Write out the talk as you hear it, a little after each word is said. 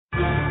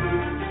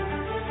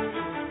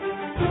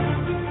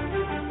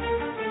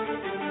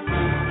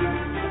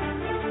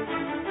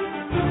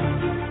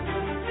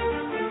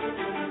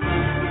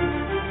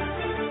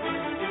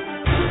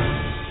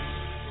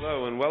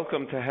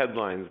Welcome to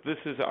Headlines. This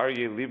is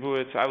Aryeh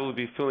Lebowitz. I will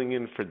be filling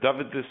in for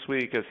David this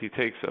week as he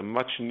takes a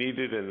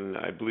much-needed and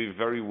I believe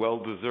very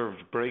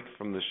well-deserved break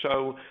from the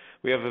show.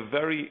 We have a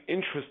very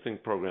interesting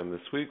program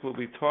this week. We'll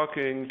be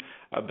talking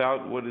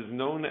about what is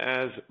known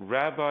as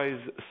Rabbis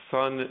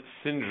Sons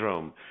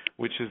Syndrome,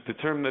 which is the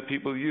term that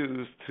people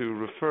use to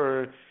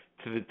refer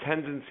to the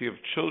tendency of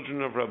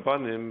children of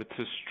Rabbanim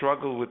to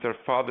struggle with their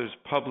father's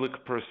public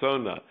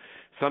persona.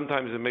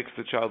 Sometimes it makes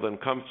the child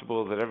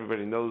uncomfortable that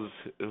everybody knows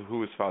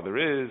who his father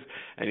is,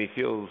 and he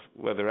feels,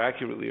 whether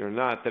accurately or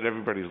not, that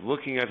everybody's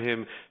looking at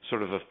him,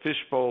 sort of a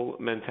fishbowl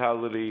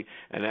mentality,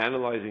 and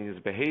analyzing his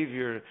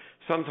behavior.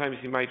 Sometimes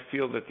he might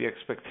feel that the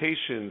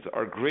expectations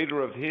are greater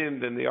of him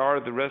than they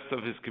are the rest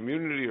of his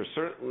community, or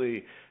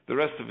certainly the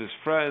rest of his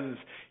friends.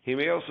 He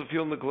may also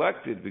feel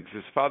neglected because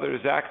his father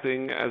is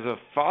acting as a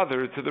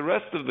father to the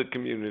rest of the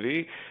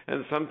community,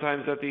 and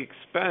sometimes at the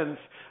expense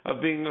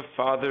of being a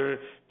father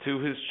to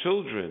his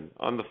children.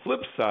 On the flip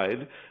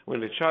side,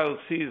 when a child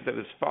sees that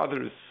his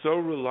father is so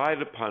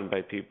relied upon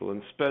by people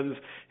and spends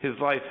his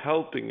life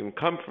helping and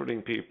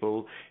comforting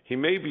people, he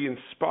may be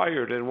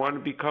inspired and want to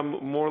become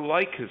more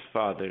like his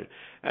father.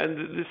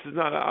 And this is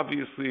not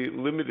obviously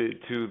limited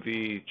to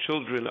the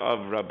children of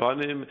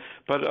Rabbanim,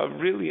 but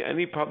of really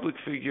any public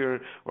figure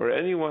or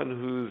anyone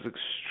who's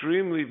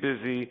extremely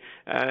busy.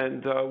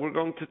 And we're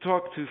going to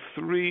talk to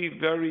three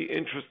very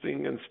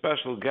interesting and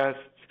special guests,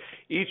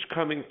 each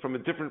coming from a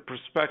different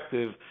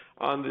perspective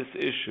on this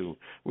issue.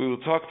 We will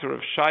talk to Rav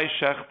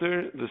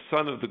Schachter, the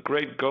son of the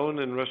great Gaon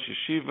and Rosh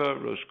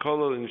Yeshiva, Rosh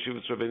Kolel in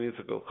Yeshivat Rabbi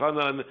Yitzchak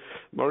Elchanan,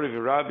 Mori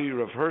Rabbi,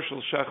 Rav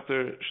Hershel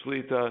Schachter,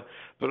 Shlita,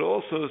 but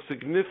also a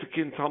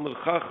significant Talmud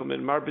Chacham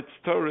and Marbitz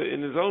Torah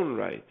in his own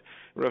right.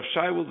 Rav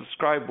Shay will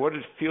describe what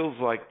it feels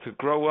like to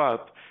grow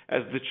up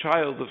as the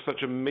child of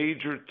such a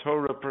major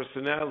Torah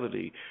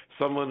personality,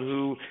 someone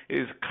who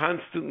is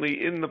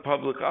constantly in the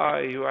public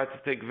eye, who had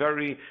to take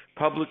very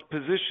public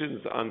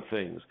positions on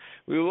things.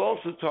 We will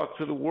also talk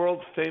to the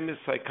world-famous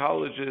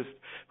psychologist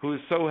who is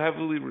so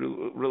heavily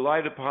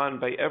relied upon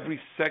by every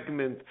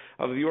segment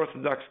of the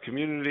Orthodox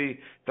community,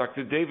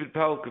 Dr. David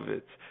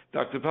Pelcovitz.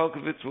 Dr.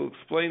 Pelcovitz will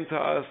explain to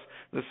us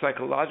the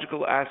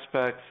psychological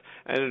aspects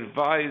and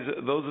advise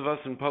those of us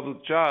in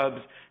public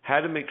jobs how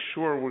to make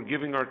sure we're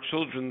giving our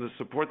children the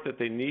support that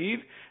they need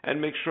and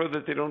make sure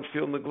that they don't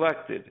feel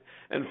neglected.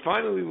 And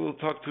finally, we'll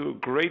talk to a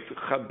great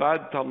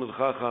Chabad Talmud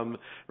Chacham,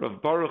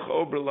 Rav Baruch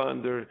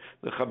Oberlander,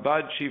 the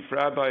Chabad Chief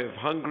Rabbi of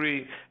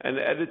Hungary and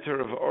editor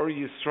of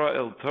Aryeh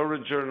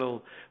Torah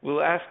Journal.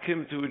 We'll ask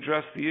him to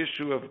address the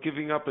issue of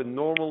giving up a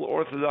normal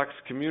Orthodox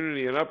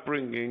community and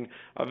upbringing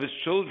of his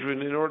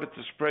children in order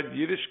to spread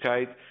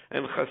Yiddishkeit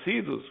and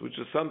Chassidus, which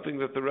is something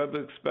that the Rebbe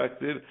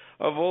expected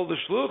of all the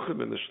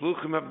Shluchim, and the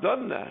Shluchim have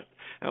done that.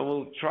 And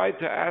we'll try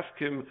to ask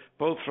him,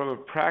 both from a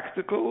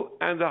practical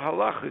and a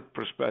halachic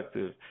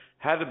perspective,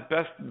 how to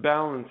best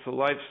balance a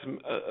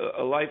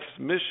life's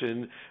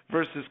mission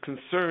versus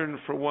concern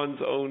for one's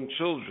own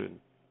children.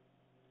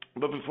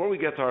 But before we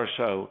get to our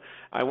show,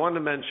 I want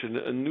to mention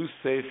a new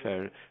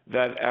sefer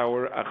that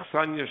our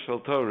Achsanya Shel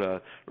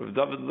Torah, Rav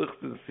David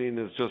Lichtenstein,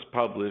 has just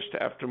published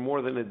after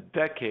more than a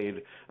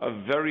decade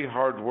of very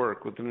hard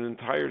work with an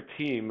entire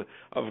team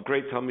of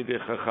great Talmidei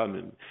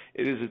Chachamim.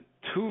 It is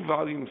a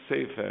 2-volume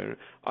sefer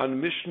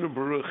on Mishnah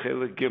Berurah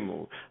Chelek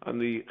Gimel, on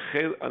the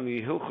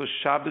Hilchos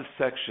Shabbos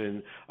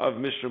section of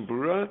Mishnah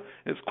Berurah.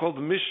 It's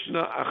called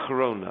Mishnah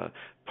Achrona,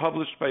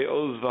 published by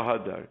Oz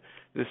V'Hadar.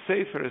 The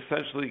Sefer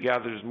essentially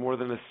gathers more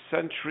than a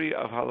century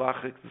of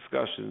halachic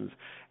discussions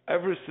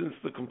ever since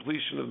the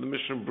completion of the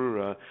Mishnah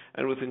Berurah,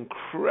 and with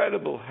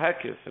incredible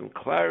hekif and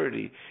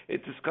clarity,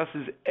 it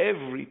discusses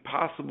every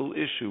possible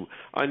issue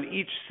on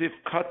each sif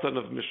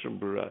katan of Mishnah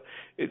Berurah.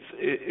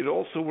 It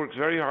also works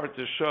very hard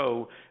to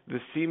show the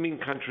seeming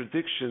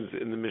contradictions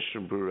in the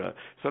Mishnah Berurah.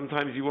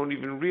 Sometimes you won't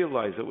even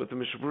realize that what the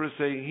Mishnah Berurah is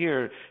saying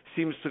here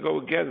seems to go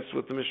against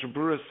what the Mishnah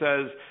Berurah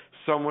says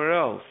somewhere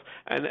else.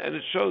 And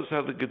it shows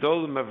how the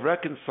Gedolim have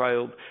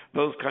reconciled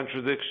those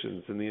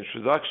contradictions. In the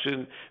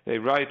introduction,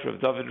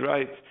 Rav David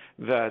writes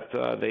that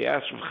they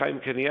asked Rav Chaim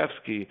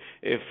Kanievsky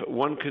if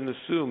one can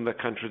assume that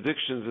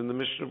contradictions in the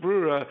Mishnah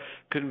Berurah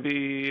can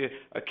be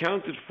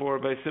accounted for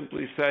by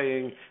simply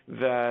saying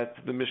that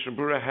the Mishnah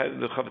Berurah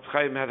the Chavetz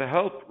Chaim had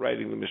help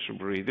writing the Mishnah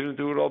Berurah. He didn't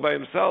do it all by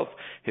himself.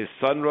 His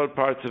son wrote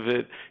parts of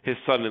it. His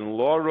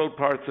son-in-law wrote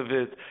parts of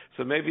it.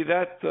 So maybe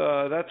that's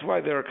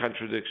why there are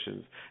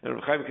contradictions. And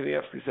Rav Chaim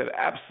Kanievsky said,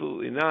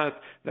 absolutely not.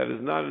 That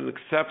is not an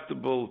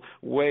acceptable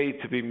way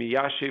to be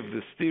miyashev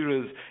the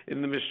stiras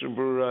in the Mishnah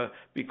Berurah,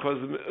 because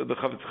the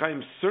Chavetz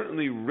Chaim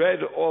certainly read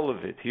all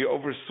of it. He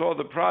oversaw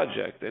the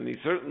project, and he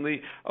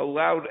certainly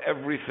allowed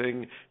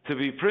everything to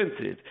be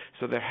printed.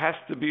 So there has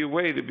to be a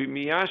way to be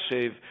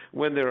miyashev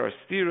when there are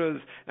stiras,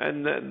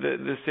 and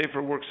the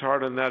Sefer works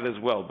hard on that as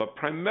well. But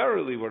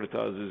primarily what it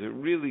does is it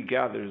really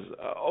gathers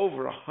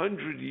over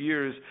 100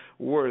 years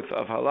worth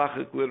of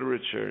halachic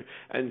literature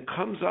and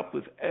comes up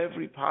with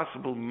every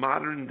possible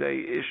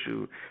modern-day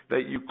issue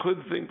that you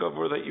could think of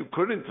or that you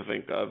couldn't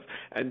think of,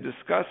 and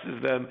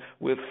discusses them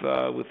with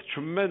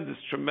tremendous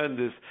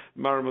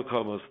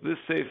marmakomos. This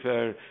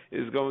sefer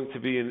is going to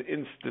be an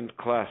instant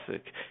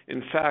classic.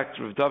 In fact,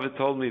 Rav David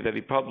told me that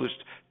he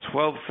published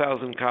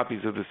 12,000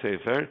 copies of the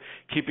sefer,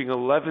 keeping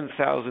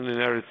 11,000 in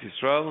Eretz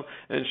Yisrael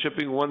and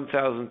shipping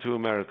 1,000 to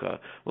America.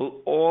 Well,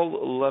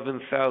 all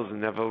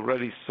 11,000 have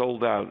already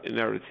sold out in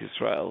Eretz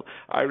Yisrael.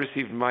 I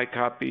received my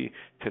copy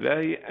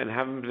today and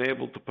haven't been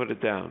able to put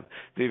it down.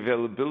 The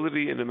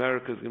availability in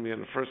America is going to be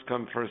on a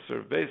first-come,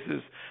 first-served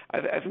basis.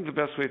 I think the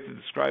best way to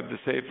describe the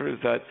sefer is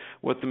that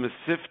what the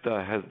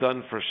Mesifta has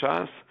done for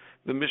Shas,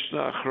 the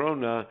Mishnah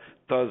Achrona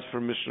does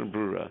for Mishnah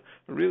Brura.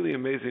 A really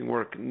amazing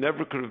work.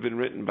 Never could have been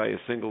written by a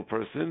single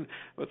person,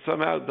 but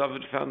somehow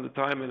David found the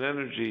time and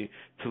energy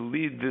to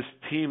lead this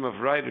team of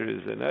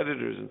writers and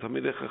editors and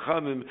Talmidei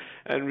Chachamim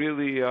and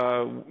really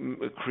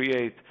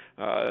create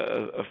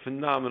a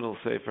phenomenal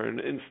sefer,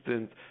 an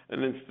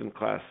instant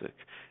classic.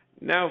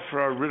 Now for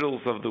our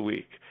riddles of the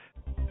week.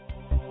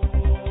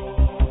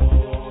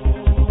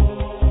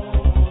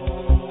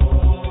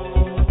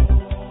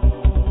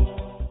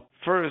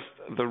 First,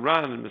 the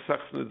Ran in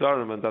Mesachs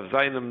Nedarim and Daf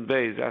Zayin and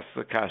Bais asks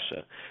a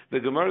kasha. The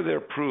Gemara there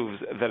proves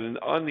that an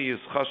ani is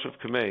chashav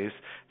kameis,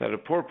 that a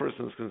poor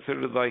person is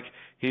considered like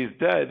he's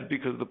dead,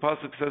 because the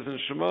pasuk says in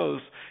Shemos,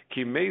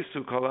 Ki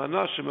meisu kol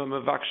ha'anashim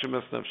ha'mevakshim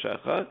es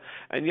nafshecha,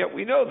 and yet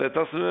we know that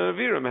Dasan and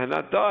Aviram had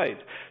not died.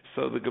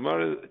 So the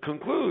Gemara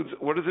concludes,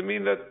 what does it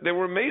mean that they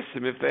were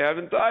mesim if they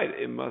haven't died?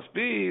 It must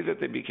be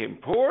that they became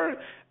poor,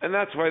 and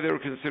that's why they were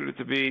considered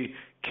to be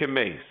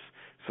kemeis.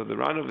 So the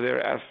Ran over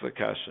there asks the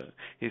kasha.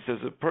 He says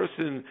a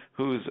person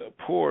who's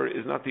poor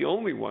is not the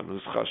only one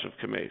who's chashav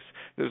kameis.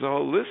 There's a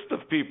whole list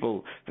of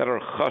people that are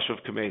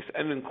chashav kameis,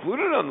 and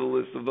included on the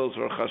list of those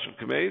who are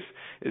chashav kameis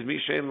is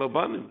mishein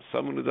lobanim.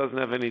 Someone who doesn't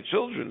have any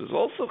children is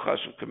also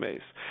chashav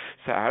kameis.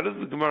 So how does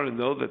the Gemara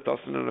know that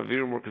Dasan and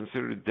Aviram were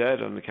considered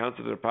dead on account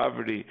of their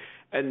poverty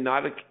and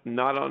not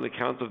on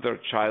account of their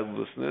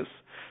childlessness?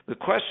 The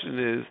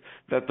question is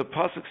that the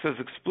pasuk says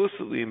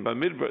explicitly in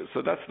Bamidbar,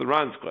 so that's the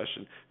Ran's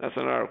question. That's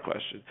not our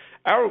question.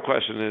 Our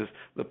question is,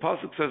 the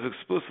pasuk says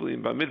explicitly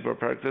in Bamidbar,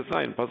 Parak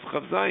Zayin, pasuk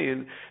of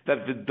Zayin,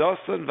 that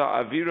v'dasan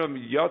va'aviram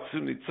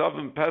yatsu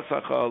nitzavim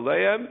pesach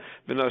ha'aleim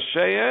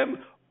v'nasheim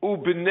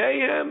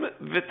u'b'neihem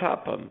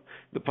v'tapam.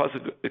 The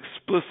pasuk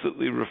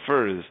explicitly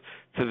refers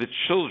to the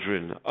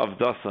children of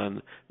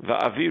Dasan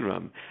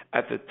va'aviram.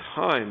 At the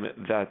time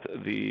that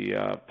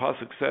the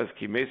pasuk says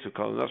Ki meisu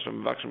kol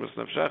ha'anashim ha'mevakshim es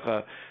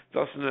nafshecha,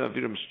 Dasan and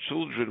Aviram's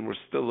children were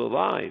still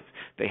alive.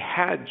 They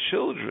had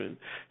children.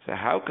 So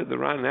how could the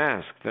Ran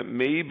ask that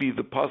maybe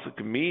the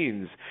pasuk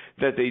means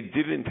that they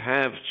didn't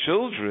have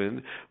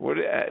children?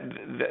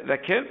 That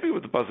can't be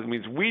what the pasuk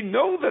means. We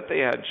know that they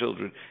had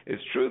children.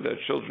 It's true that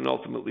children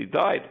ultimately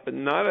died, but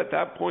not at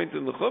that point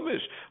in the Chumash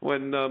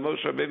when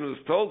Moshe Rabbeinu was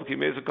told Ki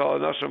meisu kol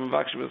ha'anashim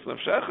ha'mevakshim es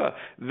nafshecha.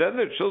 Then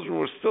their children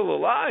were still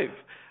alive.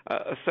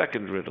 A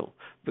second riddle.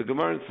 The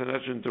Gemara in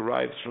Sanhedrin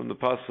derives from the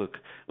pasuk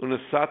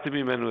 "Unasati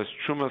mimenu es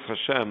trumas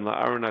Hashem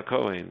la'Aaron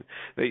HaKohen,"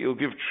 that you'll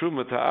give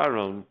truma to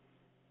Aaron.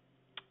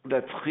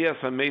 That Tchias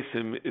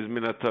HaMesim is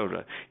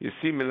Minatorah. You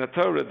see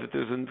Minatorah that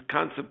there's a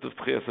concept of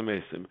Tchias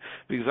HaMesim,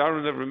 because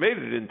Aaron never made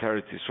it into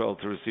Eretz Yisrael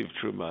to receive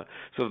Truma.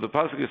 So if the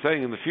pasuk is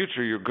saying in the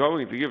future you're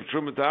going to give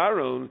Truma to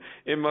Aaron,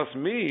 it must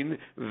mean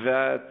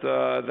that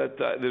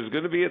there's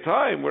going to be a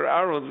time where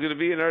Aaron's going to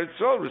be in Eretz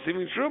Yisrael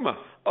receiving Truma.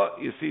 Oh,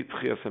 you see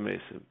Tchias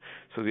HaMesim.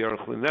 So the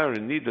Oberlander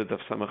in Nida of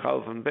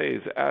Samachal and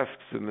Beis asks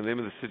in the name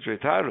of the Sidrei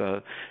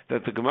Tara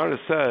that the Gemara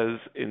says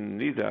in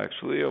Nida,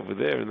 actually over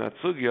there in that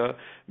sugya,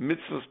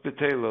 mitzvos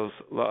betelos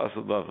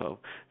la'asudavo,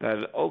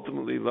 that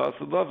ultimately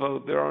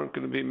la'asudavo there aren't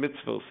going to be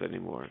mitzvos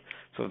anymore.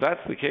 So if that's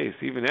the case,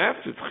 even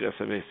after Tchias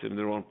HaMesim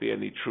there won't be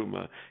any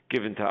truma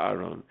given to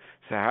Aaron.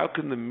 So how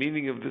can the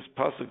meaning of this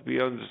pasuk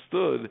be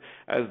understood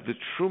as the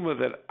truma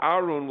that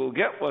Aaron will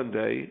get one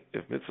day?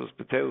 If mitzvos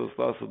betelos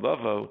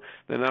la'asudavo,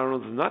 then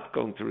Aaron's not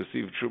going to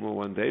receive truma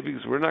one day,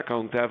 because we're not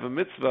going to have a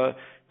mitzvah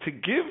to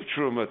give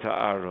truma to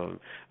Aaron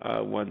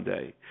one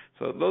day.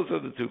 So those are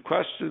the two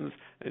questions.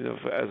 And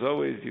as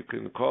always, you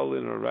can call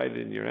in or write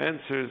in your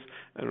answers,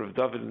 and Rav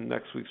David in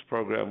next week's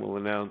program will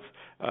announce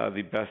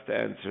the best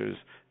answers,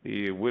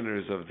 the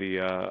winners of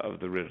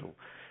the riddle.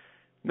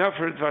 Now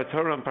for Dvar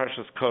Torah on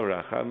Parshas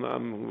Korach.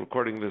 I'm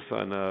recording this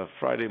on a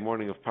Friday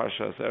morning of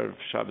Parshas Erev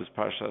Shabbos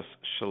Parshas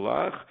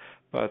Shalach,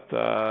 but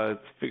I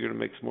figured it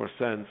makes more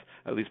sense,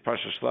 at least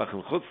Parshas Shalach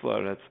and Chutz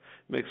La'aretz,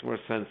 makes more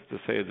sense to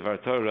say a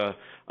Dvar Torah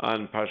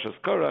on Parshas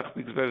Korach,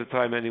 because by the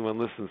time anyone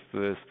listens to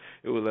this,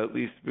 we'll at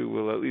least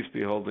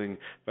be holding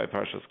by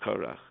Parshas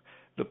Korach.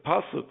 The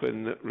pasuk,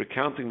 when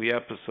recounting the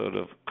episode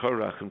of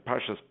Korach in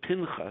Parshas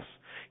Pinchas,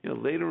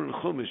 later in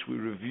Chumash we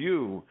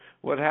review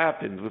what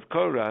happened with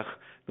Korach.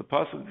 The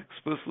pasuk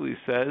explicitly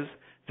says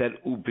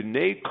that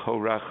Ubnei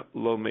Korach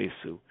lo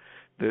mesu.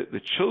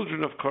 The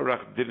children of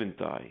Korach didn't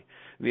die.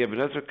 And the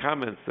Ibn Ezra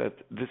comments that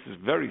this is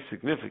very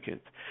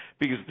significant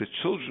because the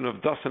children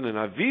of Dasan and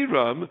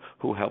Aviram,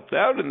 who helped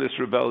out in this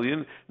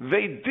rebellion,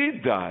 they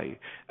did die.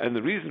 And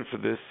the reason for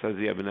this, says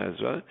the Ibn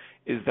Ezra,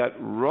 is that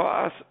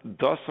Ra'as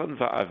Dasan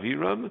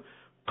va'Aviram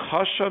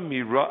Kasha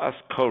mira'as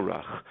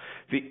Korach.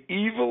 The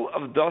evil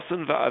of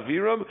Dasan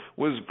va'Aviram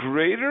was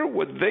greater.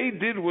 What they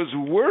did was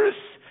worse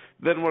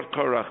than what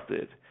Korach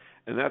did.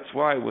 And that's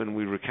why when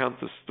we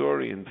recount the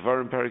story in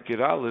Dvarim Perek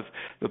Yud Aleph,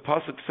 the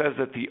pasuk says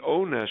that the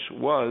onesh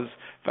was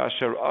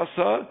Vasher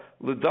Asa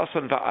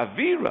l'Dasan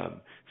va'Aviram.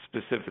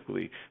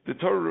 Specifically, the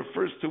Torah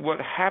refers to what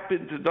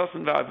happened to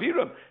Dasan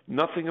va'Aviram,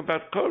 nothing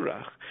about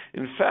Korach.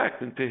 In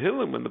fact, in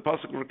Tehillim, when the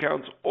pasuk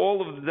recounts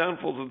all of the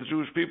downfalls of the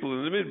Jewish people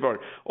in the Midbar,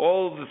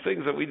 all of the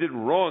things that we did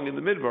wrong in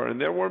the Midbar, and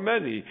there were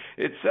many,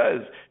 it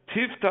says,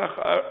 Tiftach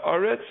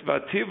aretz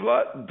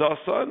v'tivla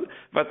Dasan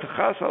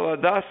v'tchas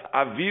aladas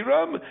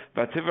Aviram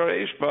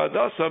v'tivareish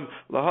ba'adasam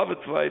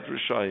lahavet v'ayit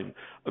rishayim.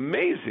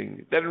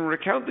 Amazing that in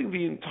recounting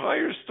the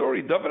entire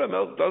story, David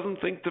HaMelech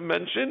doesn't think to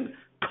mention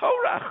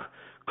Korach.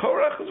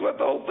 Korach is what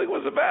the whole thing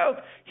was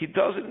about. He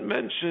doesn't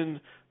mention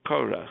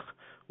Korach.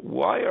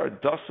 Why are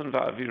Dasan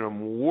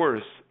va'Aviram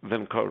worse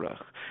than Korach?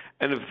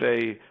 And if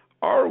they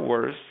are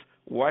worse,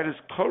 why does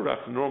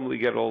Korach normally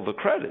get all the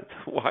credit?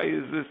 Why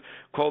is this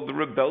called the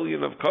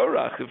rebellion of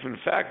Korach if in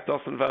fact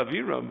Dasan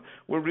va'Aviram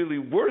were really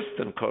worse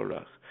than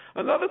Korach?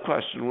 Another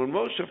question, when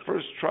Moshe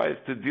first tries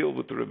to deal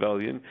with the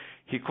rebellion,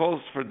 he calls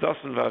for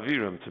Dasan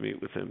va'Aviram to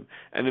meet with him.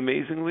 And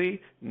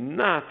amazingly,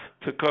 not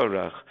to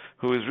Korach,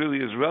 who is really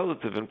his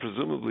relative and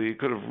presumably he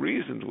could have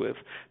reasoned with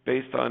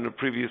based on a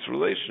previous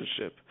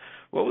relationship.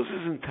 What was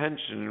his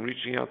intention in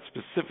reaching out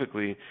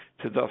specifically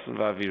to Dasan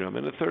va'Aviram?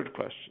 And a third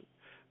question.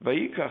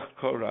 Vayikach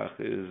Korach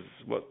is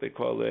what they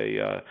call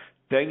a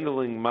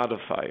dangling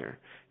modifier.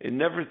 It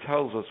never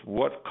tells us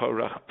what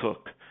Korach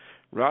took.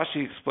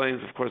 Rashi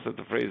explains, of course, that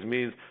the phrase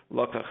means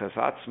Lokach es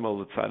atzmo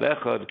l'tzad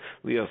echad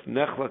lios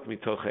nechlak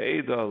mitoch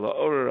ha'eda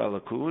la'orer ala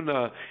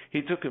kuhuna.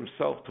 He took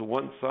himself to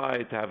one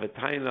side to have a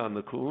taina on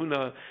the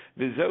kuhuna.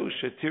 V'zeu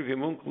shetirgem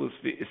unklus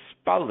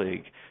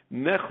v'ispalig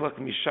nechlak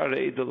mishar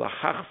ha'eda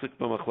la'chachzik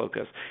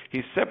b'machlokas.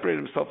 He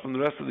separated himself from the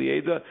rest of the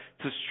Eda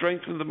to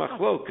strengthen the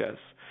machlokas.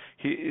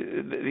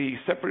 He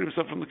separated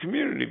himself from the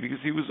community because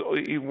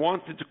he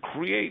wanted to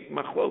create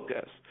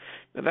machlokas.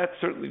 Now that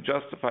certainly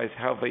justifies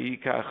how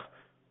Vayikach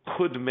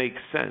could make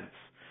sense,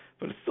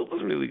 but it still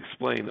doesn't really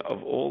explain,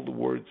 of all the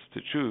words to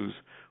choose,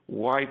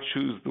 why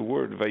choose the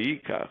word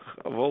Vayikach?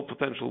 Of all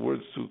potential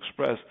words to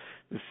express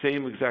the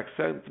same exact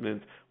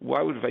sentiment,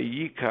 why would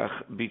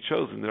Vayikach be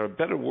chosen? There are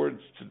better words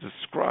to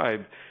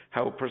describe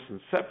how a person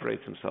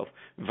separates himself.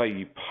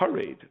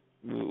 Vayipared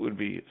would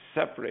be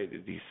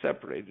separated, he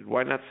separated.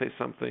 Why not say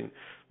something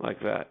like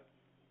that?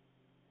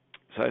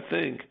 So I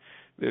think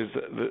there's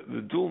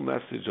the dual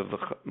message of the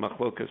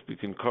machlokas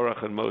between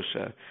Korach and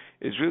Moshe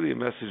is really a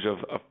message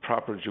of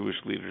proper Jewish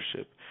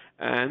leadership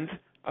and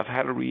of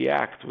how to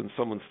react when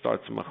someone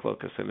starts a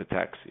machlokas and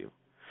attacks you.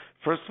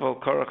 First of all,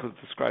 Korach is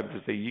described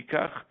as a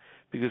yikach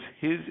because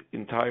his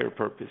entire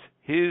purpose,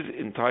 his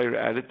entire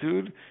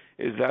attitude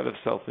is that of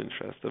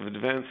self-interest, of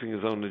advancing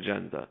his own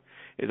agenda.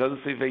 It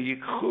doesn't say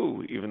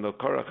vayikchu, even though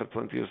Korach had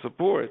plenty of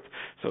support.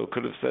 So it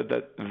could have said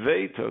that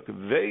they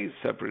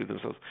separated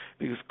themselves,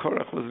 because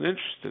Korach wasn't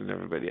interested in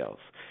everybody else.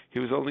 He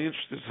was only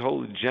interested, his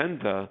whole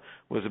agenda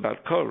was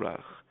about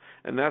Korach.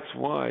 And that's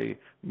why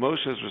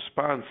Moshe's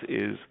response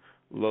is,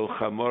 Lo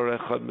chamor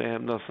echad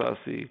mehem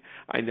nosasi.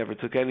 I never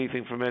took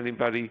anything from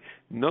anybody,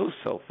 no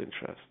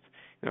self-interest.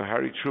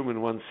 Harry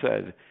Truman once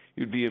said,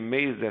 you'd be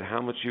amazed at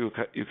how much you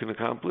can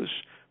accomplish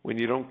when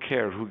you don't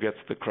care who gets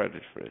the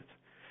credit for it.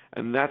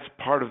 And that's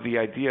part of the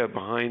idea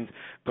behind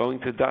going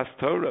to Das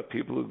Torah.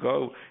 People who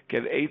go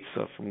get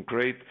Eitzah from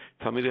great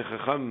Talmidei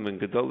Chachamim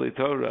and Gedolei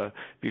Torah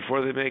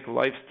before they make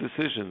life's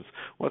decisions.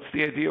 What's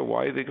the idea?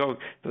 Why are they going?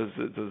 Does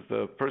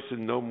the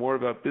person know more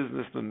about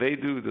business than they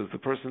do? Does the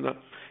person know?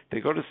 They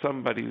go to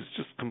somebody who's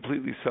just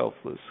completely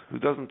selfless, who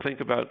doesn't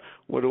think about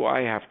what do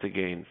I have to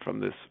gain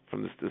from this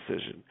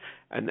decision.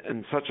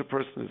 And such a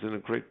person is in a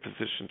great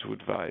position to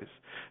advise.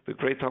 The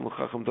great Talmid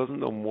Chacham doesn't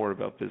know more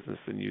about business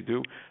than you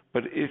do,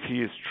 but if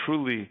he is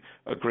truly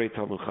a great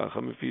Talmid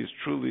Chacham, if he is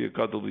truly a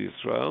Gadol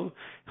Yisrael,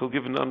 he'll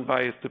give an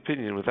unbiased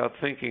opinion without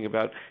thinking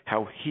about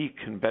how he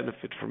can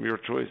benefit from your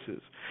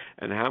choices.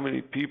 And how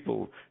many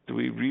people do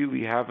we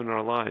really have in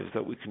our lives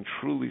that we can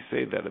truly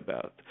say that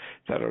about,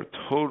 that are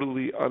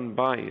totally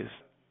unbiased?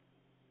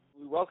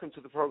 We welcome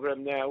to the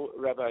program now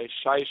Rabbi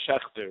Shay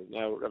Schachter.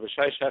 Now, Rabbi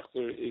Shay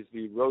Schachter is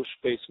the Rosh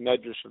Beis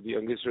Medrash of the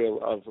Young Israel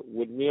of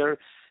Woodmere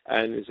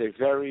and is a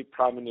very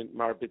prominent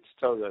Marbitz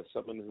Torah,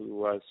 someone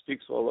who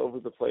speaks all over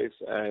the place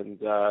and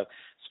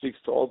speaks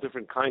to all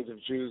different kinds of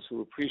Jews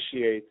who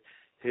appreciate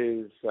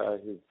his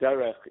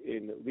derech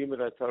in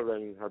Limud Torah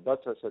and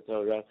Badatz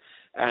Torah,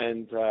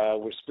 and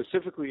we're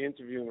specifically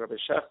interviewing Rabbi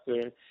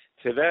Schachter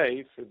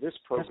today for this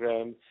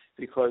program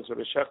because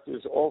Rabbi Schachter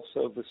is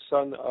also the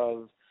son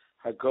of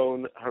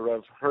Hagon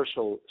Harav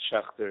Herschel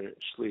Schachter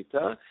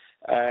Shlita,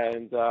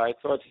 and I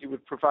thought he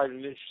would provide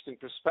an interesting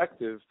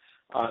perspective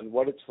on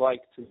what it's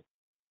like to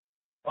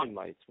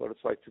limelight, what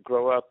it's like to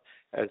grow up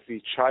as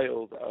the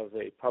child of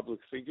a public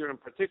figure, and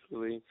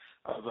particularly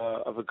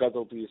of a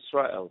Gadol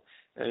B'Yisrael.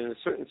 And in a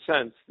certain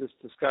sense, this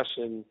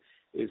discussion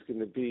is going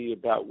to be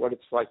about what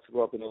it's like to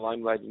grow up in the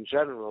limelight in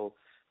general.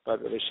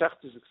 But Rabbi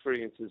Schachter's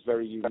experience is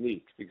very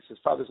unique because his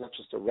father's not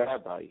just a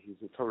rabbi; he's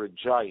a Torah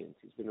giant.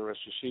 He's been a Rosh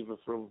Yeshiva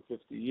for over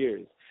 50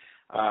 years.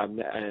 But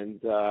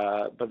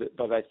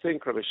I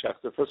think Rabbi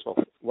Schachter, first of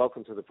all,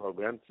 welcome to the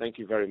program. Thank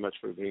you very much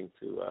for agreeing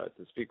to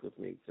speak with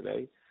me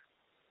today.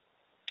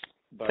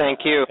 But, thank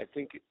you. I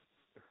think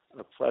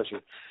a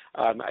pleasure.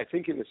 I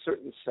think in a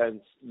certain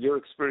sense, your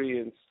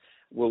experience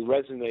will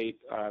resonate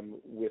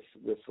with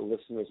the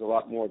listeners a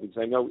lot more, because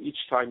I know each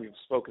time you've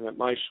spoken at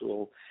my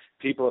shul,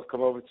 people have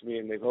come over to me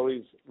and they've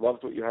always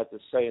loved what you had to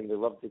say and they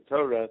loved the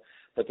Torah,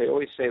 but they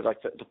always say,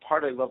 like, the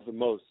part I love the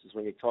most is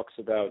when he talks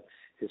about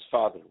his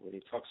father, when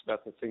he talks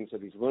about the things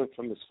that he's learned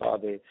from his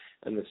father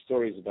and the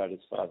stories about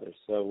his father.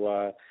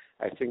 So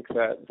I think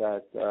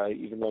that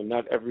even though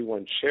not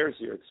everyone shares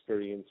your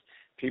experience,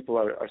 people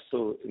are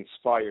still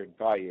inspired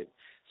by it.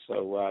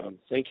 So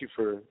thank you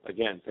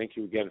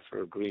again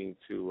for agreeing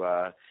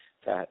to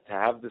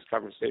have this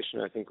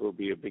conversation. I think it will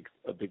be a big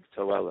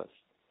toelah.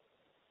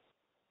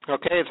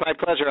 Okay, it's my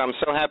pleasure. I'm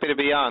so happy to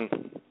be on.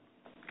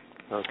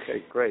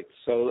 Okay, great.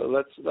 So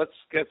let's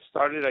get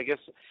started. I guess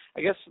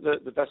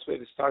the best way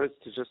to start is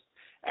to just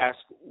ask,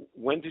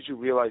 when did you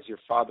realize your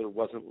father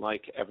wasn't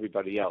like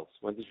everybody else?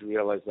 When did you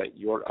realize that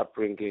your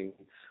upbringing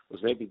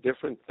was maybe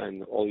different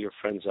than all your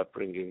friends'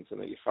 upbringings, and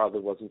that your father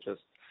wasn't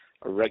just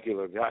a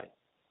regular guy?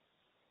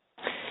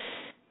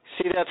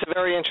 See, that's a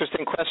very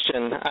interesting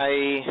question.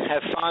 I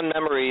have fond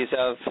memories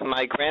of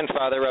my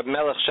grandfather, Rabbi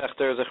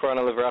Schachter, Zechrona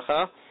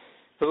Livracha,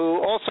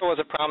 who also was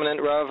a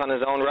prominent Rav on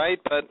his own right,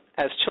 but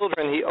as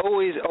children, he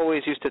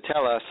always used to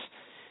tell us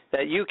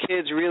that you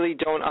kids really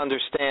don't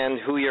understand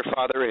who your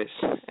father is.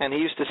 And he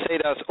used to say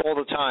to us all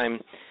the time,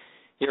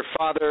 your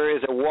father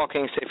is a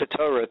walking Sefer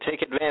Torah.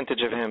 Take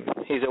advantage of him.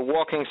 He's a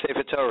walking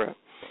Sefer Torah.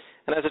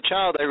 And as a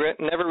child, I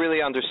never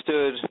really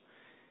understood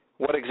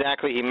what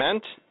exactly he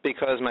meant,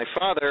 because my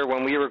father,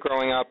 when we were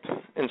growing up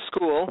in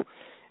school,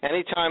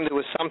 anytime there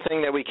was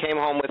something that we came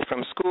home with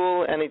from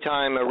school,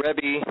 anytime a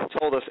Rebbe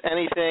told us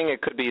anything,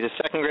 it could be the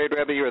second grade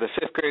Rebbe or the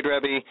fifth grade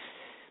Rebbe,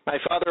 my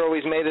father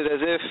always made it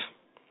as if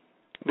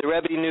the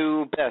Rebbe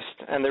knew best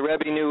and the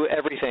Rebbe knew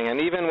everything.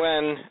 And even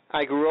when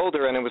I grew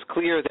older and it was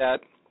clear that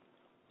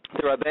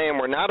the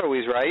Rabbeim were not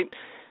always right,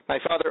 my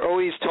father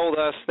always told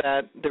us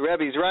that the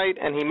Rebbe's right,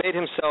 and he made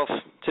himself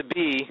to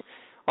be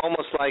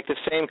almost like the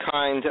same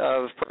kind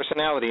of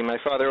personality. My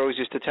father always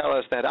used to tell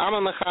us that I'm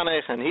a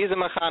mechanech and he's a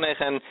mechanech,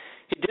 and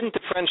he didn't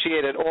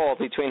differentiate at all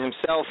between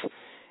himself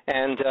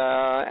and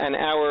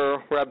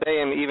our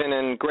Rabbeim, even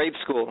in grade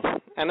school.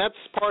 And that's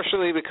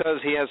partially because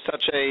he has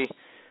such a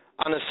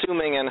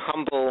unassuming and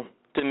humble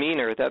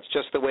demeanor. That's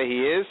just the way he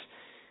is,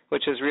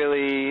 which is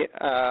really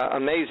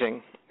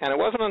amazing. And it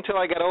wasn't until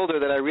I got older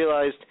that I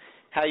realized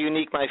how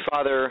unique my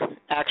father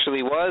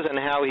actually was, and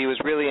how he was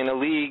really in a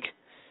league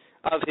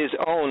of his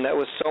own that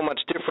was so much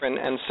different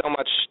and so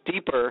much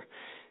deeper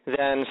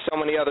than so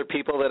many other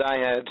people that I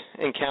had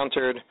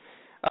encountered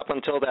up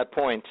until that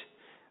point.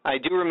 I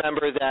do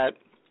remember that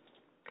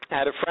I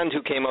had a friend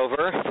who came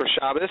over for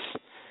Shabbos,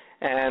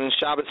 and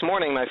Shabbos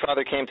morning my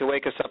father came to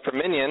wake us up for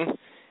Minyan,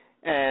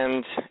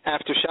 and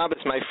after Shabbos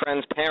my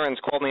friend's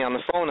parents called me on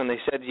the phone and they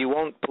said, you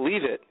won't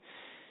believe it.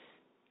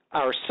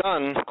 Our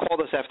son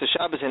called us after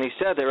Shabbos and he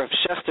said that Rav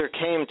Schachter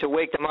came to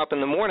wake them up in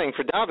the morning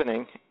for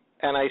davening.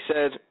 And I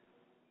said,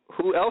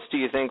 who else do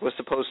you think was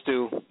supposed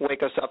to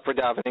wake us up for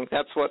davening?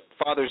 That's what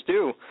fathers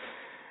do.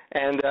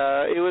 And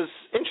it was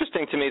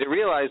interesting to me to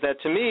realize that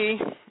to me,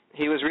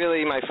 he was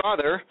really my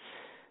father,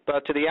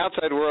 but to the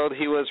outside world,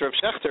 he was Rav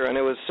Schachter. And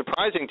it was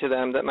surprising to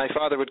them that my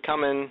father would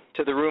come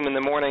into the room in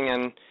the morning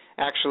and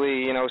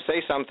actually,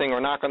 say something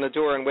or knock on the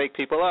door and wake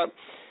people up.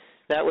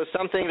 That was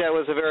something that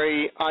was a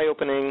very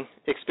eye-opening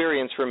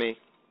experience for me.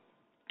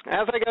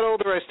 As I got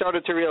older, I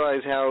started to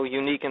realize how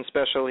unique and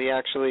special he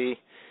actually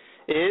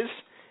is,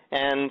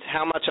 and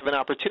how much of an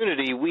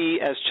opportunity we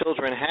as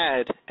children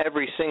had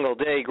every single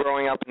day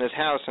growing up in his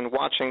house and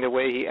watching the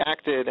way he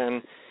acted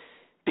and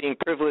being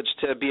privileged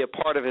to be a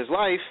part of his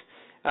life.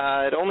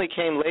 It only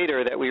came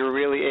later that we were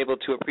really able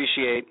to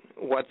appreciate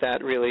what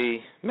that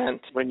really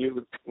meant. When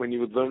you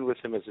would learn with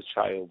him as a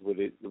child, would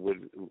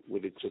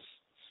it just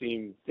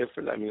seem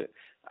different? I mean,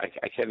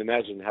 I can't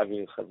imagine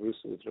having a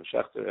chavrusa with Rav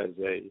Schachter as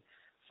a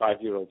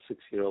 5-year-old,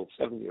 6-year-old,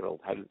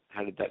 7-year-old.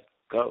 How did that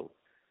go?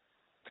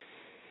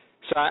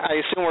 So I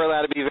assume we're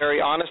allowed to be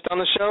very honest on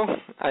the show.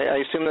 I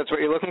assume that's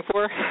what you're looking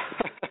for.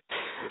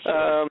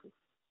 Sure.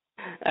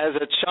 As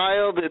a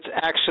child, it's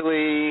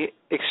actually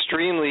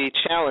extremely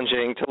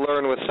challenging to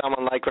learn with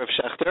someone like Rav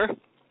Schachter.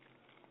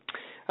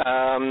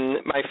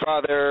 My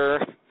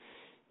father,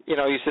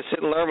 used to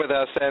sit and learn with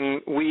us,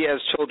 and we as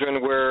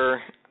children were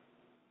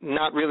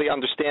not really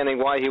understanding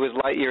why he was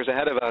light years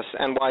ahead of us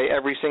and why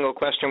every single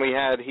question we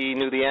had he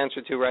knew the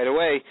answer to right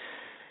away,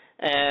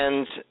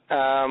 and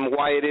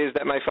why it is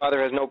that my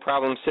father has no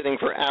problem sitting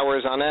for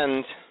hours on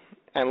end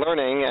and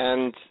learning.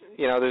 And,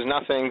 there's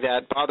nothing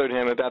that bothered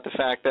him about the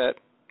fact that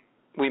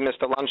we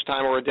missed a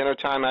lunchtime or a dinner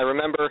time. I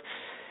remember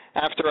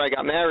after I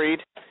got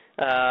married,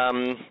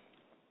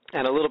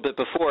 and a little bit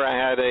before, I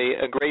had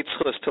a great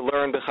zchus to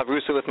learn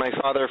b'chavrusa with my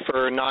father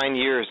for 9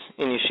 years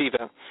in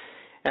yeshiva.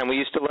 And we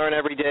used to learn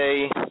every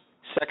day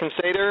second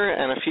Seder,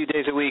 and a few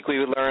days a week we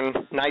would learn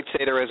night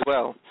Seder as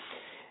well.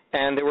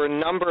 And there were a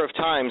number of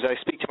times, I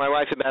speak to my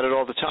wife about it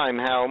all the time,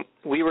 how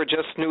we were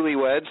just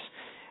newlyweds,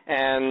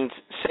 and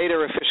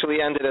Seder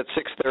officially ended at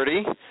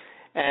 6:30,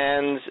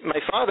 and my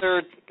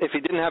father, if he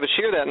didn't have a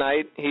shiur that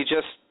night, he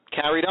just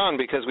carried on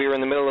because we were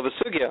in the middle of a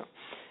sugya.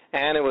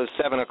 And it was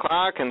 7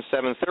 o'clock and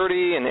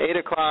 7:30 and 8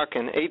 o'clock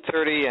and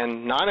 8:30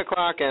 and 9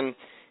 o'clock, and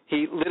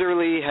he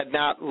literally had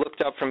not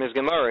looked up from his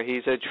Gemara.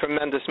 He's a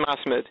tremendous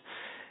masmid.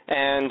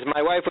 And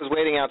my wife was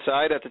waiting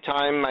outside. At the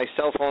time, my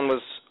cell phone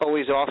was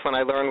always off when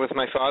I learned with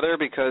my father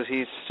because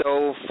he's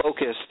so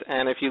focused.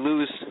 And if you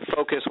lose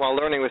focus while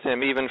learning with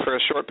him, even for a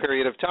short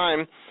period of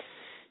time,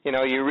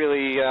 you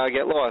really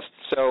get lost.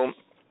 So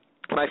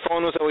my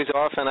phone was always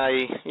off, and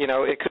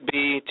it could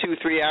be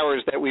 2-3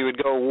 hours that we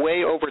would go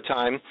way over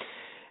time.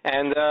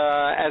 And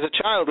as a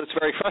child, it's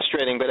very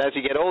frustrating. But as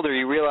you get older,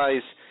 you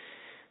realize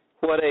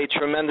what a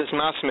tremendous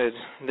masmid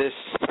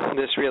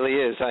this really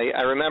is.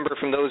 I remember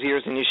from those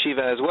years in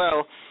yeshiva as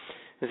well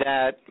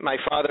that my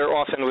father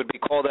often would be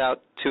called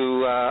out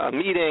to a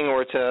meeting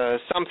or to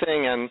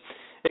something, and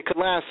it could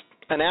last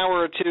an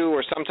hour or two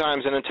or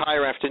sometimes an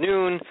entire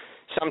afternoon.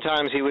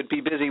 Sometimes he would be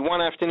busy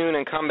one afternoon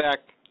and come back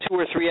 2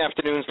 or 3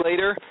 afternoons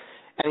later,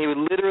 and he would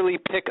literally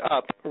pick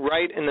up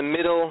right in the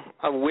middle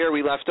of where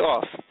we left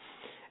off.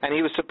 And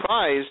he was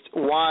surprised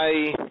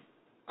why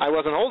I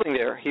wasn't holding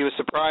there. He was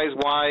surprised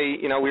why,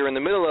 we were in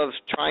the middle of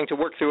trying to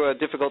work through a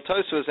difficult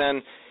tosfos,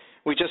 and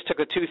we just took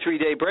a 2-3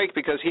 day break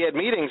because he had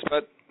meetings,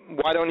 but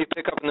why don't you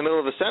pick up in the middle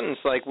of a sentence,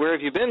 like, where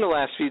have you been the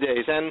last few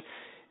days? And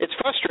it's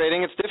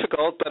frustrating, it's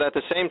difficult, but at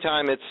the same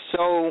time, it's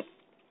so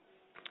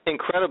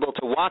incredible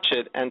to watch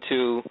it and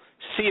to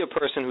see a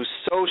person who's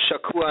so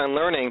shakua in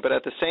learning, but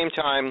at the same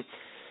time,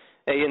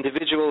 an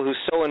individual who's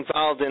so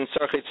involved in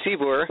tzarchei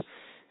tzibur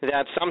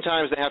that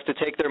sometimes they have to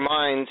take their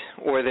mind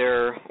or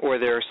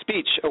their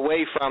speech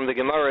away from the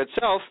Gemara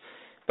itself,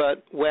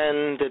 but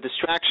when the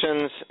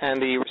distractions and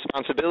the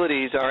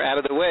responsibilities are out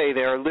of the way,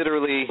 they are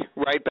literally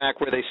right back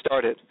where they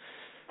started.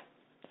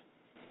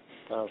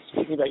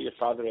 Speaking about your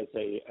father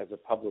as a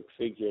public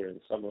figure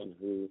and someone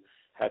who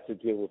had to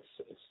deal with,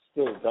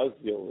 still does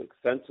deal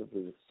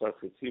extensively with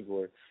tzarchei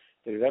tzibur,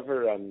 did it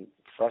ever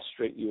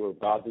frustrate you or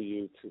bother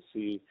you to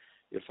see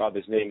your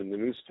father's name in the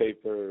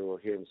newspaper or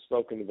hear him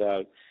spoken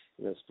about?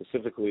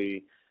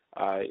 Specifically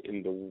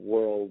in the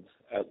world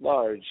at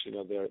large,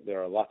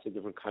 there are lots of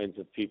different kinds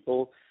of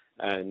people,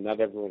 and not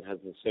everyone has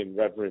the same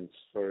reverence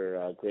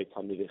for great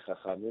Talmidei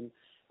Chachamim,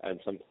 and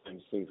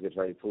sometimes things get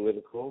very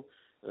political,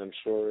 and I'm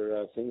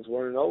sure things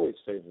weren't always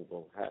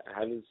favorable.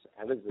 How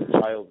does a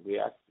child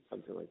react to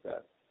something like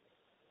that?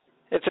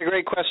 It's a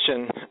great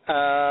question.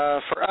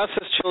 For us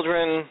as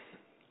children,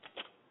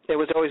 it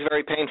was always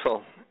very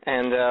painful.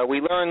 And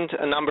we learned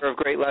a number of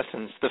great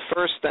lessons. The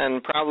first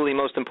and probably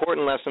most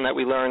important lesson that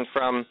we learned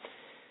from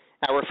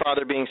our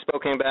father being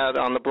spoken about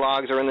on the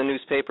blogs or in the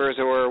newspapers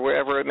or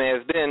wherever it may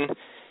have been,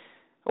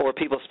 or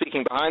people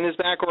speaking behind his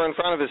back or in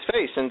front of his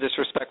face in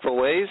disrespectful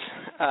ways,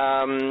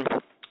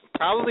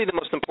 probably the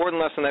most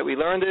important lesson that we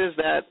learned is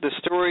that the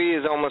story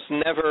is almost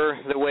never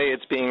the way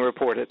it's being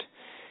reported.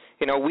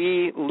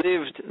 We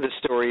lived the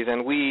stories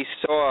and we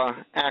saw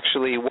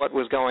actually what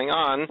was going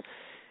on.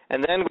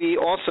 And then we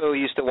also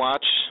used to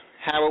watch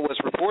how it was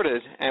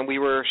reported, and we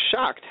were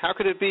shocked. How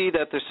could it be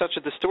that there's such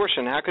a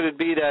distortion? How could it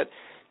be that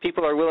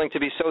people are willing to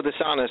be so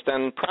dishonest?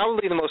 And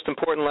probably the most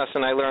important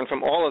lesson I learned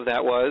from all of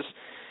that was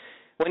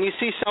when you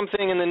see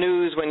something in the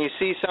news, when you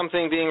see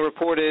something being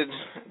reported,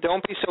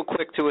 don't be so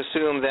quick to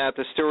assume that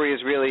the story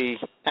is really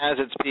as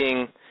it's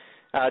being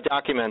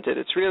documented.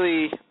 It's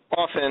really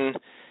often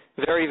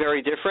very,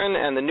 very different,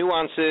 and the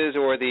nuances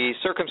or the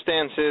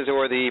circumstances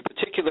or the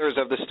particulars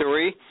of the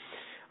story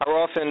are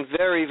often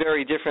very,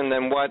 very different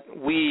than what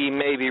we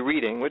may be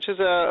reading, which is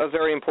a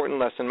very important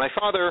lesson. My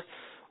father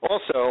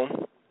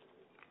also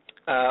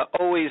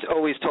always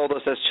told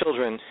us as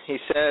children, he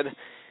said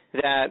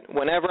that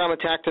whenever I'm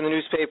attacked in the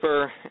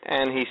newspaper,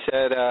 and he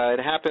said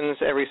it happens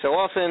every so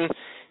often,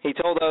 he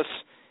told us,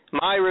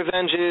 my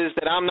revenge is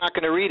that I'm not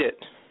going to read it.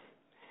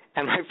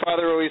 And my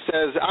father always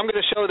says, I'm going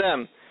to show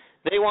them.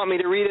 They want me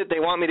to read it. They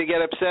want me to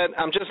get upset.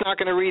 I'm just not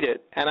going to read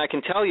it. And I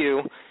can tell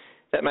you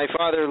that my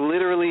father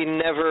literally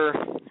never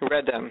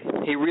read them.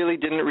 He really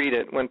didn't read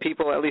it. When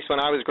people, at least when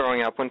I was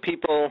growing up, when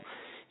people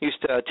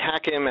used to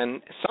attack him,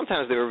 and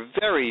sometimes they were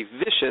very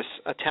vicious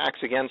attacks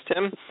against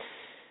him,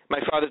 my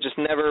father just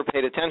never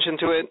paid attention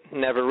to it,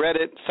 never read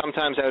it.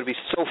 Sometimes I would be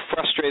so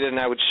frustrated and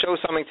I would show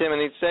something to him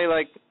and he'd say,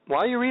 like, why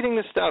are you reading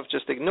this stuff?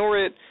 Just ignore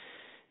it.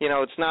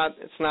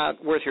 It's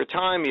not worth your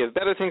time. You have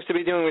better things to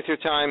be doing with your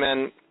time.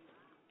 And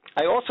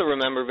I also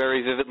remember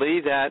very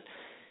vividly that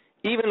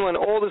even when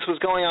all this was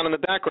going on in the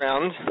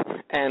background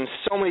and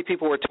so many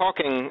people were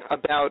talking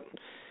about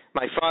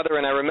my father,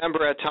 and I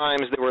remember at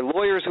times there were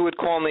lawyers who would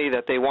call me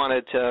that they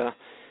wanted to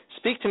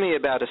speak to me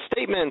about a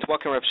statement.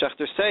 What can Rav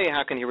Schachter say?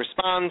 How can he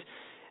respond?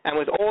 And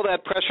with all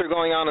that pressure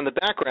going on in the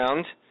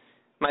background,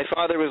 my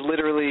father was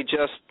literally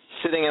just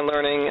sitting and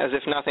learning as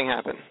if nothing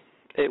happened.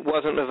 It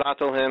wasn't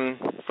mevatel him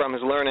from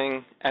his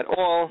learning at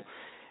all,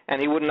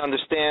 and he wouldn't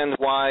understand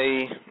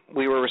why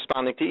we were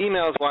responding to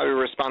emails, why we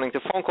were responding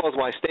to phone calls,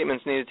 why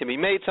statements needed to be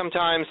made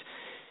sometimes.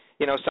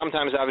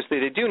 Sometimes obviously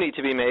they do need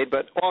to be made,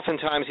 but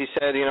oftentimes he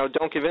said,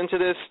 don't give in to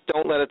this,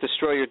 don't let it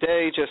destroy your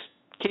day, just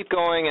keep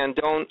going and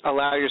don't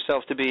allow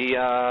yourself to be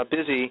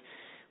busy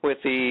with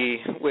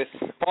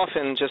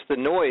often just the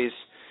noise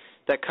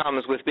that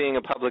comes with being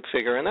a public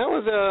figure. And that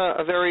was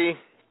a very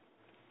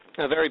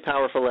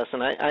powerful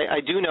lesson. I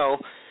do know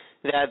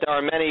that there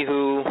are many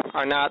who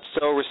are not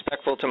so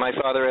respectful to my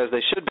father as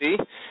they should be.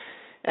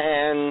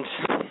 And,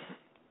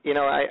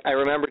 I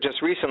remember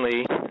just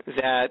recently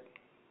that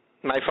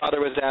my father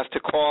was asked to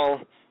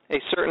call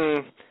a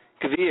certain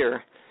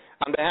gvir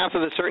on behalf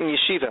of a certain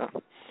yeshiva.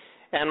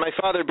 And my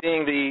father,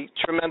 being the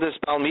tremendous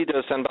Bal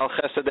Midos and Bal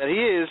Chesed that he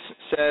is,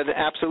 said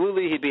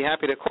absolutely he'd be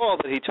happy to call,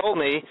 but he told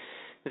me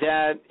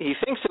that he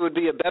thinks it would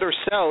be a better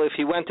sell if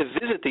he went to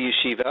visit the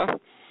yeshiva,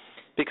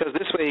 because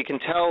this way he can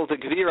tell the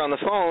gvir on the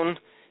phone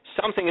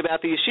something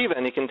about the yeshiva,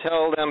 and he can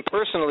tell them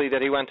personally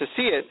that he went to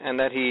see it and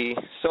that he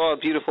saw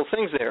beautiful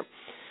things there.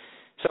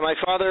 So my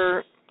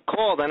father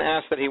called and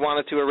asked that he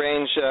wanted to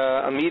arrange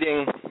a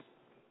meeting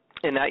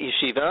in that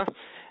yeshiva,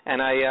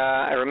 and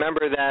I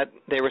remember that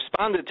they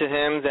responded to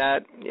him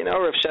that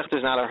Rav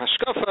Schachter's not our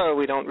Haskafah,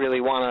 we don't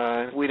really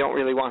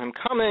want him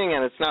coming,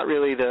 and it's not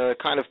really the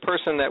kind of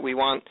person that we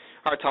want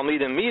our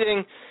Talmidim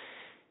meeting.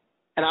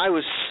 And I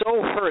was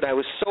so hurt, I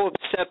was so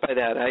upset by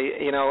that.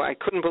 I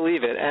couldn't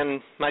believe it.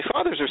 And my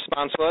father's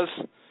response was,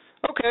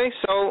 okay,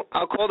 so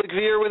I'll call the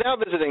gvir without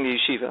visiting the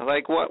yeshiva.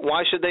 Like,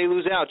 why should they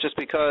lose out just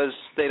because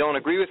they don't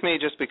agree with me,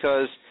 just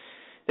because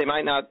they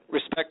might not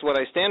respect what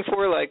I stand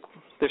for? Like,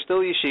 they're still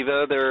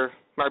yeshiva, they're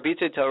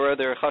marbitei Torah,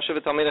 they're chashuv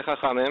talmidei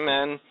chachamim,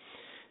 and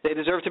they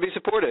deserve to be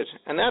supported.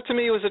 And that to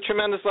me was a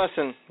tremendous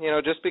lesson.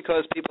 Just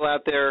because people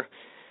out there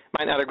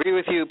might not agree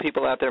with you,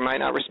 people out there might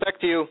not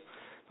respect you,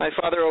 my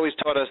father always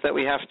taught us that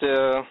we have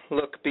to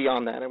look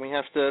beyond that, and we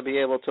have to be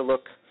able to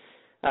look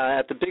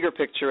at the bigger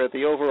picture, at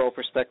the overall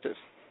perspective.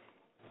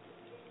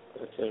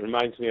 It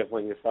reminds me of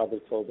when your father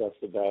told us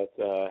about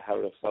how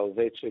Rav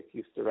Soloveitchik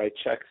used to write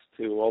checks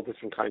to all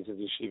different kinds of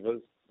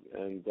yeshivas,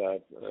 and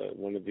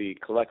one of the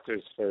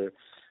collectors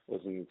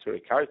was in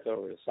Turikarta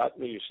or a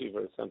Satmar yeshiva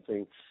or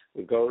something,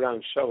 would go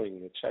around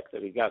showing the check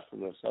that he got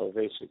from Rav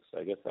Soloveitchik. So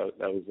I guess that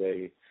was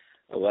a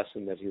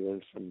lesson that he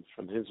learned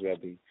from his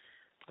Rabbi,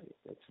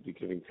 to be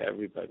giving to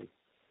everybody.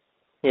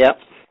 Yeah.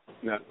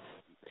 Now,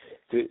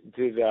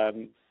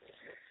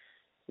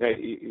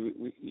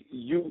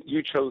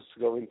 you chose to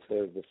go into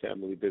the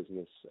family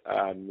business.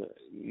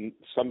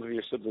 Some of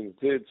your siblings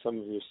did, some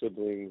of your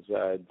siblings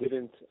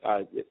didn't.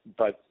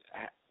 But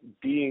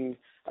being,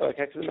 I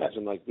can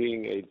imagine,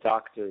 being a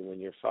doctor when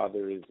your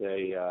father is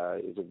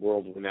a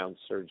world-renowned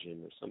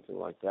surgeon or something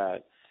like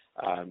that.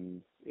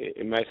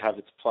 It might have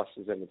its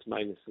pluses and its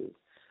minuses.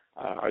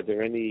 Are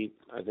there anything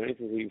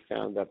that you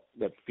found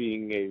that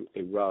being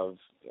a Rav,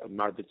 a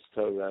Marbitz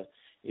Torah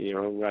in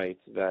your own right,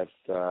 that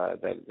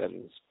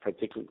is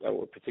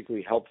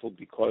particularly helpful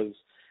because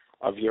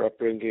of your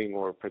upbringing,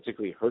 or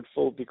particularly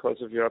hurtful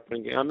because of your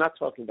upbringing? I'm not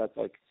talking about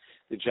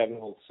the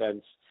general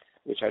sense,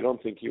 which I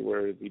don't think you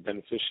were the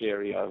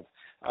beneficiary of,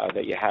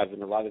 that you have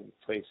in a lot of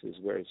places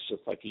where it's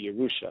just like a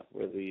Yerusha,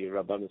 where the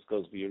Rabbanis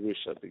goes to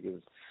Yerusha,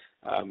 because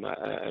I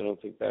don't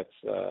think that's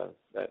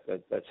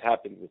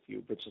happened with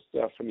you. But just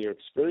from your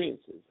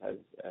experiences, has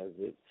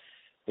it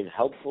been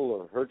helpful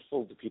or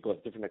hurtful? Do people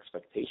have different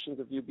expectations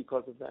of you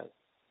because of that?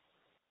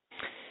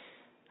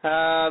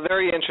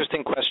 Very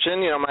interesting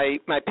question.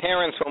 My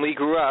parents, when we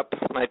grew up,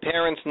 my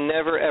parents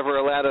never ever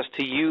allowed us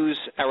to use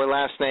our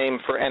last name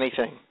for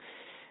anything.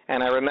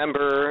 And I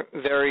remember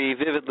very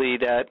vividly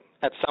that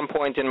at some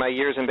point in my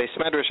years in Beis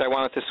Medrash, I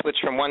wanted to switch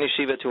from one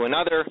yeshiva to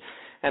another,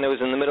 and it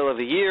was in the middle of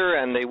the year,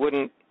 and they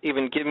wouldn't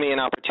even give me an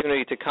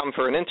opportunity to come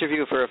for an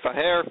interview for a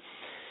faher.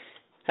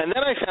 And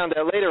then I found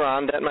out later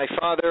on that my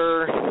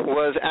father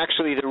was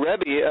actually the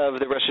Rebbe of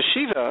the Rosh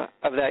Yeshiva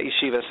of that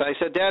yeshiva. So I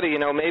said, Daddy,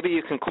 maybe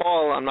you can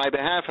call on my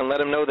behalf and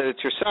let him know that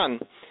it's your son.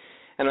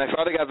 And my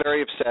father got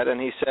very upset, and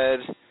he said,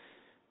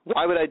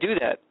 why would I do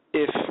that?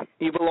 If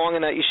you belong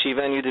in that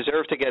yeshiva and you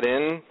deserve to get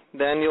in,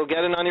 then you'll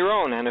get in on your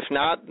own. And if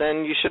not,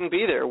 then you shouldn't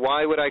be there.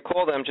 Why would I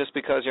call them just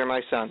because you're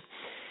my son?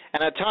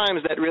 And at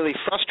times that really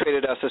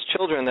frustrated us as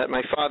children, that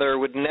my father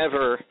would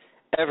never,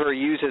 ever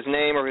use his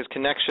name or his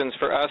connections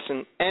for us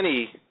in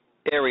any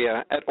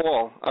area at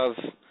all of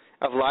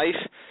life.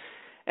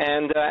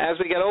 And as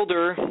we get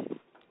older,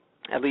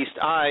 at least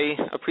I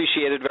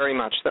appreciated very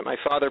much that my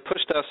father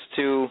pushed us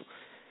to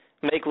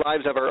make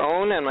lives of our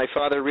own, and my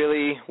father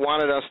really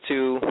wanted us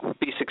to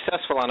be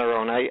successful on our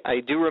own. I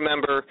do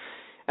remember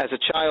as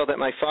a child that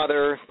my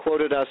father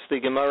quoted us the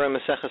Gemara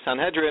Maseches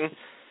Sanhedrin,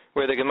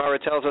 where the Gemara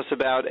tells us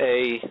about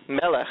a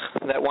melech,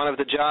 that one of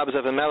the jobs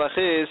of a melech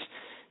is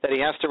that he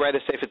has to write a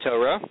Sefer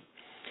Torah,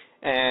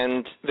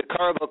 and the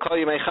Karabal Kol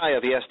Yimei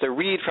Chayav, he has to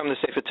read from the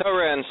Sefer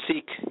Torah and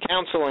seek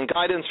counsel and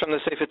guidance from the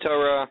Sefer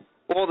Torah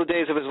all the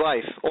days of his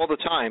life, all the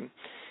time.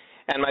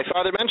 And my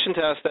father mentioned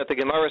to us that the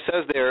Gemara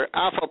says there,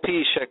 Afal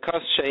Pi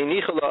Shekas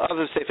Sheinichu Lo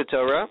Av Sefer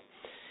Torah,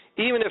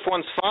 even if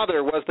one's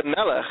father was the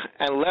melech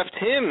and left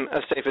him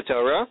a Sefer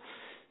Torah,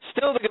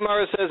 still the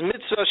Gemara says,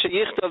 Mitzvah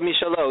Sheyichtav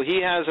Mishalo,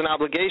 he has an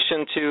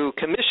obligation to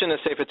commission a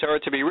Sefer Torah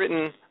to be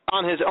written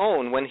on his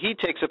own when he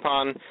takes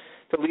upon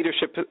the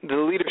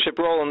leadership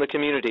role in the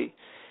community.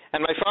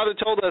 And my father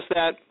told us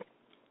that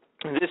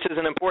this is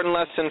an important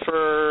lesson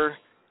for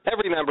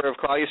every member of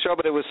Klal Yisrael,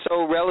 but it was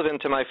so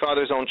relevant to my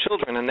father's own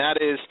children, and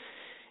that is,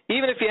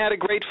 even if you had a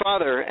great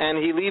father and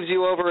he leaves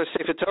you over a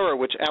Sefer Torah,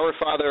 which our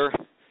father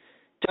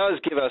does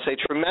give us a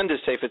tremendous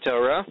Sefer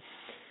Torah,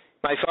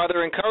 my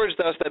father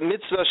encouraged us that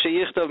mitzvah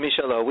sheyichtav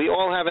mishalo. We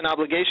all have an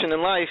obligation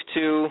in life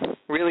to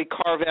really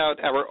carve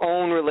out our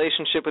own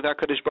relationship with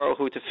HaKadosh Baruch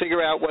Hu, to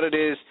figure out what it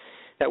is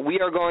that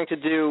we are going to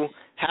do,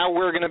 how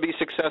we're going to be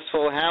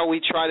successful, how we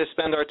try to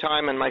spend our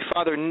time. And my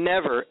father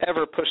never,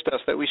 ever pushed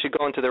us that we should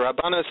go into the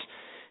Rabbanis.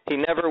 He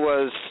never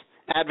was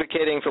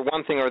advocating for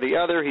one thing or the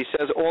other. He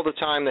says all the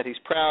time that he's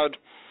proud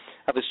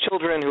of his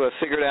children who have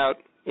figured out,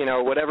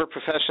 whatever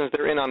professions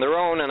they're in on their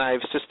own. And I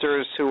have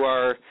sisters who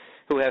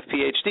have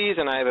PhDs,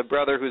 and I have a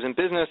brother who's in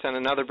business and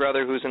another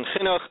brother who's in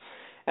chinuch.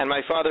 And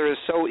my father is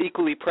so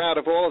equally proud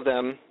of all of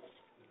them,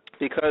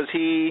 because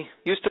he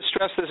used to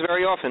stress this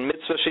very often,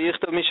 mitzvah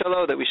sheyichtav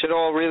mishalo, that we should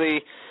all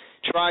really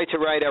try to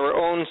write our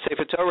own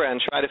Sefer Torah and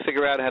try to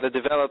figure out how to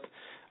develop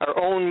our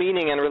own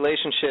meaning and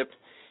relationship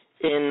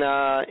in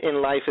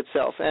life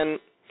itself. And,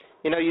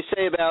 you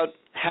say about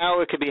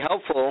how it could be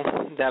helpful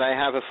that I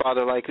have a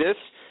father like this.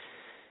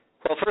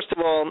 Well, first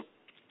of all,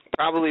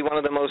 probably one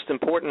of the most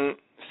important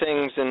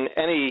things in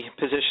any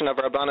position of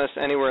Rabbanis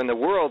anywhere in the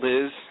world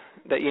is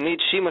that you need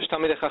shimush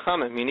talmidei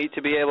chachamim. You need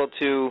to be able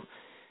to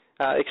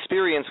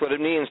experience what it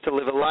means to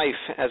live a life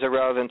as a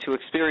Rav, and to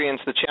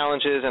experience the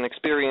challenges and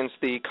experience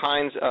the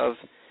kinds of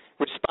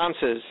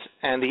responses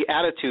and the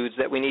attitudes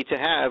that we need to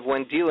have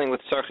when dealing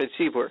with tzarchei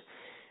tzibur.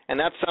 And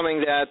that's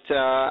something that,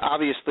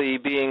 obviously,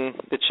 being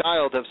the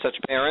child of such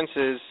parents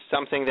is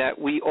something that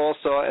we all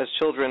saw as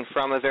children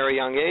from a very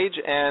young age,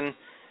 and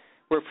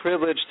we're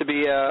privileged to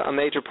be a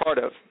major part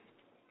of.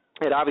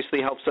 It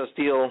obviously helps us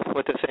deal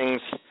with the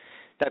things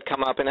that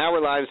come up in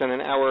our lives and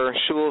in our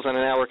shuls and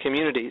in our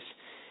communities.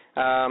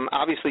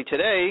 Obviously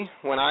today,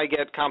 when I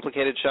get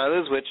complicated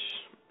shilas, which,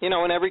 in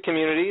every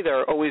community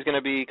there are always going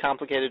to be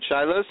complicated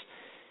shilas,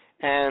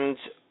 and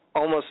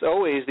almost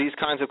always these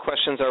kinds of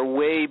questions are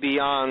way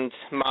beyond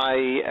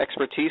my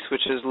expertise,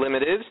 which is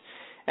limited,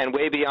 and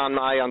way beyond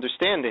my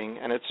understanding.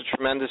 And it's a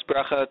tremendous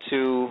bracha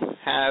to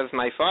have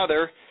my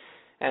father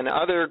and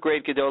other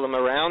great gedolim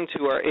around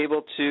who are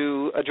able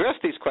to address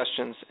these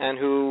questions and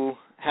who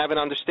have an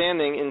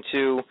understanding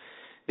into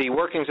the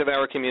workings of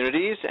our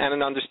communities and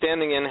an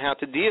understanding in how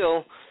to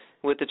deal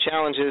with the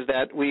challenges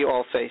that we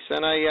all face.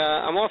 And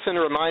I'm often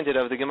reminded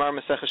of the Gemara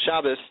Masechah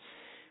Shabbos,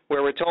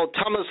 where we're told,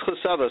 Tamas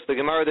Chusavos. The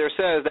Gemara there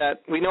says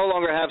that we no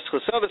longer have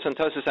Chusavos, and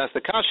Tosfos asks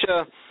the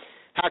Kasha,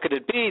 how could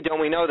it be? Don't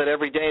we know that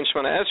every day in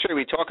Shemona Esrei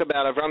we talk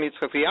about Avram,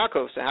 Yitzchak,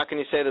 Yaakov? So how can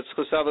you say that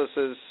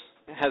Chusavos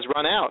has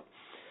run out?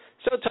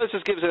 So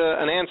Tosfos gives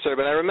an answer,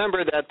 but I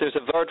remember that there's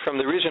a vart from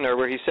the Rizhiner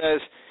where he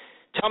says,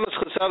 Tamas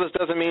Chusavos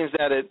doesn't mean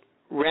that it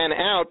ran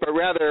out, but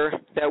rather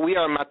that we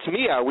are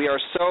matmiya, we are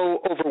so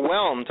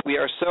overwhelmed, we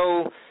are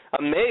so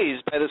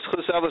amazed by the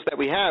chusavos that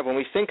we have. When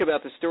we think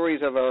about the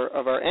stories of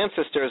our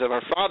ancestors, of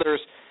our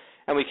fathers,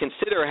 and we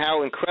consider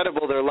how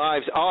incredible their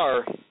lives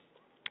are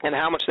and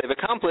how much they've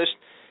accomplished,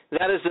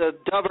 that is a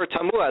davar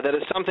tamua, that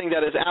is something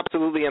that is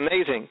absolutely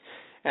amazing.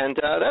 And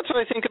that's what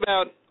I think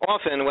about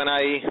often when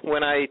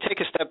I take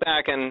a step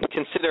back and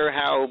consider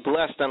how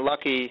blessed and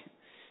lucky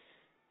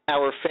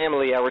our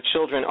family, our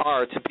children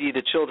are to be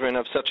the children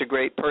of such a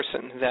great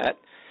person, that,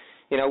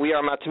 we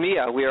are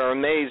matmiya, we are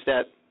amazed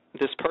that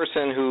this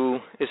person who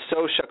is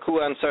so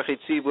shakua in tzarchei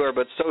tzibur,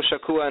 but so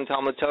shakua in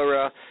Talmud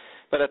Torah,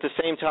 but at the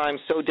same time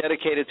so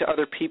dedicated to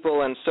other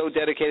people and so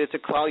dedicated to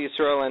Klal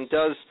Yisrael and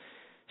does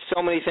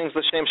so many things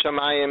l'shem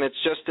shamayim.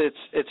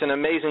 It's an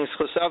amazing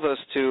chusavos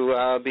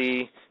to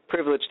be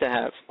privileged to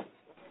have.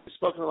 We've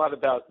spoken a lot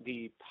about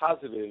the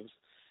positives,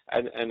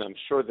 and I'm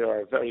sure there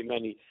are very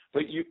many,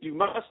 but you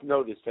must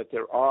notice that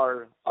there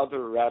are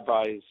other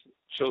rabbis'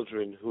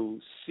 children who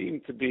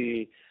seem to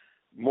be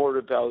more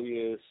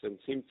rebellious and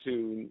seem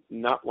to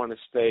not want to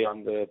stay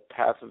on the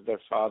path of their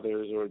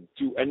fathers or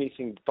do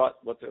anything but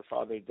what their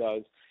father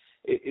does.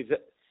 Do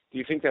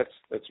you think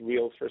that's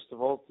real, first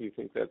of all? Do you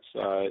think that's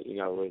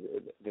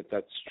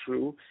that's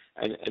true?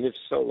 And if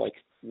so,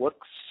 what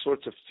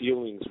sorts of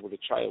feelings would a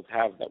child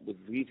have that would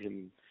lead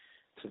him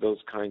to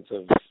those kinds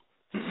of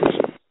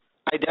decisions?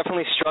 I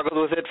definitely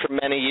struggled with it for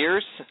many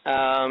years,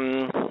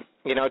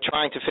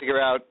 trying to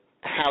figure out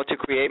how to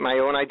create my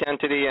own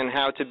identity and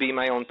how to be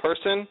my own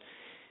person.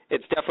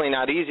 it's definitely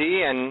not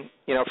easy, and,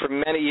 for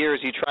many years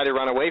you try to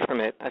run away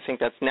from it. I think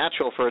that's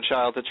natural for a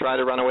child to try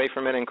to run away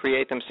from it and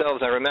create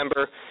themselves. I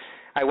remember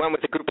I went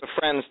with a group of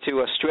friends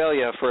to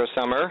Australia for a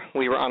summer.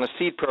 We were on a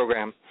seed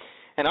program.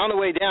 And on the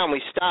way down,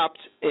 we stopped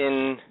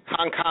in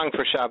Hong Kong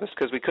for Shabbos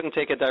because we couldn't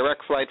take a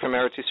direct flight from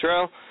Eretz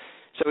Yisrael.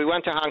 So we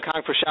went to Hong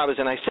Kong for Shabbos,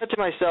 and I said to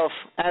myself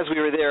as we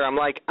were there, I'm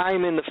like,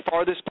 I'm in the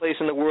farthest place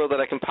in the world that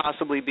I can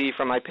possibly be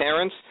from my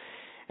parents.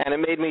 And it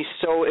made me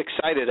so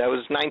excited. I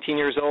was 19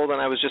 years old,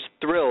 and I was just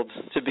thrilled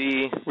to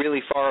be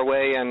really far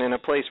away and in a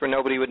place where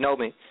nobody would know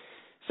me.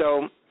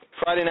 So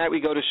Friday night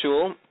we go to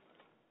shul,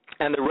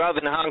 and the Rav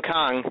in Hong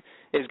Kong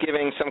is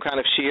giving some kind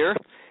of shiur,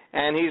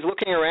 and he's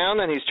looking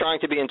around, and he's trying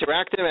to be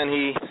interactive, and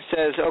he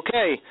says,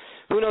 okay,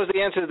 who knows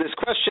the answer to this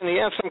question? He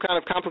asked some kind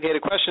of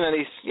complicated question, and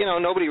he's,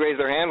 nobody raised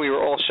their hand. We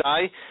were all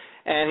shy.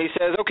 And he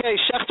says, okay,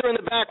 Schachter in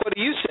the back, what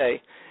do you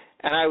say?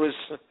 And I was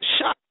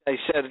shocked. I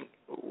said,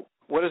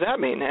 what does that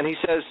mean? And he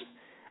says,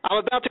 I'm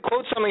about to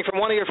quote something from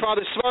one of your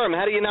father's svarim.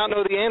 How do you not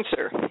know the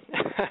answer?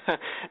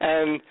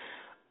 And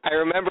I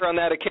remember on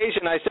that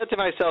occasion, I said to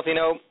myself,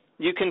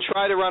 you can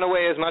try to run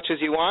away as much as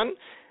you want,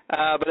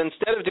 but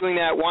instead of doing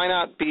that, why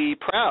not be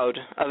proud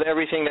of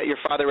everything that your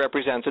father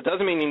represents? It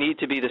doesn't mean you need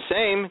to be the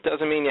same. It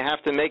doesn't mean you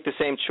have to make the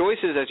same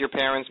choices as your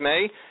parents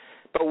may,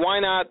 but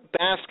why not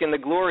bask in the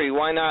glory?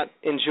 Why not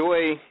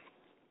enjoy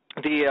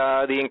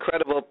the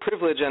incredible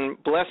privilege and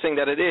blessing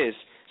that it is?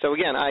 So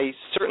again, I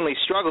certainly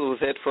struggled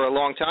with it for a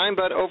long time,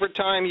 but over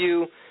time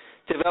you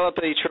develop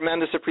a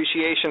tremendous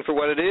appreciation for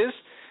what it is.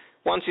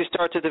 Once you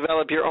start to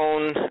develop your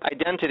own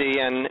identity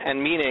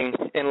and meaning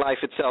in life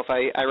itself.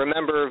 I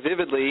remember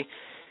vividly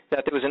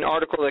that there was an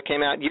article that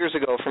came out years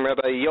ago from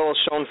Rabbi Yoel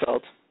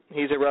Schoenfeld.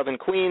 He's a Rav in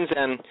Queens,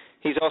 and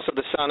he's also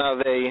the son of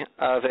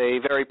a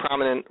very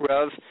prominent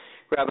Rav,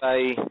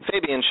 Rabbi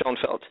Fabian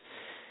Schoenfeld.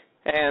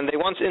 And they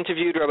once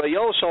interviewed Rabbi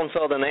Yoel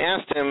Schoenfeld, and they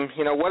asked him,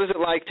 what is it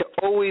like to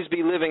always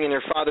be living in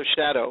your father's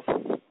shadow?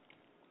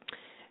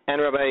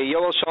 And Rabbi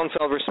Yoel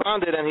Schoenfeld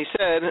responded, and he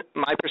said,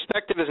 my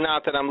perspective is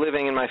not that I'm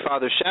living in my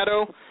father's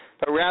shadow,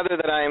 but rather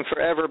that I am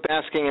forever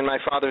basking in my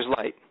father's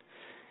light.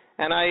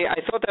 And I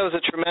thought that was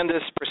a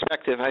tremendous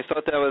perspective. I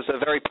thought that was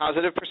a very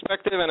positive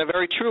perspective and a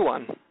very true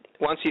one.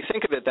 Once you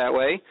think of it that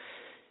way,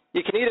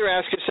 you can either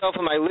ask yourself,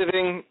 am I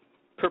living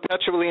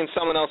perpetually in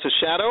someone else's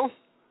shadow?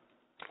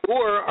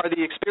 Or are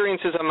the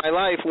experiences of my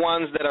life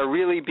ones that are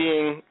really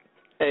being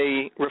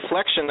a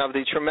reflection of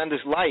the tremendous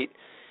light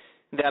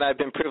that I've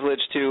been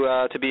privileged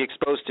to be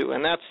exposed to?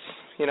 And that's,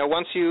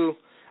 once you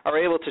are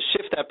able to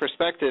shift that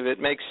perspective, it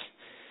makes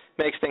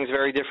things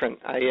very different.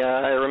 I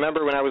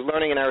remember when I was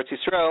learning in Eretz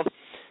Yisrael,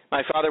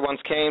 my father once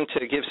came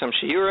to give some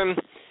shiurim,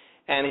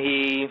 and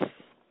he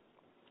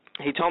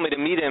told me to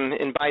meet him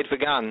in Beit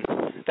Vegan.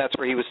 That's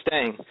where he was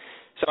staying.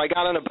 So I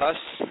got on a bus,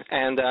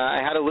 and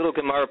I had a little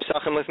Gemara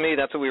Psachim with me.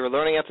 That's what we were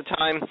learning at the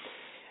time.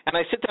 And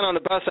I sit down on the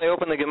bus. I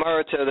open the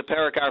Gemara to the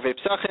Perek Arvei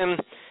Psachim,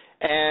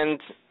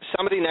 and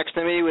somebody next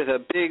to me with a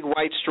big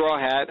white straw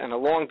hat and a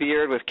long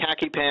beard with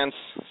khaki pants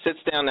sits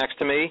down next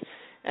to me.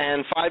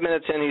 And 5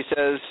 minutes in, he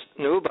says,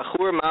 "Nu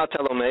bachur ma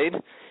talomed,"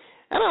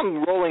 and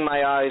I'm rolling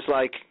my eyes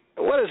like,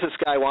 what does this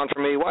guy want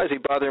from me? Why is he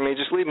bothering me?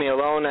 Just leave me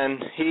alone.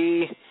 And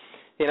he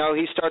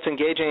starts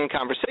engaging in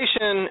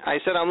conversation. I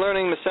said, I'm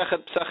learning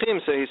Masechet Psachim.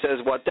 So he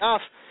says, what daf?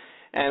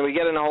 And we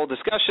get in a whole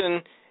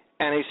discussion.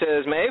 And he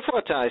says, Me'eifo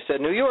ata? I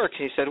said, New York.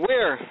 He said,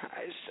 where?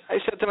 I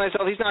said to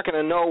myself, he's not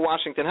going to know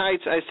Washington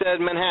Heights. I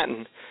said,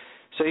 Manhattan.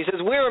 So he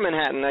says, where in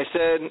Manhattan? I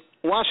said,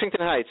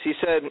 Washington Heights. He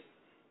said,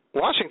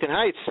 Washington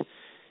Heights?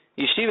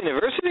 Yeshiva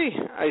University?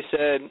 I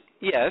said,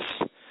 yes.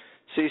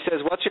 So he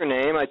says, what's your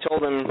name? I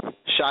told him,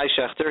 Shay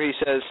Schachter. He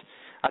says,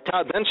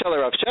 Ata ben shel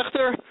Rav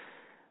Schachter?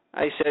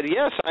 I said,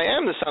 yes, I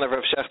am the son of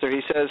Rav Schachter.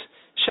 He says,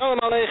 Shalom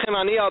Aleichem,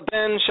 ani al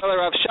ben shel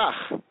Rav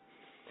Shach.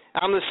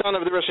 I'm the son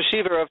of the Rosh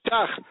Yeshiva Rav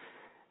Shach.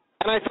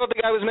 And I thought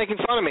the guy was making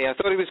fun of me. I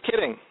thought he was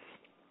kidding.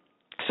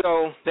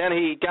 So then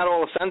he got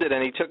all offended,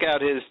 and he took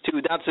out his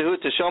Teudat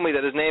Zehut to show me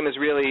that his name is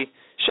really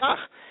Shach.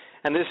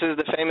 And this is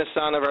the famous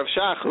son of Rav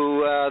Shach,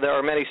 who there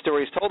are many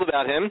stories told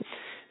about him.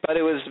 But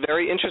it was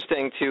very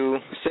interesting to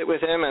sit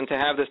with him and to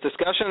have this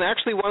discussion.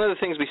 Actually, one of the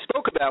things we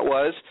spoke about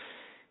was,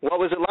 what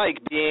was it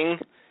like being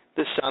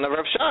the son of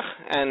Rav Shach,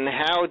 and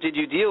how did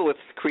you deal with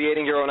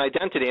creating your own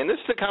identity? And this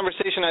is a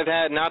conversation I've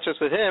had not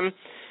just with him,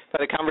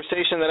 but a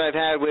conversation that I've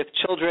had with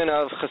children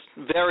of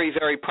very,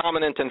 very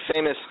prominent and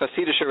famous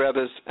Hasidic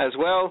Rabbis as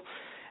well,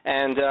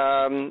 and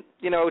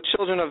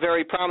children of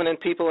very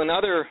prominent people in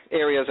other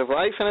areas of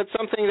life. And it's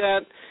something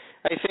that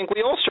I think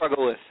we all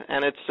struggle with,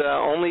 and it's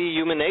only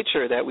human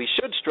nature that we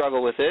should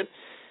struggle with it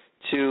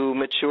to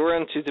mature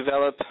and to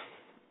develop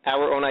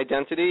our own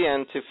identity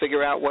and to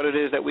figure out what it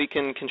is that we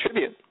can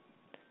contribute.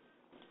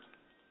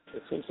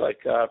 It seems like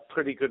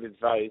pretty good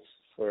advice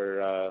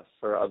for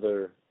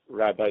other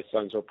rabbi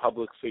sons or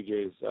public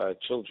figures,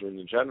 children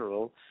in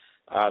general.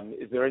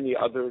 Is there any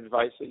other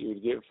advice that you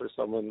would give for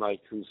someone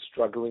like who's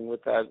struggling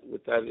with that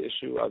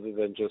issue, other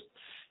than just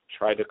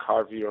try to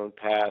carve your own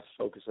path,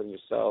 focus on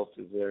yourself?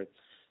 Is there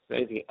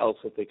anything else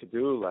that they could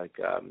do? Like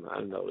I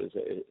don't know, is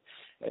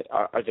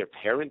Are there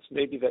parents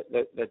maybe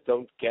that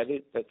don't get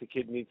it, that the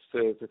kid needs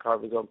to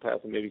carve his own path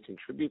and maybe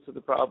contribute to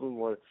the problem,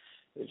 or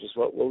just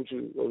what would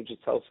you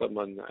tell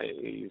someone?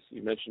 You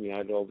mentioned you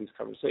had all these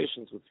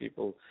conversations with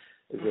people.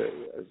 Is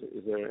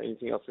there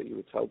anything else that you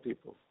would tell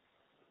people?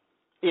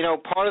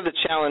 Part of the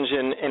challenge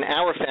in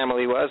our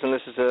family was, and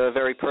this is a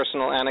very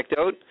personal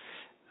anecdote,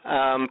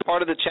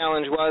 part of the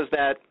challenge was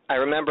that I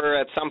remember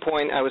at some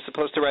point I was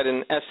supposed to write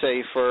an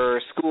essay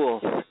for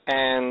school,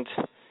 and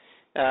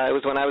it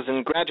was when I was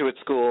in graduate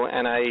school,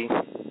 and I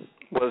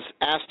was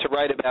asked to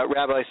write about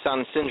Rabbis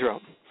Sons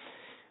Syndrome,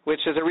 which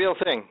is a real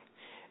thing.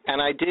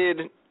 And I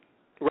did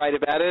write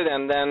about it,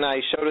 and then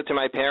I showed it to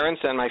my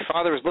parents, and my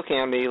father was looking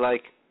at me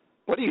like,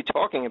 what are you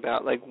talking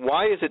about? Like,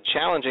 why is it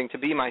challenging to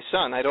be my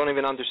son? I don't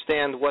even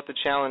understand what the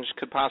challenge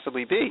could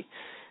possibly be.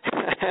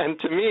 And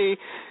to me,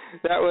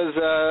 that was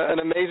an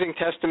amazing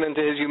testament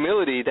to his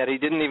humility, that he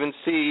didn't even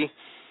see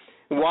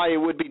why it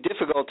would be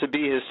difficult to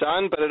be his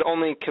son, but it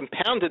only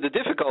compounded the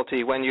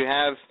difficulty when you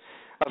have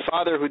a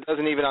father who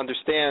doesn't even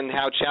understand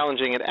how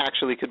challenging it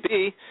actually could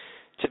be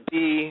to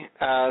be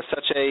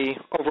such a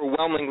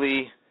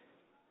overwhelmingly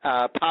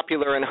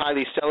popular and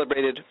highly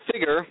celebrated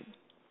figure.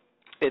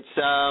 It's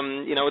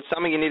it's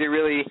something you need to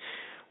really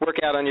work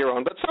out on your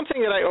own. But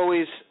something that I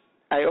always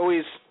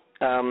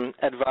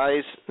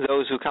advise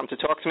those who come to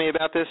talk to me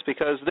about this,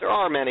 because there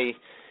are many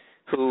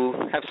who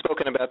have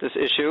spoken about this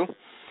issue,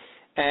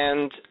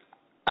 and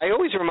I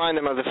always remind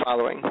them of the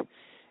following.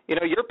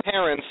 Your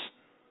parents,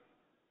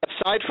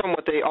 aside from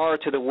what they are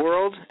to the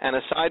world, and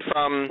aside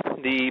from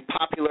the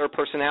popular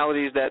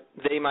personalities that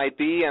they might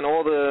be and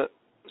all the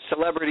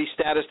celebrity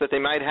status that they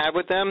might have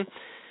with them,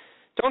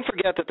 don't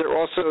forget that they're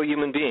also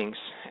human beings,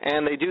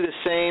 and they do the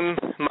same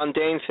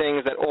mundane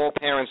things that all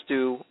parents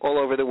do all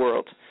over the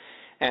world.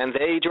 And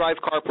they drive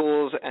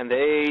carpools, and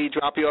they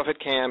drop you off at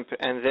camp,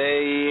 and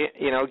they,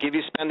 give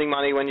you spending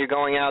money when you're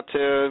going out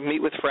to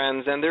meet with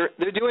friends, and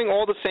they're doing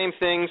all the same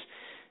things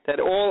that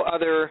all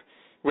other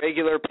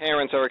regular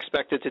parents are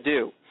expected to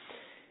do.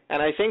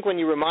 And I think when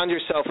you remind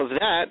yourself of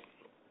that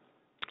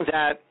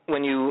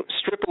when you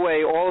strip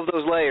away all of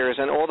those layers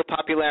and all the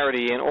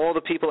popularity and all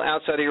the people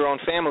outside of your own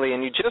family,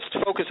 and you just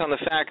focus on the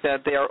fact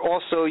that they are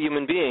also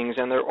human beings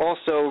and they're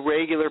also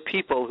regular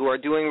people who are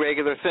doing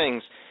regular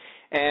things,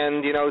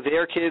 and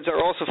their kids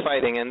are also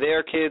fighting and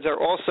their kids are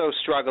also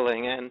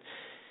struggling, and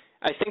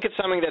I think it's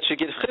something that should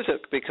get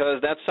chizuk,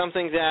 because that's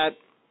something that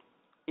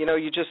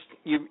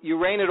you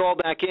rein it all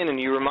back in, and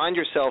you remind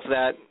yourself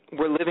that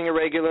we're living a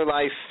regular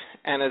life,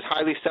 and as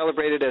highly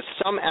celebrated as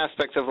some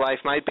aspects of life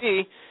might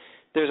be,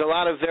 there's a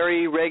lot of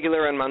very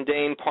regular and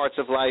mundane parts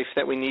of life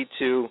that we need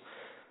to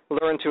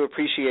learn to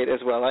appreciate as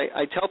well.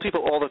 I tell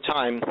people all the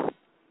time,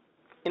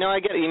 I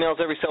get emails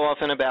every so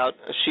often about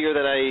a shiur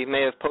that I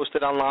may have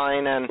posted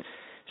online, and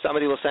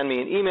somebody will send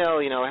me an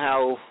email,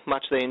 how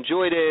much they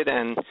enjoyed it,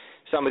 and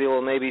somebody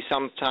will maybe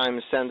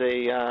sometimes send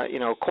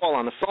a, call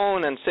on the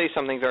phone and say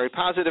something very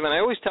positive, and I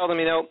always tell them,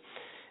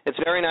 it's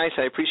very nice,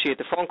 I appreciate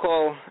the phone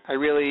call, I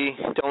really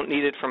don't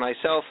need it for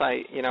myself,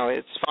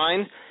 it's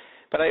fine,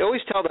 but I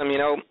always tell them,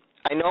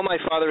 I know my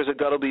father is a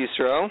Gadol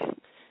B'Yisrael,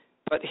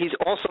 but he's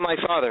also my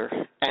father,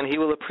 and he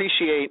will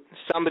appreciate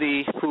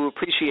somebody who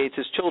appreciates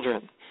his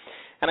children.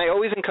 And I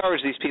always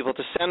encourage these people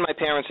to send my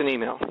parents an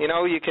email.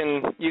 You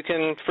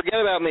can forget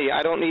about me.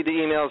 I don't need the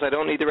emails. I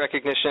don't need the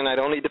recognition. I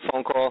don't need the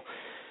phone call.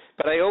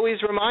 But I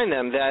always remind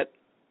them that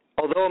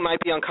although it might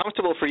be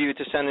uncomfortable for you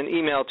to send an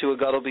email to a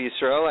Gadol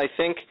B'Yisrael, I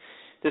think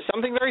there's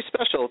something very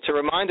special to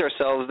remind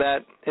ourselves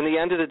that in the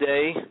end of the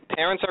day,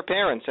 parents are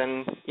parents.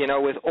 And,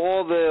 with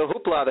all the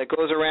hoopla that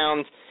goes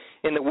around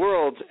in the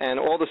world and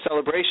all the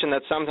celebration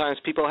that sometimes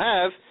people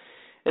have,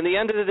 in the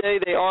end of the day,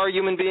 they are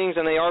human beings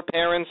and they are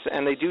parents,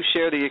 and they do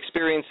share the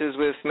experiences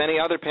with many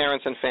other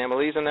parents and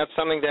families, and that's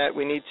something that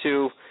we need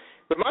to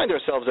remind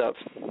ourselves of.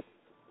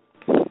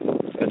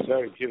 That's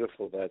very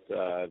beautiful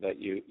that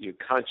you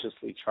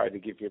consciously try to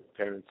give your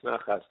parents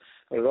nachas,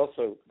 but it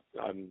also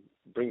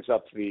brings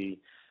up the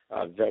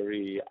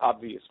very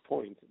obvious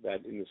point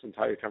that in this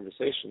entire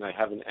conversation I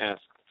haven't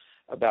asked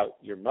about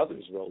your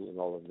mother's role in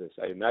all of this.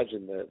 I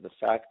imagine the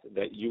fact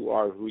that you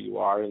are who you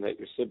are and that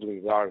your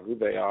siblings are who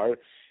they are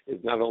is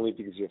not only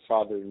because your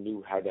father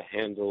knew how to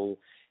handle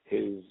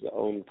his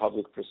own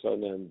public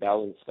persona and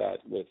balance that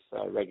with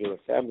regular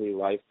family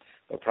life,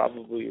 but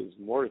probably is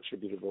more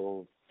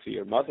attributable to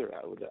your mother,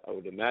 I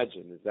would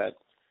imagine. Is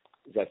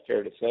that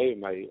fair to say?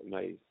 Am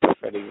I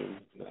treading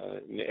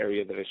in an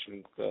area that I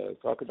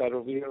shouldn't talk about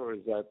over here, or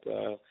is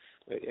that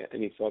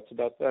any thoughts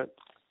about that?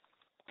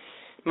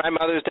 My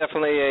mother's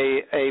definitely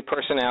a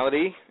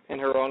personality in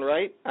her own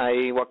right.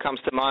 What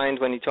comes to mind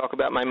when you talk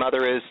about my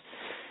mother is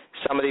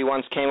somebody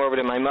once came over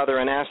to my mother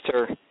and asked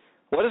her,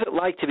 what is it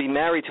like to be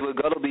married to a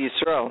Gadol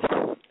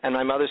B'Yisrael? And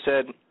my mother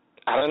said,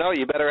 I don't know,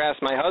 you better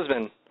ask my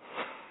husband.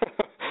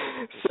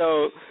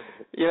 So,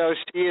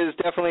 she is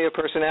definitely a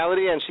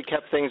personality, and she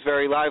kept things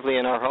very lively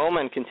in our home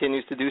and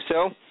continues to do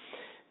so.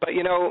 But,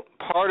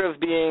 part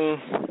of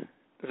being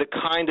the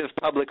kind of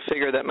public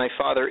figure that my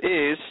father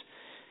is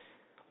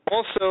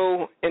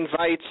also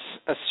invites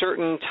a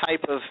certain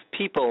type of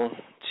people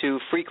to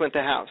frequent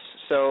the house.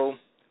 So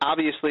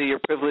obviously you're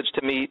privileged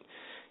to meet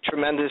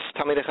tremendous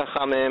Talmidei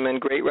Chachamim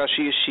and great Rosh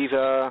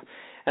Yeshiva,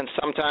 and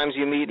sometimes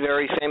you meet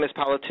very famous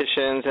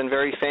politicians and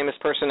very famous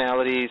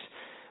personalities.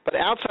 But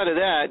outside of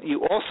that,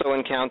 you also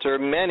encounter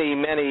many,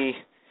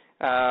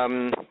 I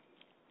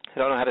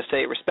don't know how to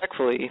say it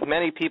respectfully,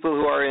 many people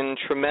who are in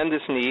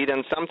tremendous need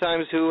and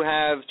sometimes who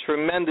have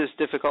tremendous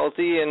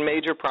difficulty and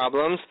major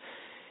problems,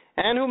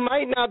 and who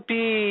might not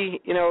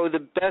be,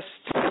 the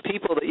best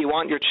people that you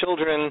want your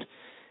children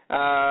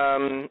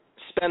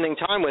spending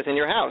time with in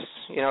your house.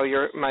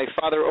 My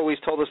father always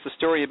told us the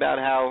story about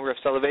how Rav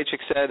Soloveitchik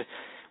said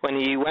when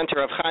he went to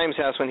Rav Chaim's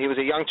house when he was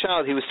a young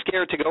child, he was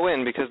scared to go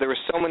in because there were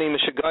so many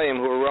Mishagayim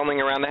who were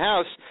roaming around the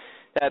house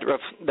that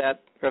Rav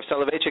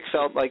Soloveitchik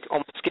felt like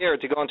almost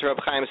scared to go into Rav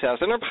Chaim's house.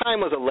 And Rav Chaim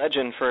was a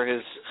legend for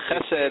his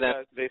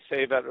chesed. They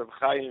say about Rav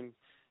Chaim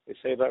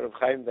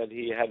that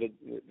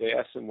they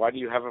asked him, why do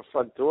you have a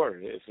front door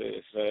if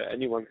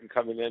anyone can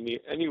come in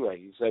anyway?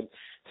 He said,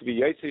 to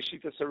be Yaitse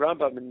Shitas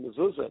Rambam in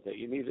Mezuzah, that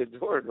you need a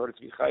door in order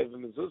to be Chayiv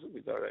in Mezuzah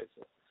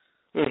B'Doraisa.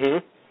 Mm-hmm.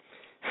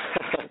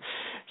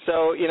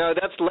 So,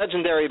 that's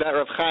legendary about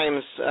Rav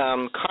Chaim's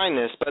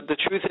kindness, but the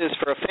truth is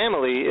for a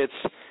family,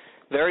 it's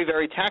very,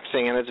 very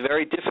taxing and it's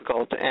very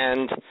difficult,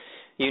 and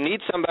you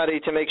need somebody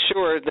to make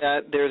sure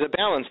that there's a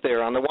balance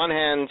there. On the one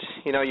hand,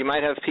 you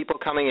might have people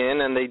coming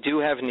in and they do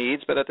have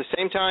needs, but at the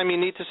same time you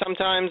need to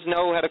sometimes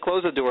know how to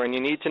close the door, and you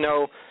need to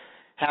know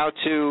how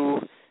to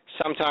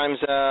sometimes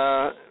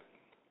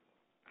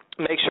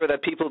make sure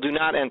that people do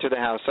not enter the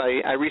house.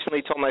 I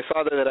recently told my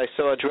father that I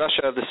saw a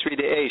drasha of the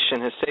Sridei Eish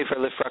in his Sefer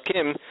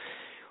Lifrakim,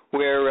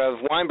 where Rav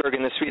Weinberg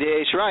in the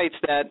Sridei Eish writes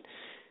that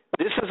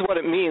this is what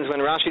it means when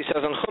Rashi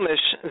says on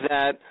Chumash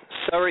that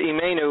Sarah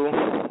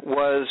Imenu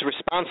was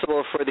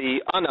responsible for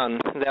the anan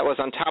that was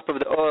on top of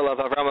the oil of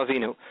Avram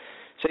Avinu.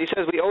 So he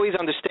says we always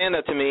understand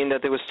that to mean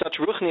that there was such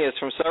ruchnias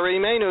from Sarah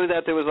Imenu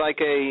that there was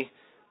like a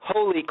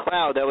holy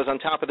cloud that was on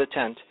top of the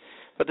tent.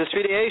 But the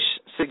Sridei Eish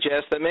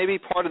suggests that maybe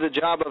part of the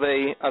job of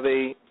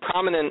a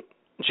prominent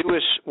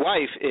Jewish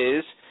wife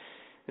is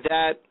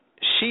that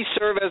she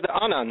served as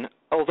the anan.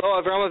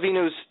 Although Avram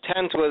Avinu's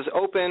tent was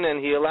open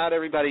and he allowed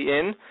everybody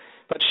in,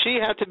 but she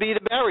had to be the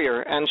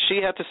barrier, and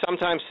she had to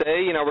sometimes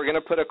say, we're going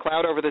to put a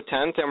cloud over the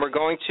tent and we're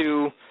going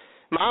to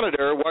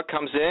monitor what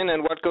comes in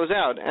and what goes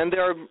out. And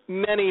there are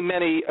many,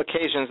 many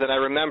occasions that I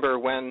remember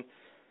when,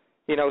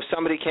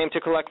 somebody came to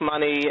collect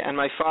money and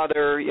my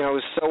father,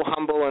 was so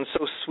humble and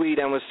so sweet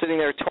and was sitting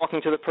there talking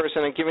to the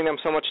person and giving them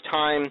so much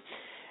time.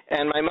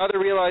 And my mother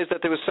realized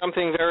that there was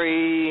something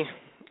very,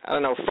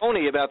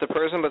 phony about the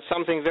person, but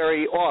something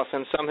very off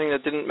and something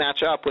that didn't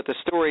match up with the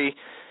story.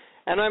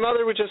 And my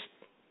mother would just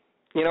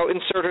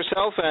insert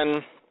herself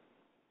and,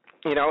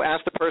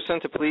 ask the person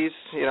to please,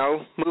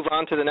 move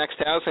on to the next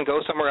house and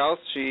go somewhere else.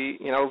 She,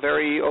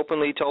 very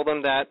openly told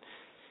them that,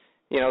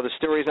 the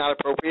story is not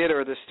appropriate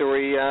or the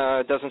story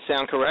doesn't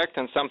sound correct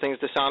and something's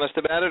dishonest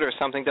about it or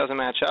something doesn't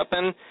match up.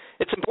 And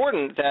it's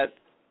important that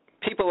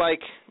people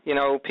like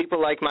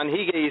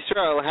Manhige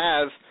Yisrael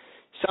have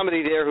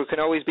somebody there who can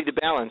always be the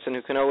balance and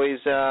who can always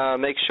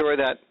make sure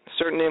that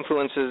certain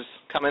influences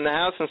come in the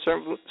house and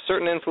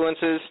certain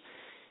influences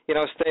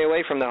stay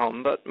away from the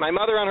home. But my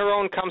mother on her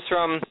own comes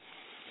from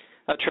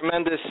a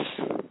tremendous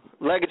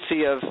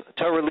legacy of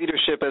Torah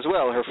leadership as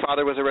well. Her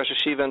father was a Rosh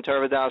Yeshiva in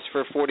Torah Badatz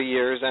for 40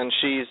 years, and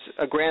she's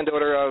a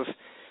granddaughter of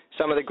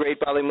some of the great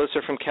Bali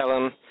Musar from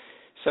Kelm.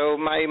 So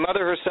my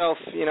mother herself,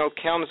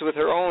 comes with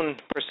her own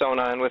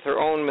persona and with her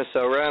own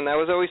Masorah, and that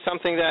was always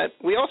something that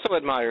we also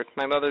admired.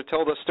 My mother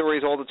told us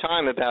stories all the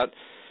time about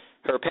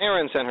her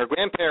parents and her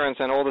grandparents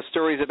and all the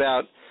stories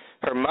about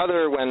her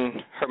mother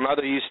when her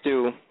mother used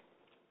to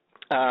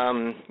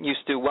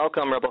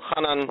welcome Rabbi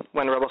Hanan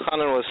when Rabbi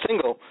Hanan was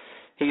single.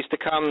 He used to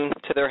come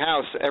to their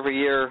house every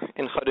year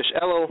in Chodesh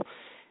Elul,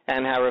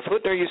 and how Rav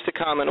Hutner used to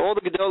come, and all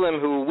the Gedolim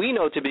who we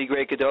know to be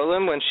great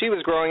Gedolim, when she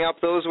was growing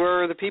up, those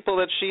were the people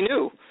that she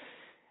knew.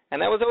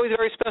 And that was always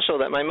very special,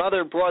 that my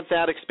mother brought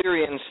that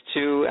experience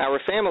to our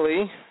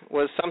family,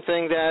 was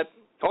something that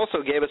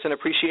also gave us an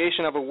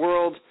appreciation of a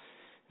world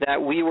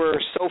that we were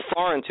so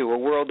foreign to, a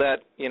world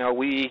that,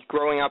 we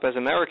growing up as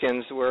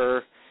Americans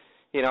were,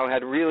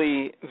 had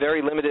really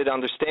very limited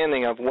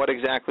understanding of what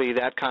exactly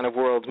that kind of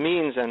world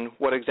means and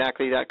what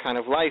exactly that kind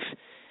of life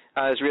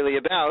is really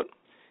about.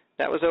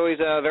 That was always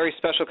a very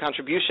special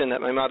contribution that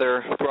my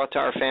mother brought to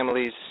our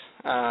family's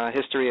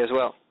history as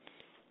well.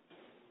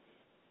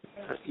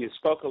 You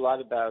spoke a lot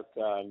about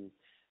the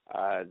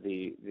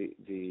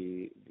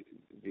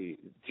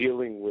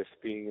dealing with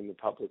being in the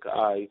public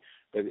eye,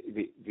 but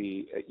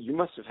you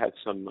must have had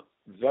some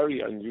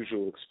very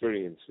unusual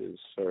experiences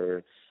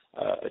for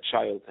a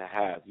child to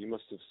have. You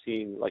must have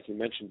seen, like you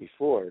mentioned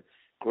before,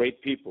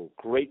 great people,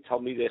 great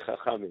Talmidei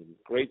Chachamim,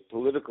 great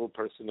political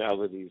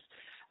personalities.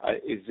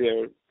 Is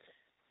there,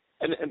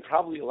 and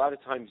probably a lot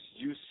of times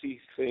you see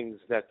things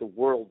that the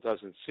world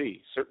doesn't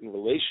see, certain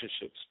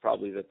relationships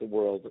probably that the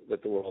world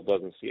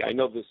doesn't see. I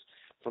know this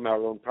from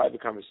our own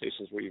private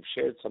conversations where you've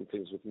shared some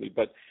things with me,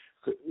 but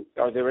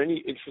are there any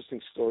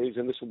interesting stories,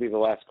 and this will be the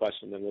last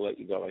question, then we'll let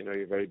you go. I know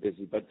you're very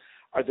busy, but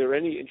are there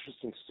any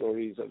interesting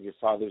stories of your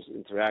father's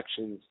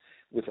interactions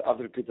with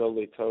other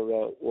Gedolei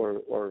Torah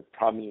or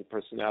prominent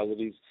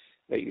personalities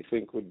that you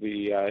think would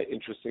be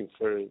interesting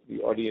for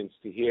the audience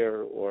to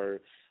hear or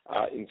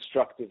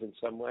instructive in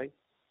some way?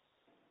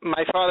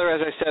 My father,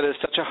 as I said, is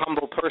such a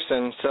humble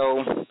person,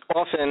 so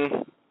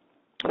often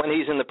when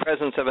he's in the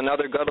presence of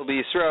another Gadol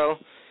B'Yisrael,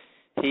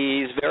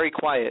 he's very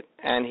quiet,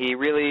 and he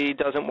really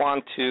doesn't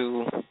want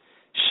to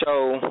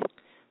show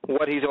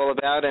what he's all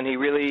about, and he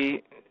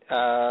really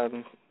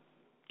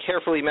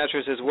carefully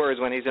measures his words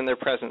when he's in their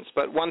presence.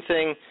 But one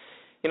thing,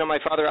 my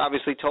father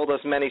obviously told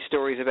us many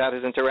stories about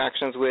his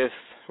interactions with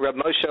Reb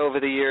Moshe over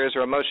the years.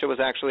 Reb Moshe was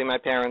actually my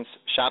parents'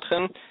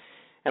 shadchan,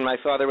 and my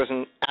father was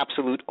in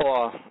absolute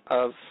awe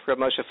of Reb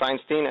Moshe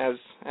Feinstein,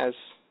 as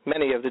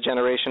many of the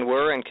generation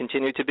were and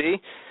continue to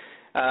be.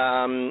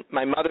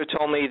 My mother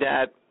told me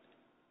that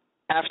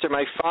after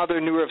my father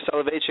knew Rav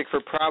Soloveitchik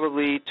for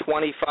probably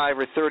 25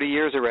 or 30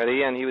 years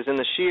already, and he was in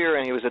the Shir,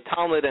 and he was a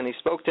Talmud, and he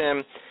spoke to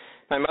him,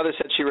 my mother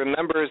said she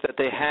remembers that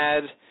they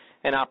had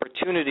an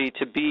opportunity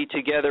to be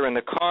together in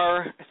the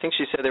car. I think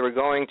she said they were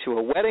going to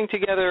a wedding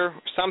together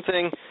or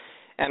something,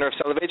 and Rav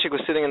Soloveitchik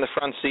was sitting in the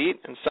front seat,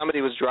 and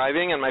somebody was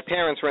driving, and my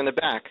parents were in the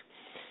back.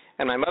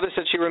 And my mother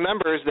said she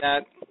remembers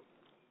that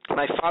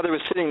my father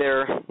was sitting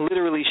there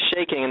literally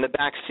shaking in the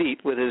back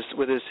seat with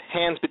his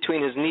hands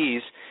between his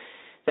knees,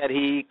 that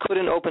he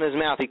couldn't open his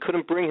mouth. He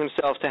couldn't bring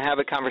himself to have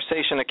a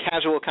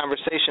casual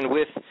conversation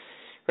with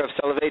Rav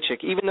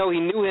Soloveitchik, even though he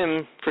knew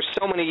him for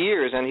so many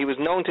years and he was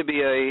known to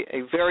be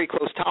a very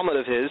close Talmud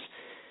of his.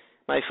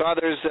 My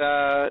father's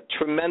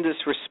tremendous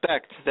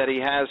respect that he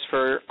has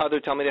for other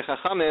Talmidei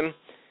Chachamim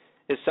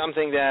is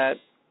something that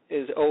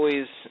is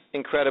always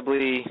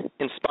incredibly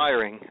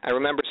inspiring. I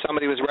remember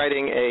somebody was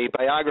writing a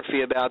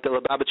biography about the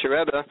Lebowitz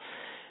Rebbe,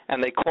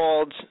 and they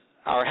called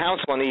our house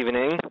one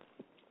evening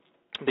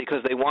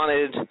because they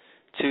wanted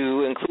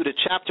to include a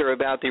chapter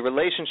about the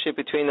relationship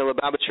between the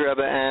Lebowitz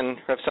Rebbe and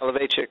Rav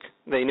Soloveitchik.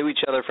 They knew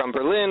each other from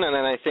Berlin, and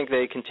then I think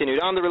they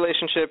continued on the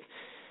relationship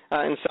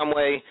in some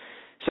way.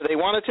 So they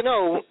wanted to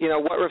know,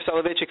 what Rav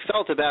Soloveitchik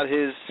felt about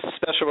his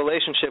special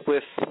relationship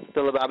with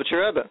the Lebowitz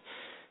Rebbe.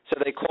 So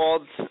they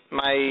called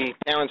my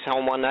parents'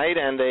 home one night,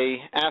 and they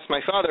asked my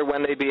father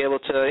when they'd be able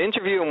to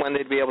interview him, when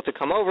they'd be able to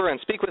come over and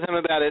speak with him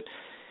about it.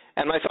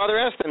 And my father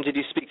asked them, did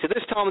you speak to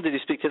this Talmud? Did you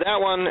speak to that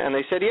one? And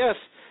they said yes.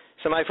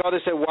 So my father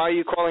said, why are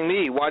you calling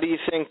me? Why do you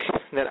think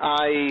that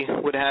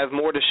I would have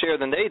more to share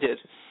than they did?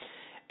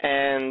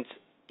 And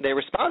they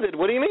responded,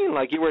 what do you mean?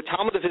 Like, you were a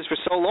Talmud of his for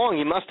so long.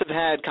 You must have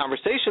had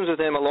conversations with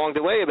him along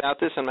the way about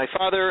this. And my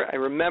father, I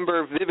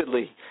remember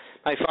vividly,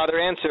 my father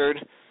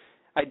answered,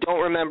 I don't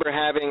remember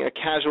having a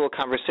casual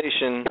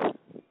conversation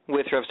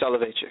with Rav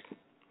Soloveitchik.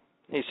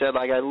 He said,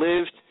 I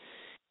lived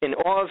in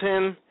awe of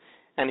him,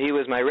 and he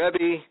was my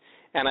Rebbe,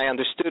 and I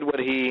understood what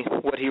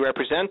he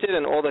represented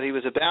and all that he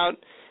was about,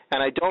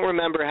 and I don't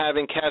remember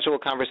having casual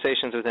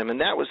conversations with him.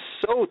 And that was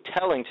so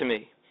telling to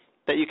me,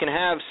 that you can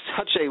have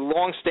such a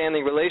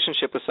long-standing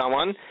relationship with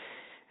someone,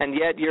 and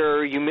yet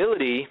your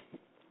humility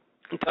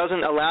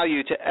doesn't allow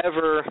you to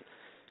ever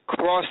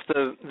cross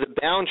the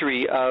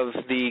boundary of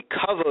the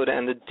kavod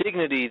and the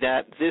dignity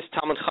that this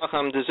Talmud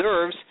Chacham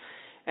deserves,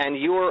 and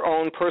your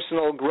own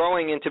personal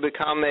growing into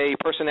become a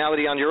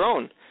personality on your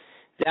own.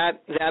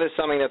 That is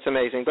something that's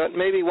amazing. But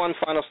maybe one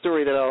final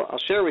story that I'll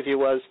share with you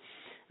was,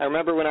 I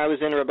remember when I was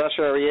in Rabbi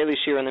Aryeh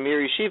Shir in the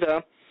Mir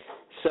Yeshiva,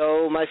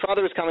 so my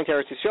father was coming to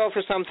Eretz Yisrael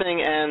for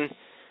something, and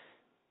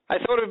I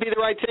thought it would be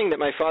the right thing that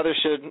my father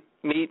should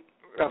meet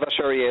Rav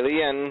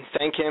Aryeh and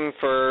thank him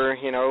for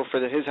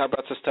his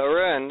Habatzas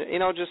Torah, and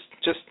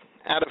just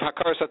out of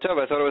Hakar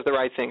Satov, I thought it was the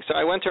right thing. So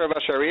I went to Rav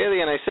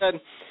Aryeh and I said,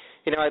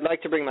 I'd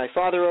like to bring my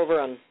father over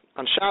on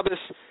Shabbos.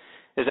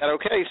 Is that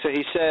okay? So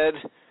he said,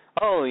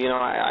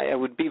 I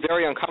would be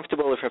very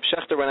uncomfortable if Rav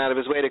Schachter went out of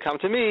his way to come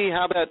to me.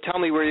 How about tell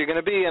me where you're going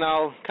to be and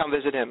I'll come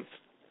visit him.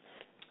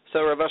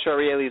 So Rav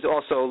Aryeh is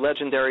also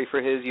legendary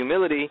for his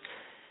humility,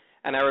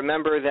 and I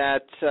remember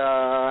that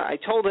I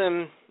told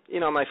him,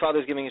 my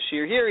father's giving a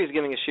shiur here, he's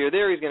giving a shiur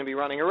there, he's going to be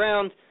running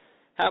around.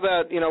 How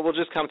about, we'll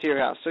just come to your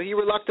house. So he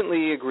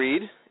reluctantly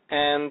agreed,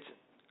 and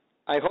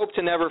I hope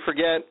to never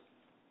forget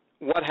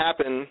what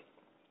happened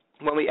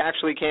when we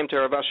actually came to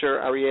Rav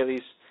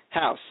Aryeh's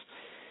house.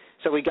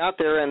 So we got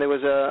there, and there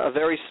was a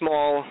very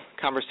small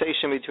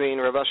conversation between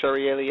Rav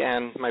Aryeh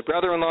and my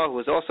brother-in-law, who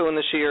was also in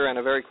the shiur and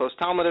a very close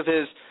Talmud of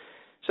his.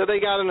 So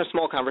they got in a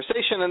small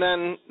conversation, and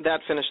then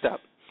that finished up.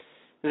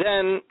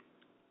 Then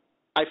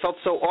I felt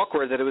so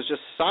awkward that it was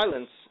just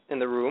silence in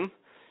the room.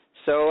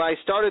 So I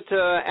started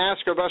to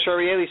ask Rabbi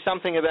Aryeh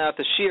something about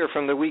the shiur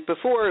from the week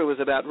before. It was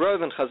about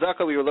Rov and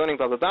Chazaka. We were learning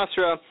Baba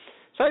Basra.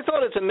 So I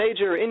thought it's a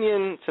major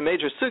inyan, it's a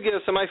major sugya,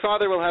 so my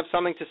father will have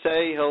something to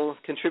say. He'll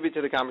contribute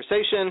to the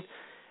conversation.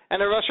 And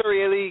Rabbi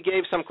Aryeh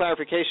gave some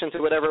clarification to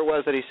whatever it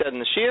was that he said in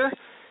the shiur.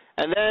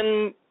 And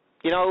then,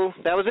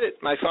 that was it.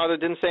 My father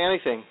didn't say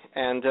anything.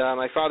 And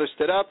my father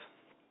stood up,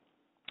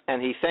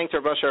 and he thanked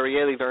Rabbi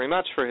Aryeh very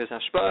much for his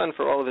hashpah and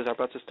for all of his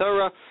Arbatzes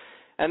Torah.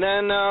 And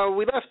then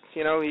we left.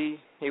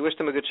 He wished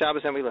him a good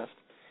Shabbos, and we left.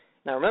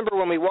 Now, remember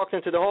when we walked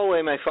into the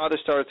hallway, my father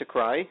started to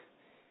cry,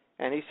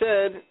 and he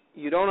said,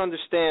 "You don't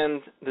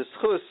understand the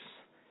schus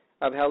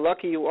of how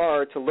lucky you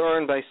are to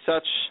learn by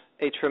such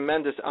a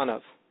tremendous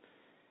anav."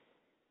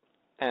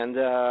 And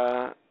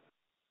I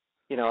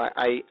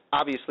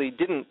obviously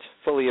didn't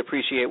fully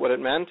appreciate what it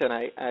meant, and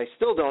I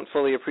still don't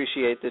fully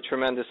appreciate the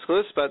tremendous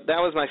schus, but that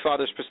was my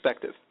father's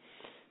perspective.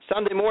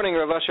 Sunday morning,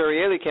 Rav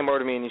Aryeh came over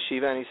to me in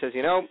yeshiva, and he says,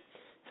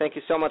 "Thank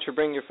you so much for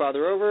bringing your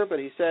father over," but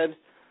he said,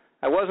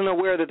 "I wasn't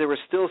aware that there were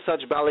still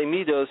such Balei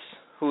Midos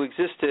who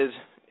existed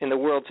in the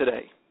world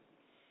today."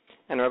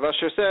 And Rav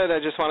Asher said, "I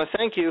just want to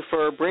thank you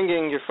for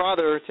bringing your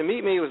father to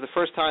meet me. It was the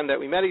first time that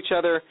we met each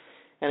other."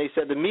 And he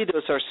said, "The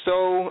Midos are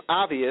so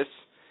obvious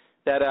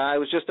that I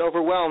was just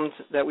overwhelmed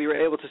that we were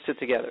able to sit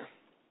together."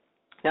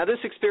 Now,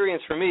 this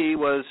experience for me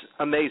was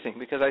amazing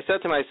because I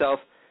said to myself,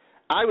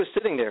 I was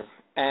sitting there,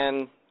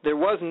 and there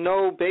was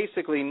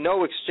basically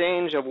no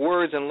exchange of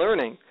words and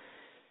learning.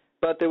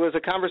 But there was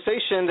a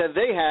conversation that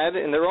they had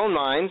in their own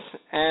minds,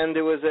 and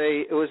it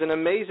was an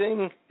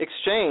amazing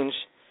exchange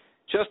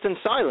just in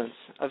silence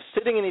of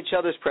sitting in each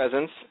other's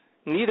presence,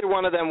 neither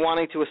one of them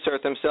wanting to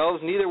assert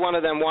themselves, neither one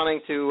of them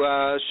wanting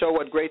to show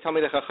what great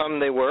Talmidei Chacham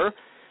they were,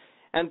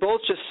 and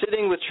both just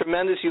sitting with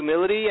tremendous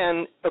humility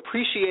and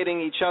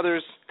appreciating each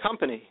other's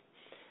company.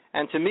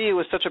 And to me, it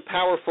was such a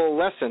powerful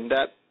lesson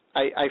that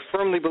I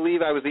firmly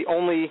believe I was the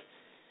only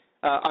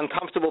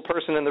uncomfortable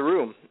person in the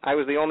room. I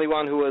was the only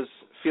one who was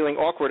feeling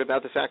awkward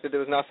about the fact that there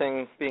was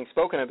nothing being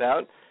spoken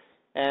about,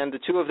 and the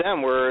two of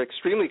them were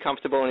extremely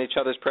comfortable in each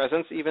other's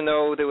presence, even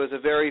though there was a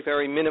very,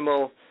 very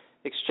minimal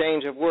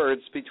exchange of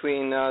words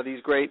between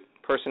these great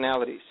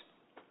personalities.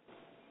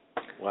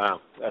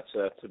 Wow, that's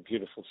a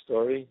beautiful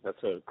story.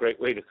 That's a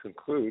great way to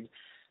conclude,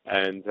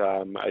 and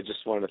I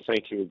just want to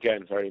thank you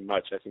again very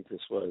much. I think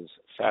this was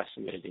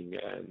fascinating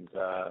and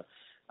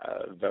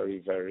very,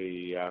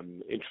 very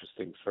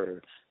interesting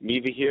for me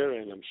to hear,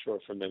 and I'm sure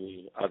for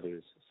many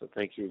others. So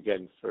thank you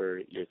again for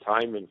your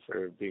time and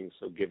for being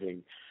so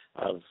giving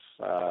of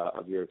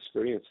your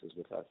experiences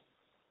with us.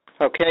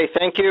 Okay,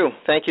 thank you.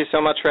 Thank you so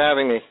much for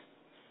having me.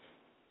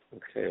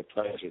 Okay, a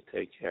pleasure.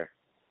 Take care.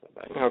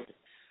 Bye-bye. Okay.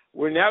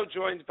 We're now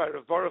joined by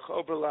Boruch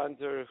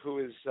Oberlander, who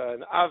is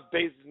an Av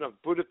Beis of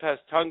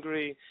Budapest,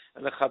 Hungary,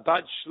 and a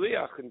Chabad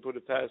Shliach in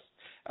Budapest,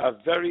 a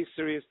very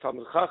serious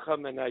Talmid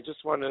Chacham, and I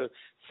just want to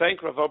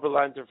thank Rav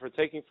Oberlander for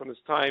taking from his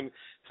time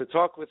to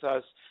talk with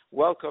us.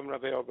 Welcome,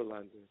 Rabbi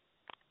Oberlander.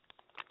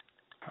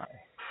 Hi.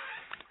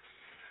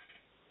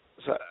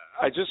 So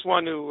I just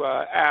want to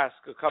ask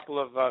a couple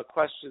of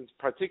questions,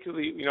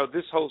 particularly,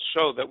 this whole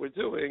show that we're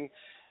doing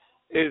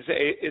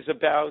is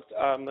about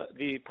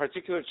the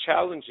particular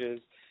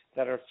challenges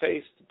that are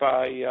faced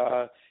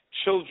by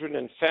children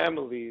and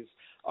families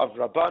of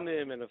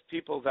Rabbanim and of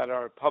people that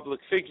are public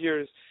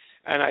figures.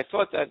 And I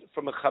thought that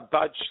from a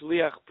Chabad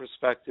Shliach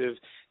perspective,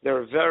 there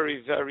are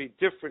very, very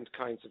different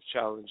kinds of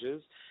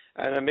challenges.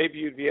 And maybe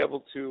you'd be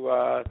able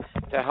to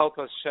help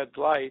us shed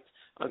light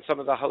on some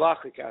of the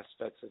halachic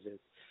aspects of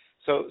it.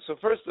 So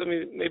first, let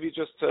me maybe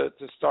just to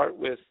start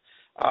with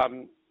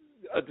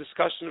a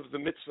discussion of the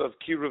mitzvah of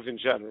Kiruv in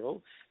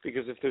general,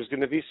 because if there's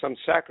going to be some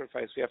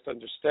sacrifice, we have to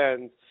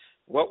understand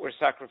what we're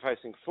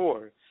sacrificing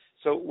for.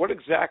 So what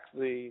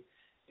exactly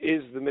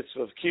is the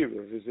mitzvah of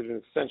Kiruv? Is it an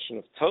extension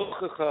of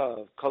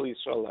Tochacha, of Kol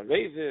Yisrael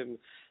Arevim,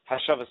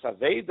 Hashavas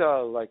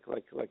Aveda, like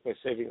by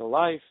saving a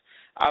life,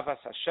 Avas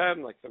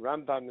Hashem, like the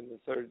Rambam in the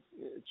third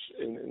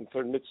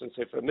mitzvah and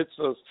Sefer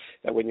Mitzvos,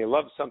 that when you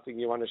love something,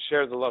 you want to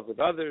share the love with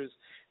others?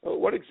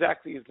 What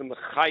exactly is the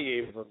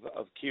mechayev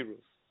of Kiruv?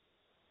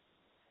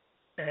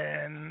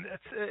 And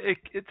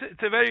it's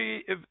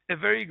a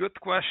very good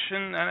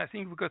question, and I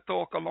think we could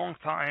talk a long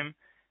time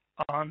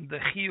on the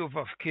chiyuv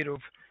of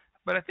Kiruv.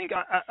 But I think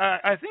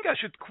I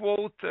should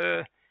quote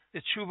the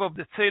tshuva of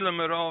the Tzelem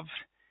Rav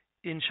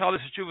in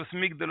Shalosh Tshuvos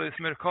Migdalos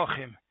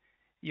Merkochim,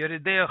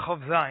 Yeridei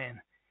Chov Zayin.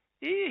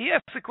 He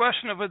asks a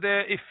question over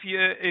there if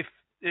you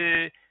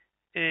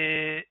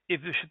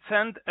should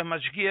send a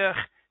mashgiach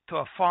to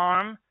a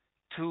farm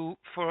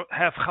for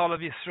have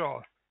Chalav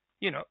Yisrael.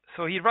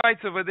 So he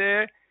writes over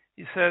there.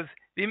 He says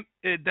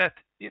that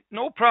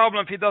no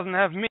problem if he doesn't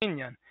have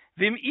minyan.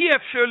 Vim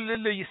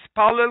iefshel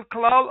yispalel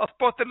klal at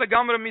poter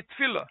legamre mit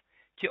tefillah.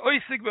 Ki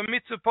oisig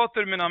b'mitzvah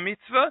poter min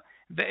ha-mitzvah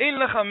ve'en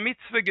lecha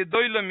mitzvah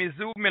gedoyle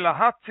mizu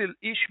milahatzil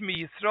ish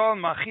mi Yisrael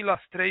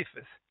ma'achilas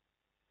treifes.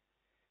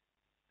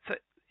 So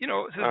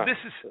this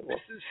is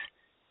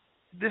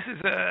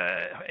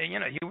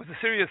he was a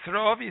serious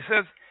Rav. He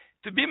says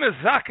to be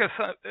mezakas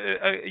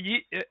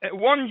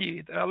one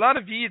yid, a lot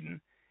of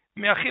yidden.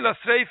 Me'achilas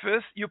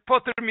treifes, you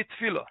potter mit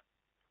tefillah.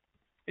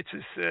 It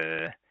is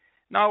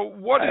now.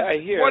 What is? I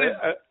hear. What is?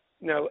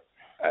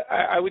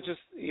 I would just,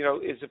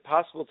 is it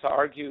possible to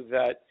argue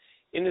that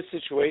in a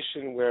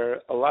situation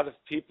where a lot of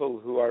people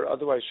who are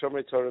otherwise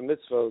Shomer Torah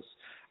mitzvos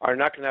are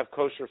not going to have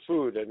kosher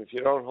food, and if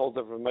you don't hold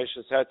the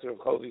Rameshes Heter of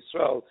Chol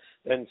Yisrael,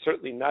 then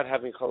certainly not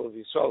having Chol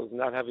Yisrael is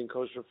not having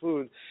kosher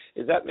food.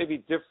 Is that maybe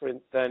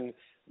different than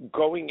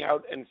going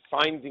out and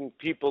finding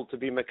people to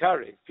be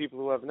Makari, people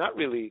who have not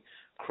really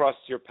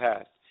crossed your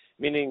path?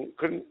 Meaning,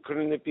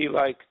 couldn't it be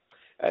like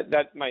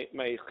that my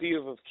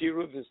chiyuv of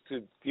Kiruv is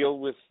to deal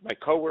with my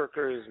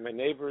coworkers, my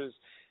neighbors?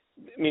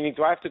 Meaning,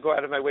 do I have to go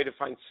out of my way to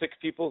find sick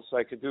people so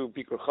I could do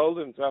Bikur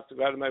Cholim? Do I have to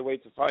go out of my way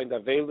to find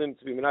Avelim,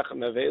 to be Menachem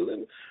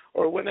Avelim?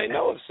 Or when I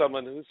know of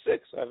someone who's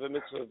sick, so I have a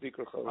mitzvah of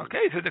Bikur Cholim?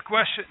 Okay, so the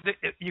question,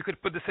 you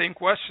could put the same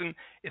question.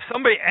 If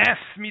somebody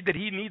asks me that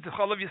he needs a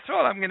Chol of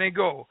Yisrael, I'm going to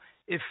go.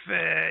 If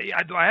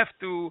do I have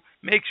to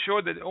make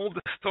sure that all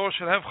the stores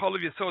should have Chol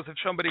of Yisrael if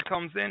somebody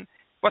comes in?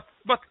 But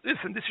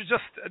listen, this is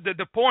just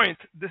the point.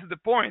 This is the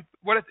point.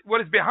 What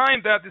is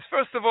behind that is,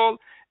 first of all,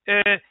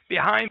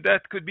 behind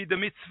that could be the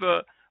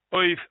mitzvah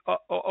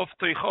of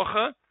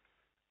Teichocha.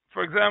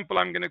 For example,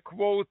 I'm going to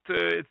quote,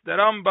 it's the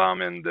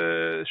Rambam, and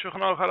the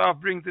Shulchan Aruch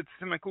brings it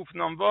to Mekuf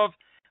Namvav.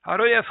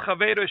 Haroyas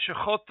chaveiro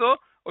shechoto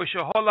o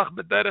sheholach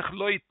bederech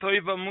loy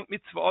toiva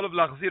mitzvah olav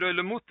lachziro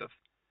lemutav.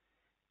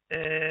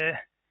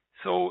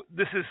 So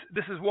this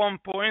is one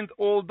point.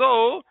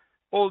 Although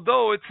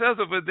it says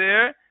over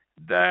there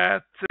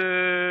that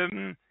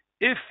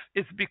if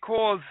it's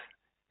because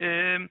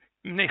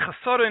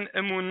nechasorin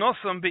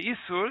emunosam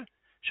beisur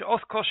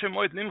she'os kosher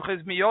moed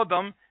limches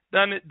miyodam,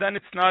 then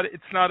it's not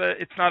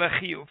a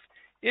chiyuv.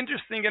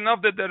 Interesting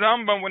enough that the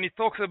Rambam, when he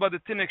talks about the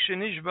tinek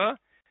shenishba,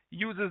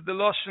 uses the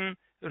lashon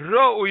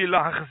ro'ui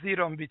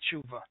lachziram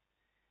b'tshuva.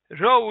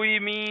 Ro'ui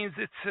means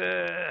it's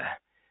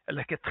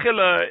like a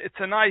tchila, it's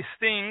a nice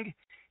thing.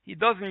 He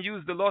doesn't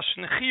use the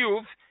lashon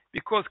chiyuv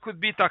because could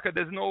be taka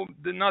there's not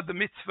the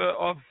mitzvah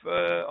of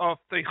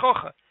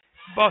teichocha.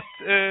 But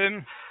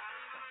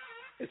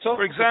it's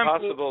also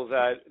possible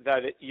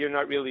that you're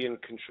not really in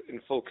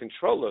full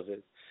control of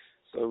it.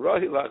 So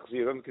rohi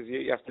lachziram, because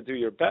you have to do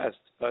your best,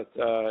 but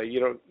you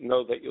don't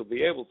know that you'll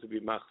be able to be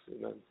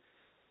machzir.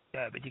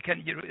 Yeah, but you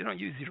don't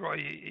use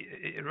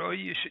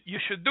rohi. You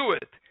should do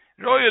it.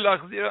 Rohi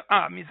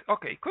lachziram means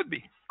okay, could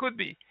be,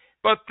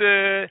 but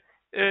the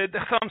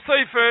Chassam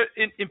Sofer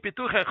in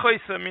Pituch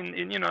HaChoisam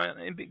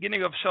in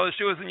beginning of Shalosh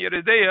Shuas in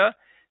Yeridea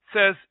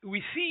says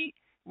we see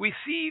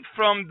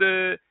from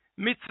the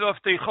mitzvah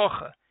of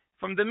Teichocha,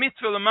 from the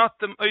mitzvah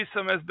Lamatem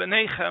Oisam as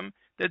Benechem,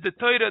 that the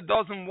Torah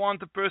doesn't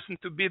want a person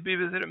to be busy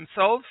with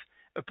himself.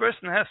 A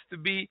person has to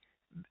be,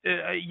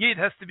 a Yid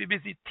has to be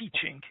busy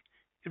teaching.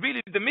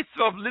 Really, the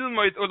mitzvah of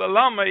Lilmoid or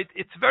Lalamoid,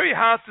 it's very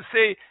hard to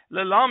say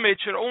Lalamoid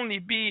should only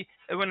be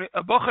when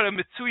a Bocher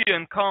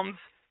Metzuyan comes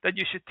that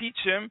you should teach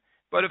him.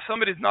 But if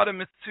somebody is not a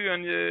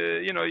Metzuyan,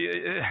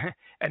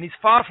 and he's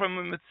far from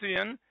a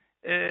Metzuyan,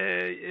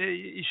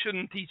 you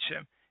shouldn't teach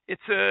him.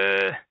 It's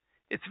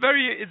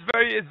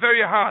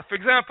very hard. For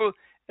example,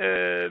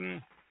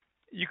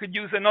 you could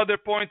use another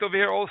point over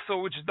here also,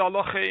 which is the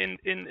halacha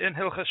in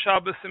Hilchas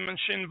Shabbos and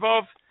Shin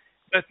Vav,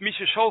 that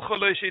Misha Sholcho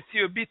Lo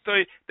Sheitziu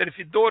Bitoy, that if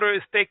your daughter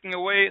is taking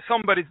away,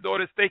 somebody's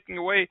daughter is taking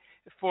away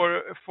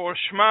for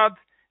Shmad,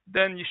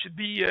 then you should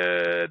be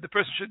the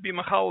person should be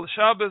Machal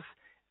Shabbos,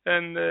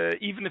 and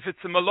even if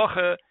it's a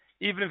malacha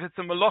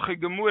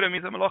gemura,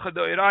 means a malacha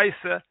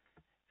d'oraisa.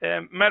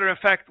 Matter of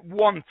fact,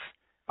 once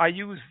I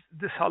used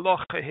this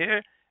halacha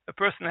here. A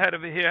person had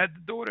over here had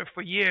the daughter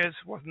for years,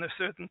 was in a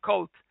certain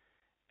cult.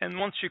 And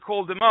once she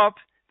called him up,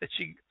 that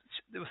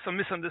there was some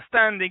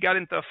misunderstanding, got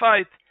into a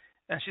fight,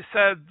 and she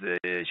said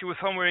she was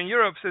somewhere in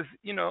Europe. Says,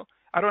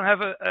 I don't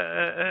have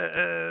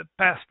a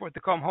passport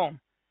to come home.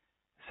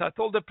 So I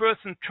told the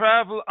person,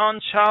 travel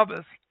on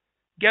Shabbos,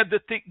 get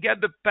the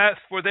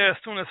passport there as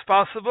soon as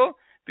possible,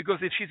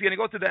 because if she's going to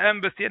go to the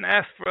embassy and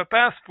ask for a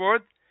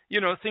passport,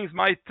 things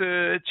might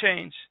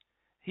change.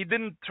 He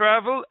didn't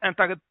travel, and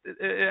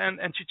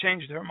she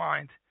changed her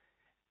mind.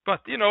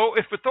 But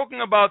if we're talking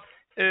about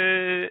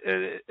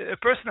a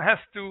person has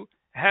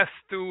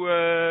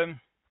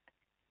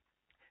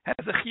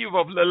a chiyuv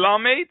of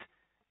lelamed,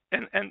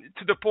 and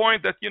to the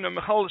point that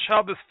Mechal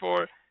Shabbos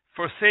for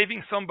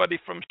saving somebody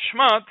from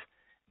shmat,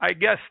 I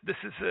guess this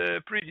is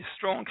a pretty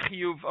strong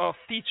chiyuv of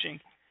teaching.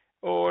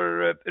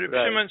 Or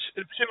Shimon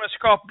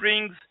Shkop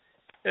brings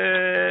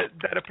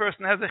that a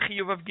person has a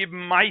chiyuv of giving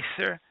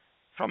meiser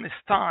from his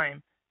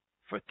time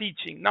for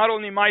teaching. Not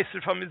only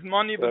meiser from his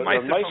money, but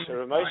meiser from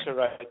his time.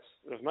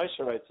 Rav Moshe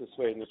writes this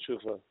way in the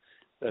Tshuva,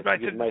 that right,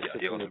 he gives meiser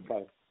from his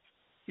time.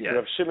 Yeah.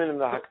 Rav Shimon in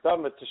the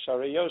Hakdama to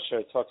Sharei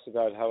Yosher talks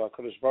about how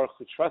HaKadosh Baruch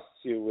Hu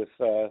trusts you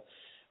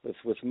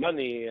with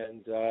money,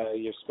 and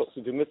you're supposed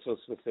to do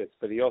mitzvahs with it.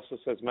 But he also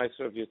says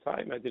meiser of your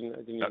time. I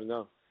didn't even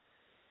know.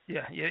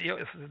 Yeah,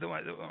 this is the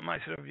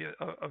meiser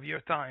of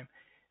your time.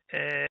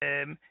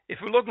 If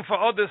we're looking for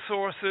other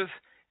sources,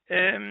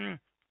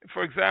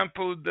 for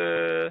example,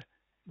 the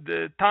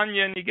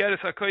Tanya Nigeris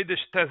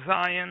HaKodesh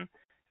Tezayin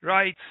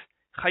writes,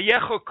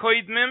 Chayecho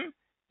Koidmim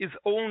is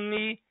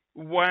only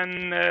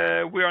when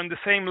we're on the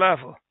same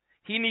level.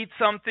 He needs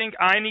something,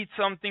 I need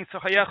something, so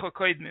Chayecho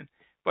Koidmim.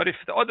 But if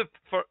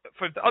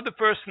for the other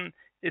person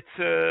it's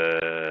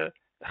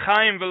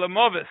Chaim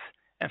Velamovis,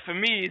 and for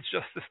me it's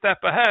just a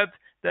step ahead.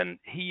 Then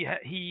he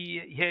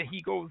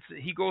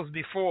goes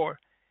before.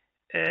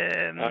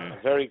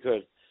 Very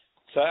good.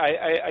 So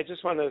I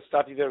just want to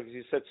stop you there because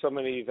you said so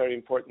many very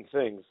important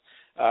things.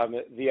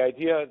 The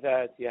idea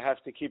that you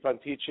have to keep on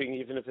teaching,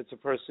 even if it's a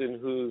person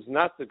who's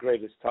not the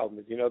greatest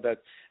Talmud. You know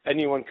that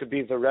anyone could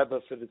be the Rebbe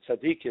for the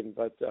tzaddikim,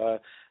 but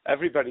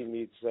everybody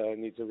needs a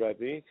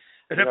Rebbe.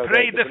 Rabbi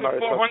prayed for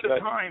 400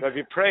 times.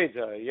 Rabbi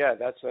Preda, yeah,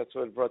 that's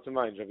what it brought to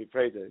mind. Rabbi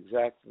Preda,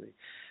 exactly.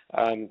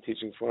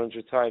 Teaching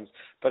 400 times.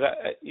 But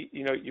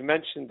you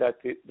mentioned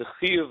that the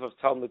chiyuv of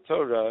Talmud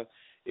Torah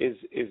is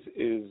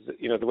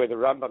the way the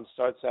Rambam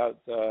starts out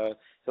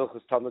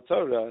Hilchos Talmud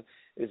Torah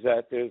is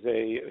that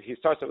he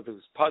starts out with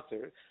his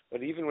pater,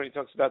 but even when he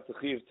talks about the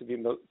chiyuv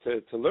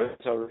to learn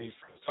Torah, he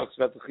talks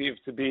about the chiyuv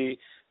to be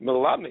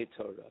melamed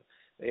Torah.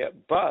 Yeah,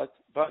 but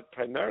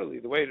primarily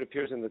the way it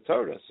appears in the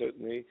Torah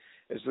certainly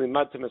is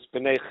limadtem es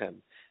b'neichem,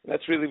 and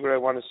that's really where I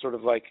want to sort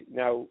of like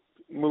now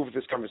move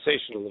this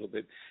conversation a little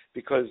bit,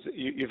 because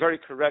you very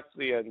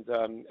correctly and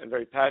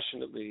very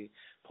passionately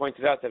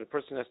pointed out that a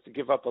person has to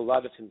give up a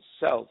lot of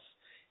himself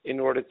in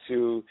order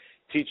to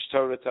teach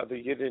Torah to other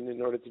Yidden, in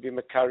order to be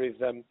Makariv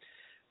them.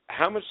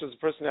 How much does a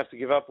person have to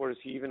give up, or is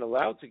he even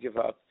allowed to give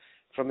up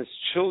from his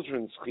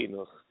children's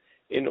chinuch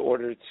in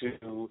order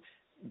to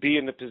be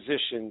in a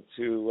position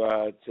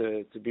to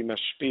be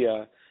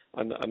mashpia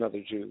on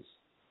other Jews?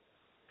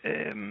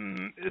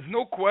 There's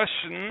no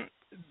question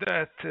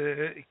that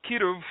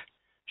Kiruv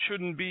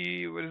shouldn't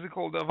be, what is it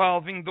called, a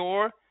valving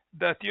door,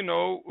 that, we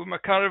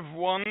Makariv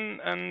one,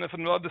 and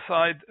from the other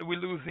side, we're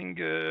losing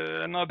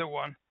another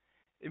one.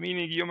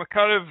 Meaning, you're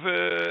Makariv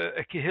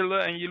a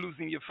Kehillah, and you're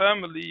losing your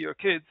family, your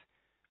kids.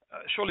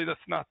 Surely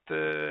that's not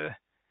the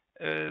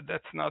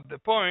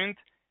point,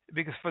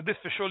 because for this,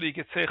 for surely you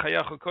could say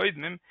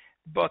Hachareidim.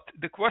 But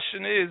the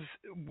question is,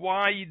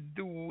 why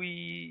do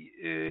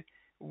we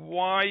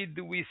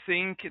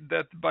think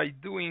that by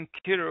doing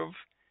Kiruv,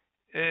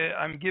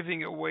 I'm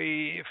giving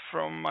away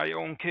from my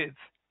own kids?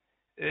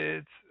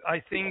 I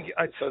think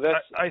it's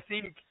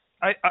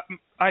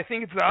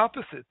the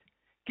opposite.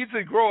 Kids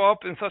that grow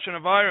up in such an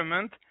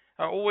environment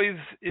are always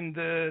in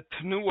the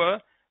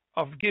tenuah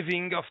of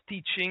giving, of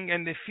teaching,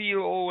 and they feel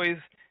always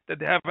that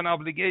they have an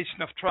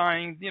obligation of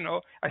trying.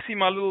 I see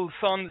my little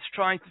son is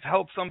trying to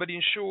help somebody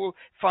in shul,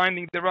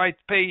 finding the right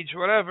page,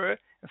 whatever.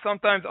 And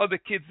sometimes other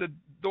kids that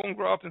don't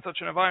grow up in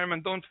such an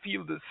environment don't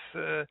feel this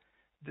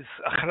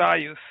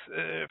achrayus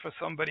for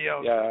somebody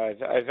else. Yeah,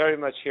 I very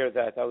much hear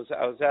that. I was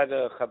at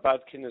a Chabad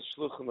Kinnis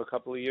Shluchim a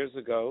couple of years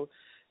ago,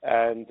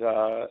 and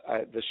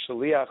the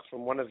shaliach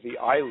from one of the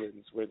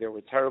islands where there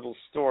were terrible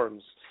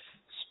storms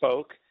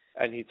spoke,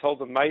 and he told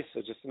a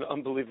Maisa, just an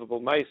unbelievable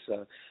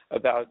Maisa,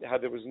 about how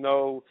there was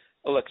no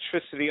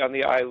electricity on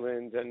the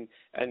island, and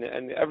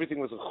everything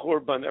was a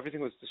churban,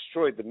 everything was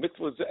destroyed. The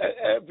mitzvah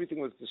everything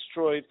was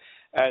destroyed,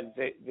 and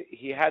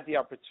he had the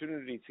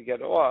opportunity to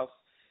get off,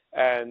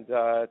 and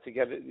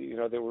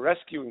they were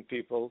rescuing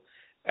people,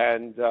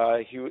 and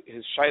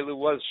his shayla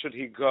was, should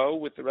he go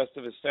with the rest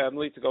of his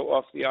family to go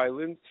off the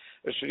island,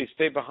 or should he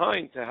stay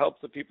behind to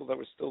help the people that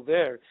were still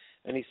there?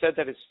 And he said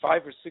that his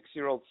 5 or 6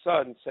 year old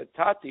son said,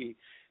 Tati,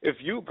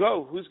 if you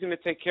go, who's going to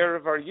take care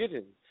of our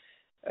Yidden?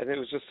 And it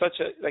was just such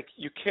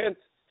you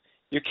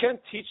can't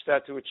teach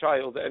that to a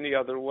child any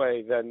other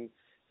way than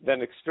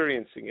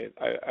experiencing it,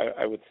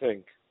 I would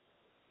think.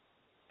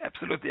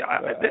 Absolutely.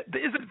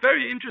 There is a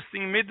very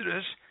interesting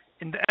Medrash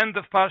in the end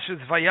of Parshas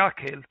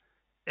Vayakel.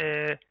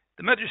 The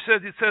Medrash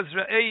says,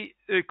 Ra'ei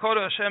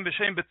Kora Hashem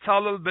b'Shem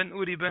Betzalel ben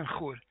Uri ben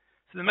Chur.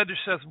 So the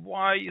Medrash says,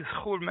 why is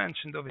Chur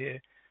mentioned over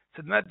here?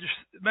 So the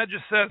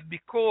Medrash says,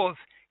 because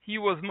he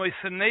was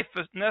Moiseh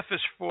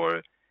Nefesh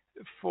for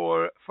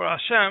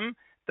Hashem,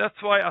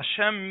 that's why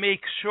Hashem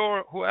makes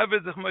sure whoever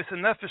is Moiseh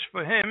Nefesh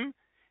for him,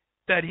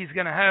 that he's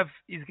going to have,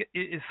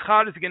 his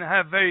Char is going to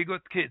have very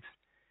good kids.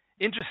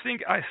 Interesting,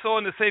 I saw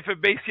in the Sefer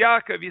Beis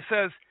Yaakov, he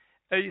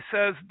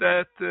says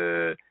that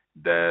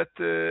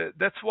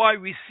that's why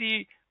we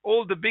see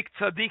all the big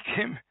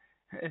tzaddikim.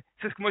 It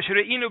says,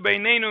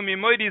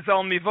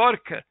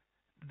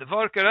 the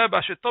Vorke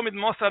Rebbe, shetomid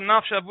Mosar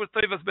Nafshe Avur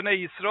Toivas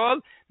Bnei Yisrael,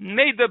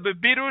 Neida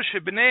bebiru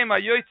shebneim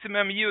hayoytzim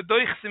hem yiu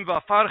doichsim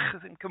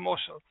va'afarchim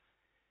kemoshel.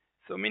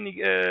 So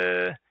meaning,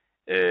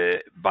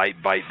 by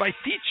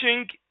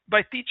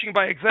teaching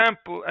by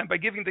example, and by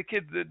giving the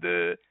kid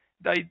the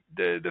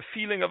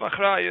feeling of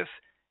achrayus,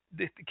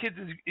 the kid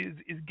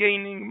is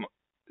gaining,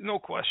 no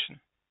question.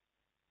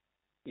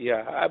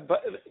 Yeah,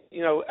 but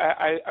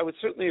I would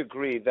certainly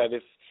agree that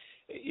if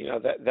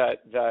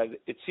that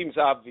it seems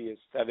obvious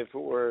that if it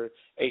were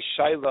a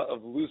shaila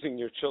of losing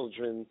your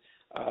children,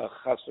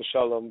 chas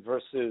v'shalom,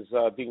 versus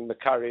being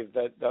makariv,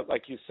 that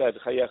like you said,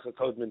 chayecha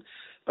kodman.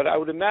 But I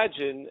would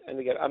imagine, and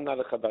again, I'm not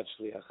a Chabad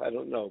shliach, I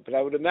don't know, but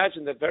I would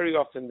imagine that very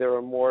often there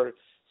are more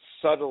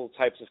subtle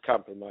types of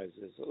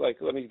compromises. Like,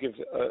 let me give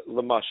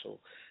lamashal.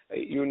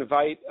 You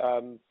invite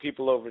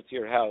people over to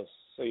your house,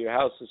 so your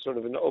house is sort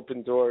of an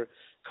open door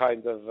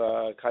kind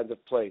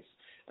of place.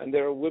 And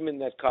there are women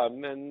that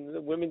come, and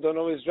the women don't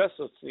always dress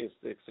so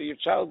tzniustic, so your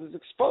child is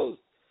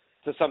exposed.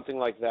 to something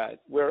like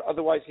that, where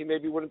otherwise he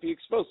maybe wouldn't be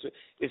exposed to it.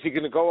 Is he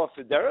going to go off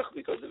the derech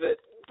because of it?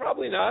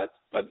 Probably not.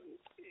 But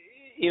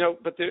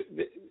but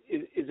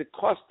is it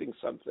costing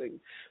something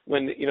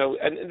when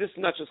And this is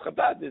not just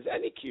Chabad. There's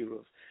any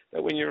kiruv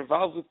that when you're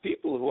involved with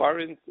people who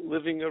aren't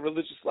living a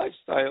religious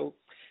lifestyle,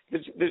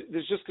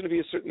 there's just going to be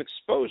a certain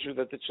exposure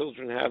that the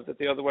children have that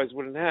they otherwise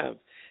wouldn't have.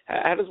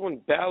 How does one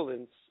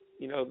balance,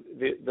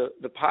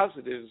 the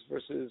positives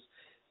versus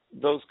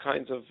those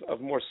kinds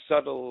of more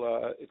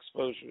subtle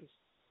exposures?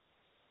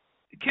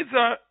 Kids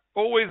are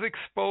always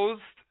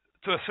exposed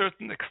to a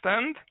certain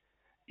extent,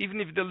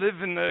 even if they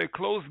live in a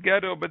closed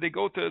ghetto, but they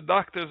go to a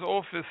doctor's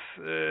office,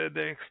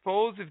 they're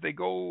exposed. If they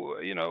go,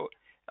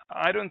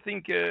 I don't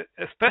think,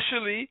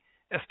 especially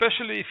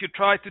if you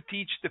try to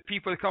teach the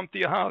people that come to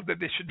your house that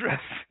they should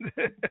dress.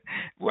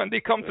 When they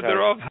come to the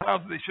Rav's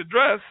house, they should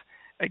dress.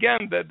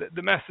 Again,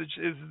 the message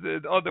is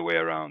the other way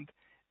around.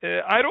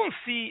 I don't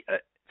see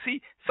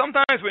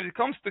sometimes when it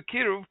comes to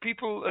Kiruv,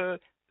 people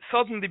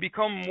suddenly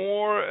become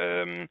more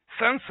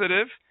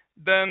sensitive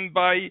than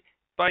by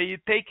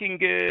taking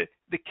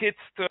the kids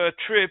to a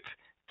trip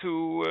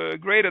to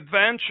great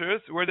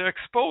adventures where they're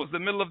exposed in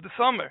the middle of the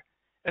summer.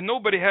 And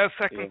nobody has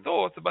second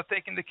thoughts about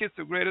taking the kids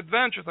to great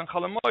adventures on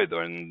Chalamoid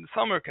or in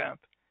summer camp.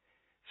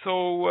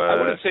 So I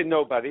wouldn't say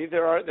nobody.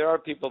 There are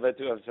people that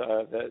do have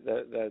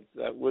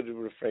that would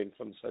refrain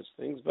from such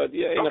things. But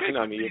your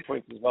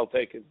point is well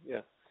taken.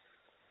 Yeah.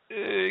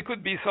 It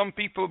could be some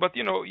people, but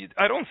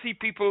I don't see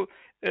people.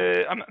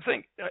 I'm not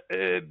saying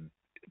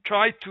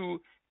try to.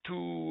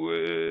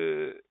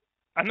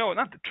 I know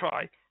not to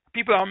try.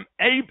 People are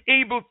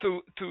able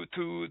to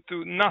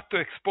not to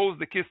expose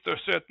the kids to a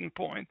certain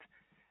point.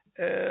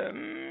 But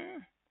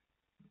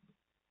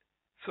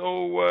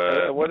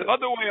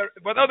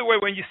other way,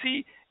 when you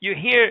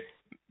hear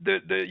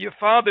your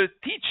father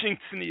teaching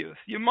tznius,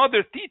 your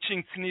mother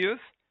teaching tznius,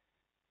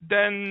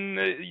 then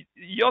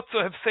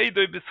yotzo have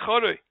seidoy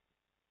b'schoroi.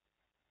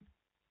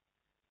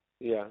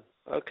 Yeah.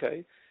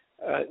 Okay.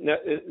 Now,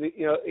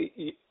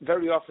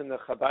 very often the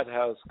Chabad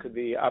house could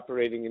be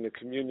operating in a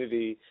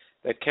community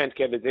that can't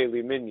get a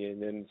daily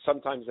minyan, and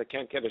sometimes they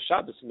can't get a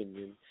Shabbos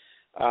minyan.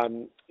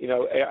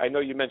 I know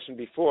you mentioned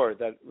before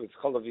that with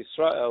Cholav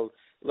Yisrael,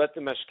 let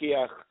the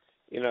mashkiach,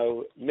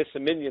 miss a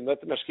minyan, let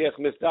the mashkiach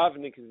miss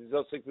davening because he's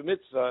also the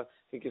mitzvah.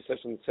 I think you said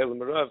from Tzelem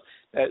Marav,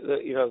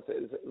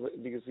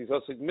 because he's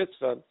also the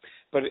mitzvah.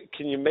 But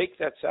can you make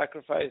that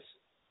sacrifice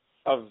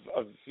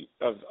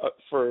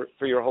for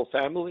your whole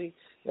family,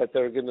 that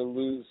they're going to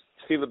lose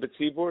tefillah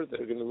b'tzibur,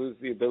 they're going to lose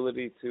the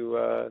ability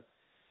to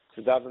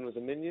daven with a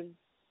minyan?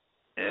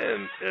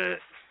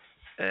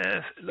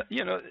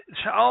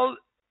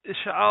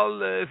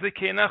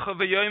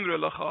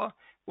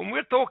 When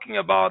we're talking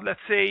about, let's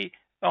say,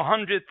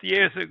 100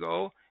 years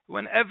ago,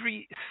 when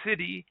every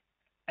city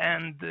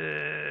and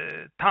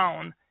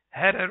town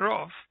had a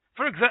Rav,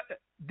 for example,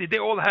 did they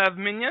all have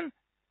minyan?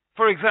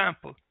 For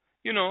example,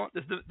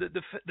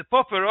 the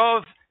Papa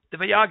Rav, the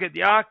Vayaged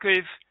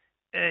Yaakov,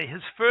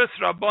 his first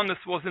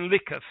Rabbanus was in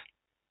Likov.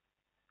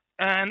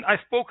 And I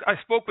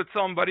spoke with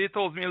somebody. He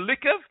told me in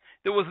Likov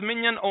there was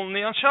minyan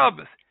only on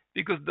Shabbos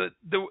because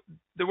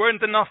there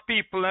weren't enough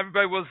people.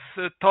 Everybody was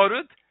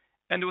torud,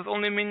 and there was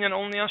only minyan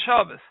only on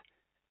Shabbos.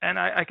 And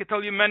I could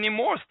tell you many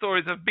more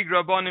stories of big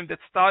Rabbanim that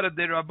started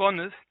their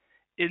Rabbanus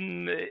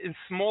in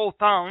small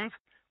towns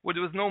where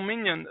there was no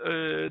minyan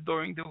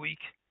during the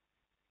week.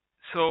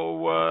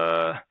 So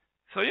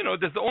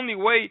there's the only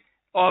way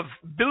of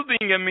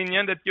building a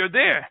minyan that you're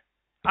there.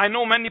 I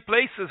know many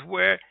places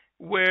where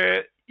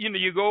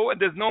you go and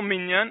there's no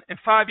minyan. In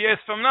 5 years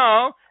from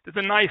now, there's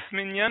a nice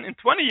minyan. In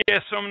 20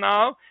 years from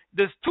now,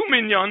 there's 2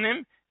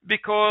 minyanim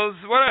because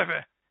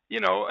whatever,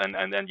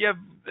 and you have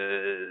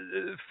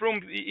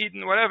from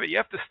Eden, whatever. You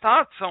have to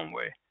start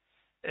somewhere,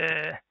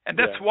 and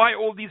that's why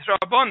all these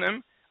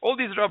rabbanim,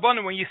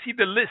 when you see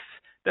the list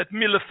that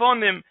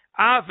milefonim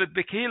avid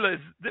bekila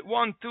is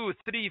 1, 2,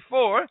 3,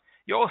 4,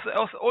 you also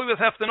always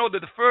have to know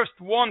that the first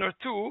 1 or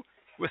 2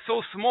 were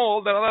so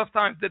small that a lot of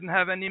times didn't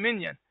have any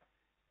minyan.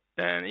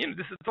 And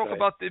this is talk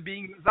about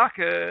being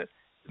Mizaka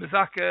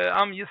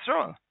Am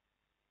Yisrael.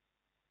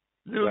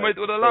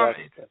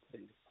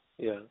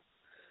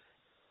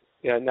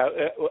 Yeah. Now,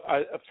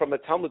 from a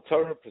Talmud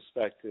Torah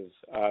perspective,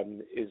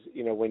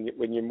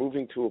 when you're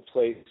moving to a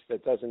place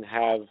that doesn't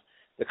have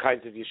the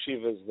kinds of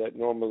yeshivas that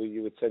normally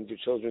you would send your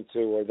children to,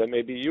 or that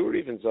maybe you were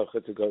even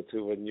zocha to go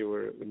to when you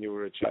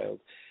were a child,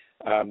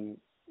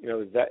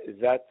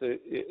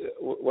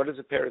 what does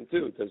a parent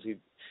do? Does he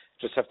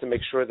just have to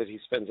make sure that he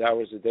spends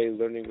hours a day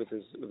learning with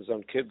his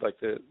own kid, like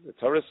the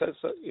Torah says,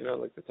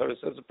 like the Torah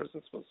says a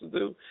person's supposed to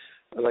do?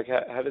 Or like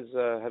how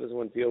does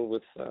one deal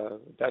with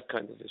that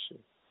kind of issue?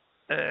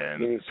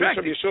 Meaning, since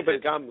Rabbi Yeshua ben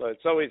Gamla,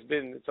 it's always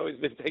been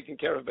taken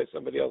care of by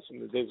somebody else from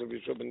the days of Rabbi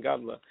Yeshua ben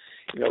Gamla,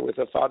 with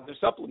a father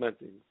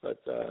supplementing.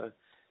 But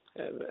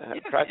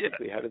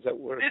practically, how does that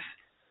work?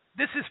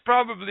 This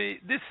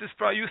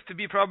used to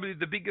be probably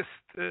the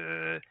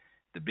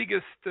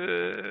biggest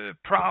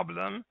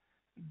problem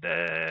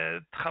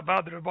that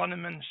Chabad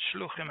Rabbanim and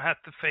Shluchim had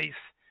to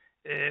face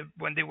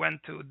when they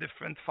went to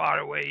different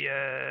faraway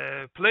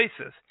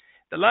places.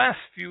 The last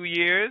few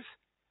years,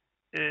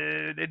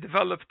 they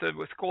developed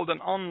what's called an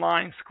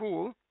online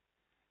school,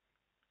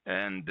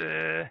 and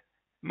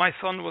my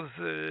son was,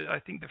 I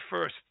think, the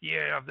first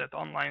year of that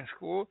online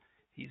school.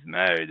 He's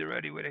married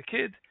already with a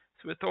kid,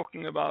 so we're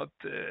talking about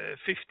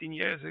 15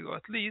 years ago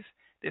at least.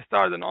 They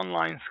started an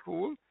online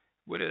school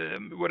with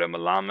a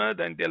melamed,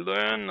 and they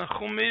learn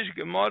Chumash,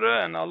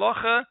 Gemara, and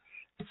Halacha.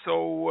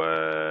 So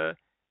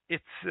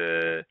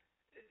it's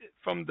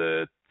from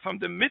the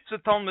mitzvah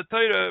Talmud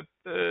Torah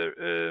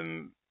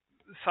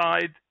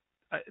side.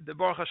 The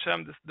Baruch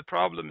Hashem, the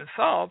problem is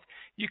solved.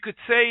 You could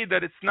say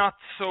that it's not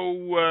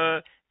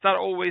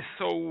always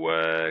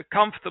so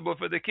comfortable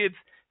for the kids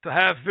to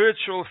have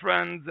virtual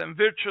friends and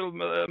virtual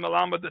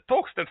melamed that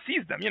talks to them,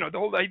 sees them. The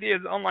whole idea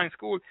is online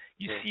school.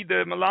 You see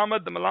the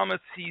melamed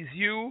sees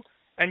you,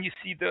 and you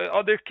see the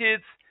other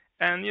kids,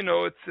 and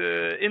it's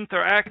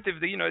interactive.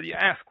 You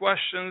ask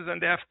questions, and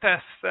they have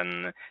tests,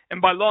 and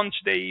by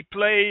lunch they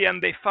play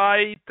and they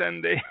fight,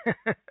 and they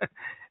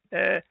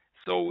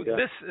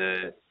this.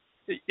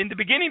 In the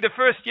beginning, the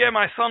first year,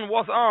 my son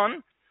was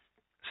on,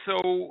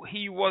 so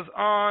he was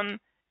on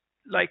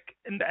like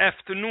in the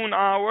afternoon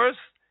hours.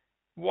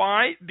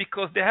 Why?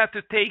 Because they had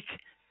to take,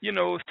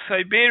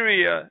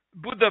 Siberia,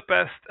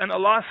 Budapest, and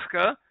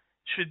Alaska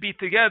should be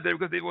together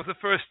because it was the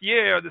first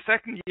year or the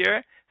second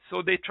year.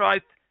 So they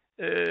tried,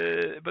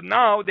 but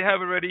now they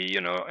have already,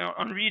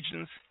 on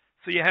regions.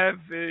 So you have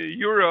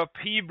Europe,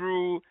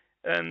 Hebrew,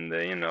 and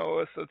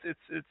so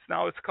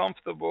it's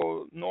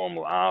comfortable,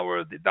 normal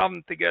hours. They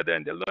daven together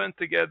and they learn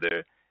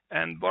together,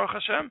 and Baruch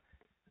Hashem.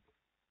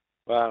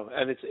 Wow,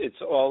 and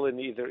it's all in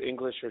either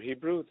English or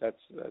Hebrew. That's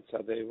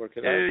how they work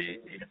it out.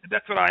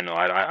 That's what I know.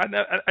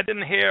 I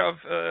didn't hear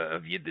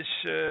of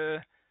Yiddish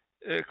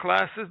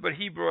classes, but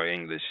Hebrew or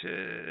English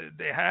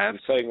they have.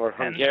 You're saying or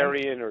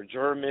Hungarian or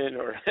German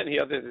or any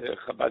other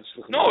Chabad.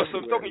 No,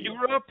 so talking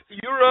Europe.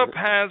 Europe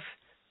has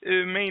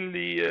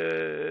mainly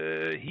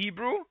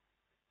Hebrew.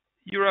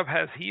 Europe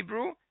has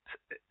Hebrew.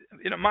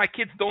 My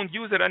kids don't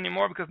use it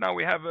anymore because now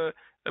we have a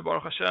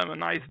Baruch Hashem, a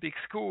nice big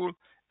school,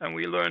 and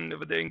we learn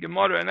over there in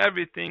Gemara and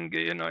everything,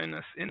 in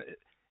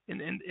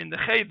the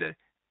Cheder.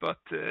 But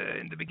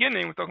in the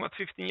beginning, we're talking about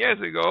 15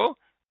 years ago,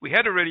 we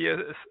had already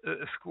a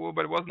school,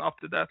 but it wasn't up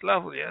to that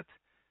level yet.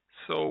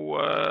 So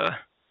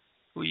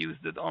we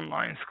used it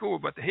online school.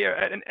 But here,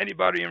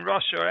 anybody in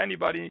Russia or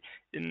anybody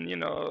in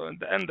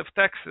the end of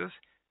Texas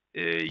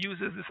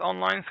uses this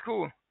online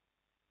school.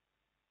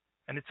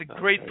 And it's a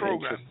great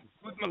program.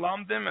 Good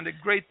melamdim and a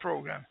great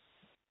program.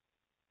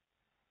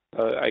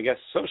 I guess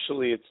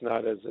socially it's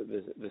not as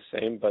the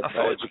same, but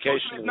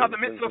education is not the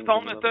mitzvah of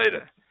Talmud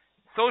Torah.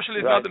 Socially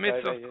is not the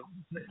mitzvah.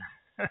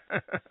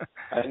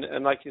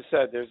 And like you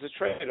said, there's a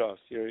trade-off.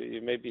 He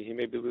may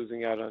be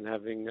losing out on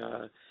having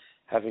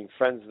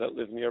friends that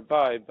live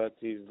nearby, but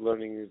he's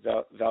learning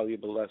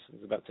valuable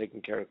lessons about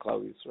taking care of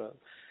Klal Yisrael.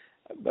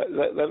 But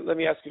let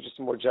me ask you just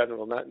more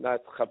general,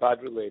 not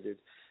Chabad related.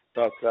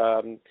 But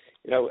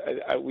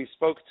we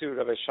spoke to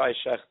Rabbi Shay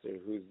Schachter,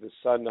 who's the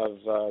son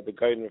of the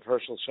Gaon of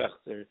Herschel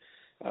Schachter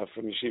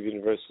from Yeshiva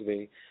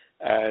University,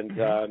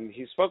 and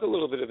he spoke a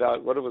little bit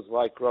about what it was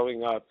like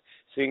growing up,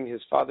 seeing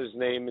his father's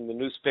name in the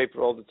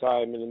newspaper all the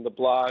time and in the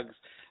blogs,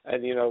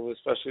 and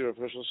especially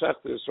Rabbi Herschel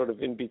Schachter is sort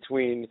of in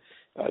between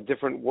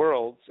different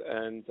worlds,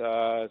 and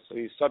so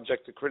he's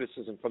subject to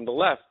criticism from the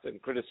left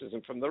and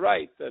criticism from the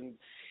right. And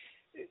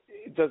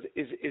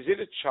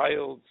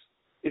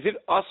is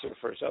it usher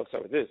for I'll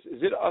start with this.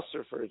 Is it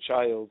usher for a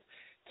child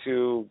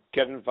to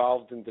get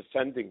involved in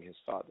defending his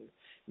father?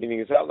 Meaning,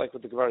 is that like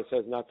what the Gemara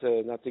says, not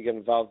to get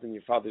involved in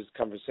your father's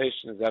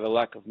conversation? Is that a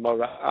lack of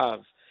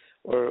mora'av?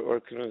 Or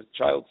can a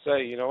child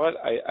say, you know what,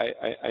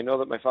 I know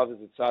that my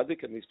father's a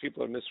tzaddik and these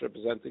people are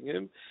misrepresenting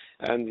him,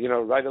 and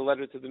write a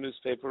letter to the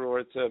newspaper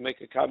or to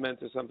make a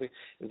comment or something?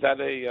 Is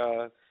that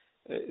an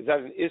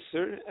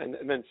isser?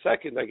 And then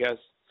second, I guess,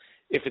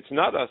 if it's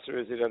not usser,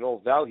 is it at all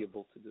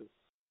valuable to do?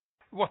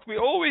 What we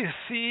always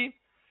see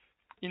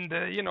in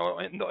the in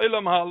the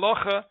Olam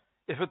Halacha,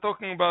 if we're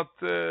talking about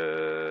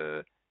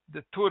the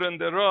Tur and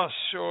the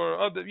Rosh or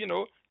other,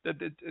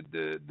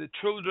 the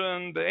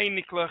children, the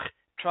Einiklach,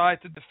 try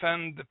to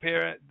defend the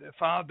parent, the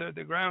father,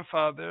 the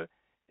grandfather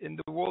in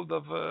the world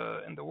of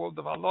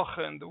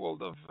Halacha, in the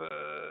world of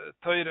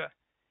Torah.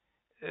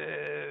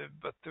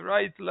 But to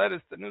write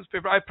letters to the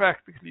newspaper, I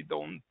practically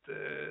don't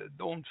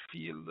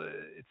feel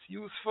it's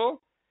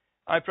useful.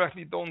 I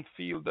practically don't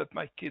feel that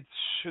my kids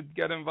should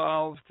get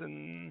involved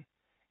in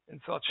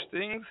such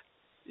things.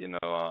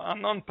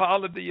 Anon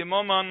Pa'ala the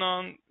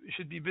Yamama, we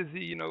should be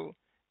busy,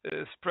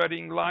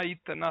 spreading light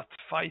and not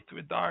fight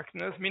with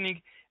darkness. Meaning,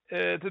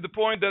 to the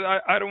point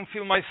that I don't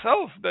feel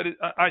myself that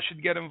I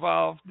should get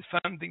involved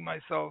defending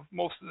myself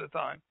most of the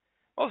time.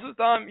 Most of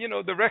the time,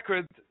 the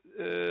record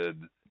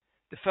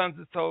defends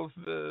itself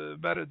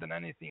better than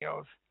anything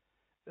else.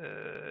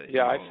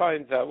 I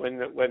find that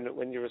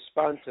when you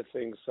respond to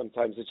things,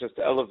 sometimes it just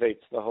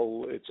escalates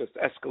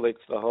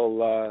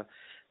the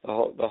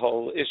the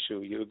whole issue.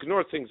 You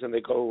ignore things and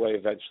they go away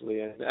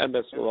eventually, and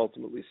MS will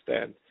ultimately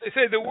stand. They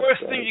say the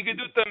worst thing you can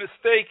do to a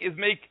mistake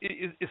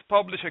is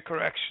publish a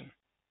correction.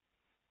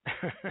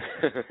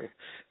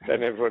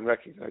 Then everyone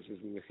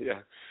recognizes me.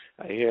 Yeah,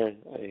 I hear.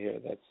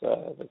 That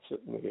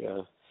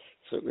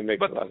certainly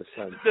makes a lot of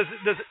sense.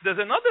 There's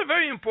another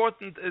very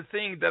important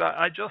thing that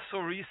I just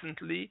saw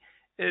recently.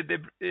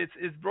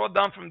 It's brought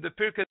down from the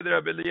Pirkei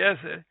Rabbi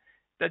Eliezer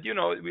that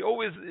we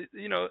always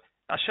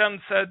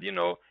Hashem said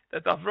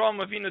that Avraham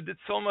Avinu did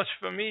so much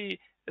for me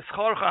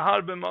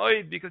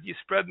because you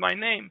spread my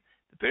name.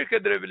 The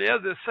Pirkei Rabbi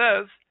Eliezer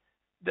says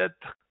that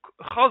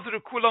Chazru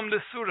kulam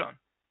lesuran,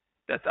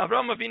 that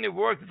Avraham Avinu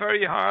worked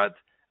very hard.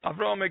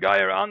 Avraham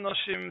Megayer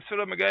Anoshim,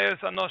 Surah Megayer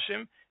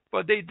Anoshim,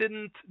 but they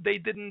didn't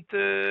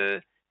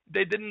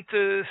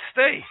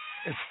stay.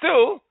 And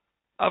still,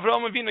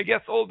 Avraham Avinu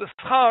gets all the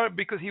schar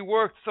because he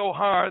worked so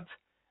hard,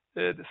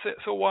 for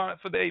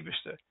the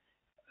Eibishter.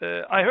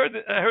 I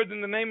heard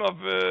in the name of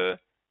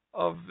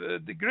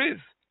the Griz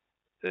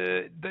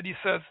that he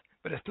says,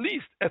 but at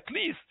least, there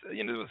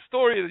was a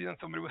story,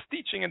 somebody was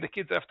teaching and the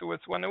kids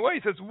afterwards went away.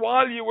 He says,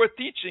 while you were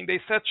teaching, they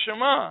said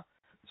Shema.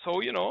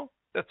 So,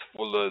 that's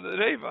full of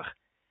Revach.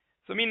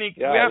 So meaning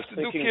we have to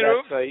do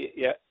Kiruv.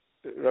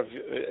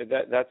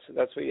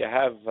 That's what you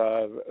have.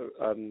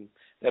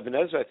 Ibn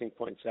Ezra, I think,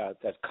 points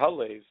out that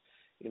Kalev,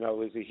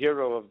 is a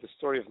hero of the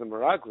story of the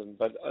Meraglim,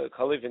 but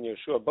Kalev and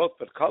Yeshua both.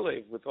 But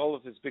Kalev, with all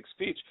of his big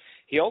speech,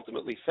 he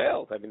ultimately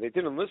failed. I mean, they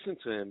didn't listen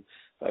to him.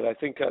 But I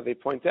think they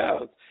point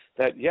out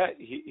that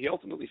he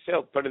ultimately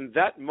failed. But in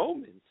that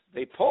moment,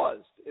 they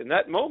paused. In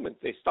that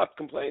moment, they stopped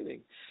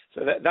complaining.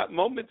 So that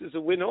moment is a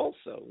win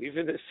also,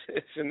 even if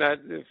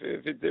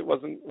it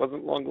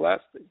wasn't long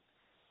lasting.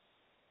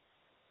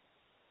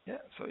 Yeah,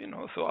 so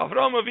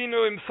Avraham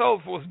Avinu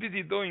himself was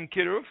busy doing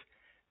Kiruv,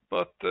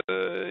 but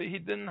he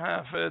didn't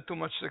have too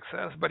much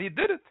success, but he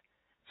did it.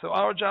 So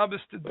our job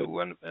is to do,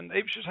 and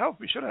Abe should help.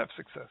 We should have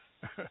success.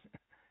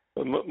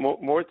 But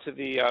more to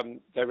the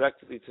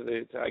directly to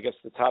the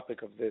the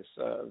topic of this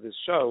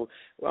show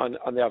on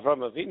the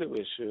Avraham Avinu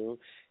issue.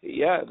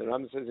 Yeah, the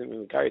Rambam says in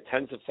Hungary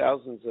tens of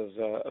thousands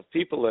of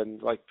people,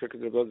 and like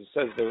Pirkei Rabbi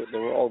says, they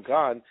were all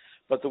gone.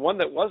 But the one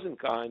that wasn't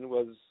gone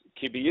was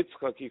Ki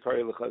B'Yitzchak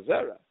Yikari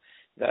L'Chazera.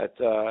 That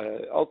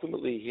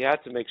ultimately he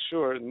had to make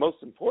sure, and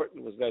most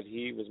important was that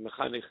he was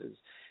mechanech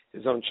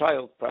his own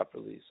child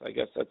properly. So I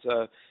guess that's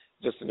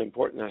just an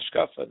important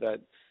hashkafa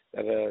that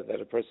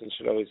a person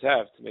should always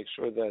have, to make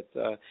sure that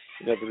the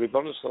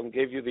Ribono Shalom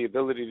gave you the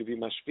ability to be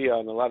mashpia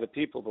on a lot of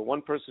people, but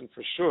one person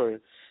for sure,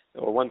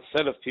 or one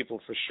set of people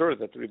for sure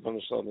that the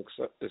Ribono Shalom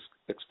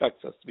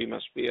expects us to be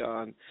mashpia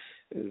on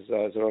is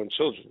our own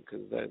children,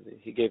 because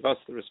he gave us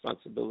the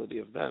responsibility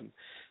of them.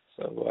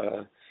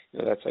 So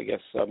that's, I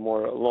guess,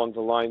 more along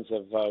the lines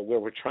of where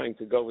we're trying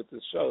to go with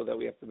this show, that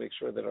we have to make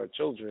sure that our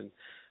children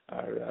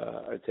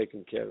are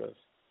taken care of.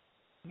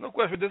 No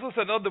question. There's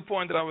also another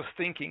point that I was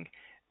thinking.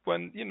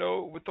 When,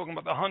 we're talking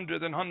about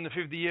 100 and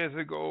 150 years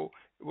ago,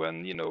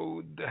 when,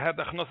 they had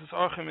the Haknesses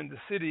Archim in the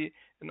city,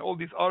 and all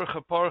these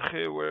Arche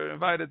Parche were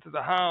invited to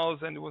the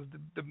house, and it was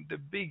the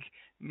big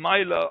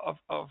Maila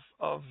of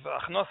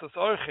Haknesses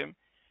Archim.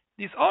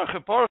 These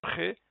Arche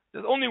Parche,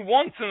 there's only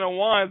once in a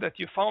while that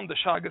you found the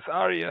Shagas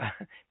Aryeh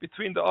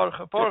between the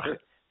Arche Parche.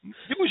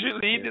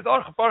 Usually, these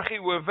Arche Parche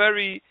were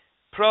very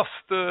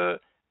prost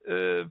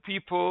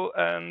people,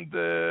 and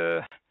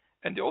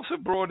they also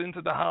brought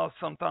into the house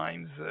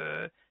sometimes,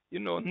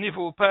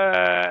 nivel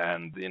peh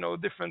and,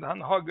 different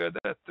hanhaga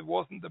that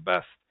wasn't the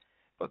best.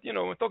 But,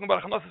 we're talking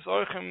about Haknesses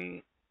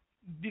Archim,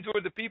 these were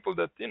the people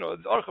that, the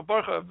Arche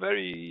Parche are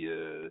very,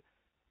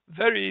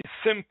 very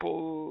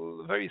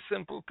simple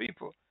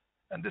people.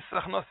 And this is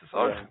Haknesses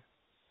Archim.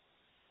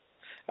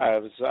 I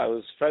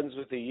was friends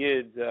with a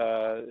Yid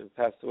who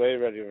passed away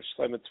already, or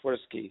Shlomo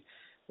Twersky,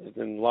 lived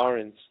in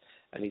Lawrence,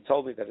 and he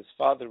told me that his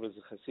father was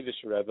a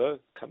Hasidic Rebbe,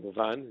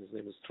 Kamuvan, his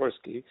name was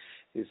Twersky.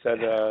 He said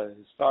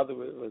his father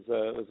was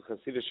a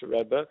Hasidic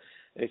Rebbe,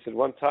 and he said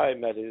one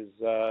time at his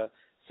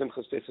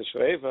Simchas Beis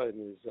HaShoeva,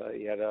 and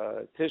he had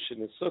a tish in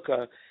his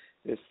sukkah.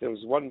 There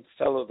was one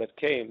fellow that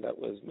came that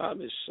was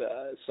mamish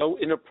so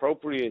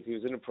inappropriate. He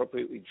was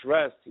inappropriately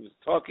dressed. He was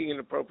talking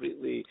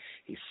inappropriately.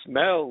 He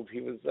smelled. He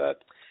was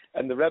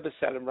and the Rebbe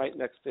sat him right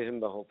next to him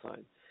the whole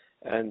time.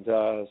 And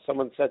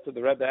someone said to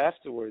the Rebbe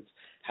afterwards,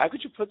 "How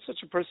could you put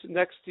such a person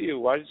next to you?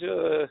 Why did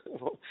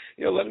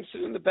you let him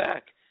sit in the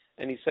back?"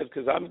 And he said,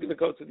 "Because I'm going to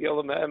go to the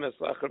Olam Ha'emes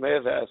La'achar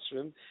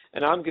Asrim,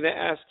 and I'm going to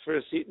ask for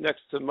a seat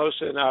next to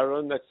Moshe and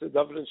Aaron, next to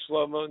David and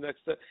Shlomo,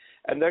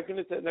 and they're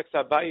going to next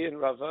to Abaye and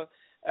Rava,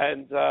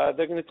 and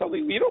they're going to tell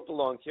me we don't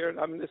belong here, and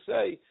I'm going to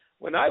say,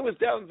 when I was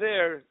down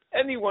there,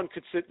 anyone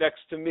could sit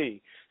next to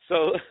me.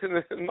 So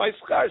my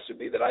schar should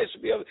be that I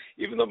should be able,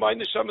 even though my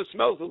neshama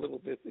smells a little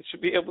bit, it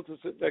should be able to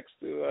sit next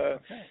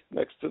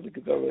to the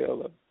Gedolei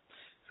Olam."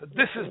 So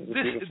this is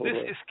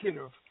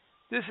Kiruv.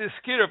 This is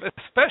Kiruv,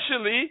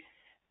 especially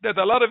that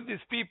a lot of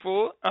these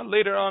people are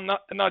later on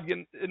not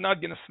going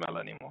to smell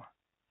anymore.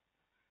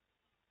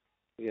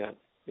 Yeah.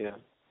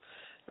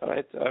 All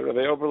right, Rabbi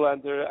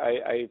Oberlander,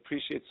 I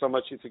appreciate so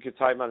much you took your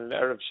time on an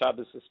Erev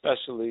Shabbos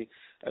especially.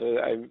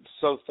 I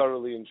so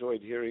thoroughly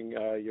enjoyed hearing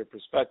your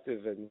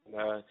perspective, and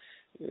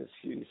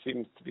you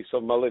seem to be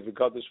so malay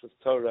v'gadosh with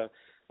Torah.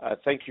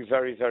 Thank you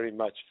very, very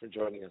much for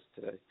joining us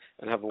today,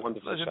 and have a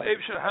wonderful Shabbos.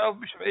 Abe should help.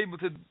 We should be able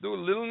to do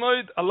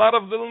a lot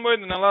of Little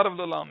Moed, and a lot of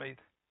the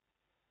Lamed.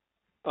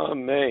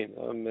 Amen,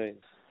 amen.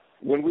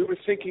 When we were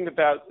thinking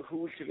about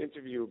who we could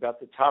interview about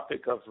the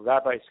topic of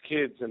rabbis'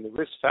 kids and the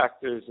risk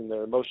factors in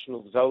their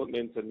emotional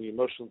development and the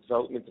emotional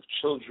development of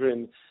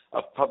children,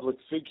 of public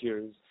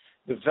figures,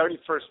 the very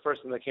first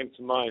person that came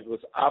to mind was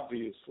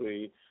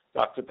obviously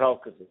Dr.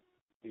 Pelcovitz.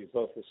 He's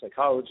both a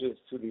psychologist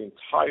to the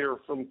entire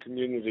frum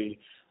community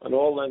on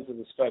all ends of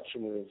the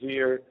spectrum,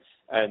 revere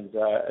and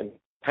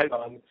head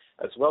on,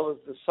 as well as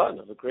the son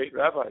of a great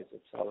rabbi,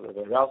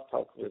 Rabbi Ralph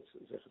Pelcovitz,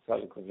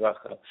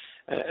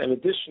 and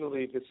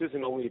additionally, this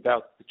isn't only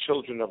about the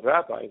children of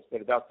rabbis,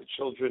 but about the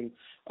children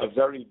of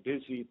very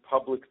busy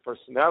public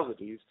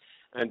personalities.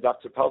 And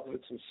Dr.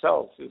 Pelcovitz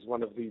himself is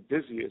one of the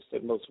busiest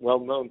and most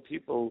well-known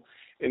people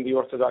in the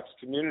Orthodox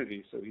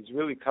community. So he's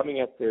really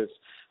coming at this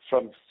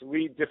from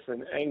three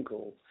different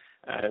angles.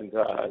 And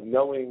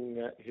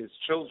knowing his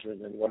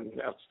children and what an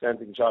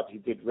outstanding job he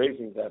did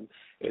raising them,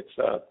 it's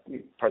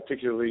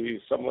particularly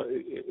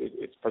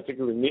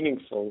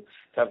meaningful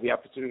to have the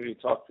opportunity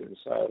to talk to him.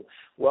 So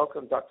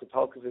welcome, Dr.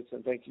 Pelcovitz,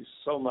 and thank you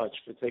so much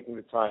for taking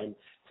the time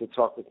to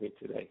talk with me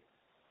today.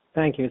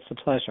 Thank you. It's a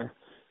pleasure.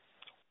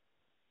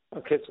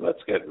 Okay, so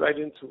let's get right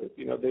into it.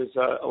 There's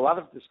a lot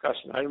of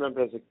discussion. I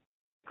remember as a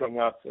growing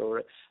up,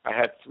 I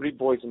had three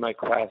boys in my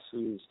class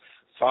whose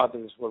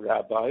fathers were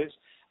rabbis.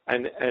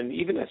 And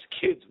even as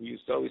kids, we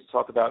used to always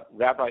talk about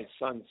Rabbis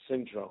Sons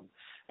Syndrome.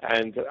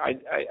 And I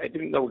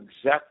didn't know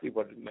exactly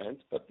what it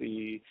meant, but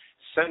the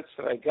sense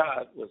that I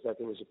got was that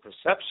there was a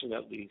perception,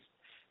 at least,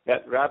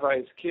 that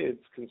rabbis' kids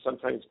can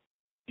sometimes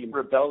be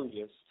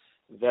rebellious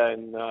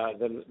than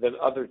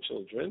other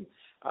children.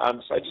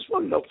 So I just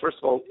want to know, first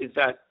of all, is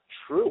that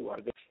true?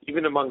 Are there,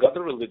 even among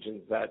other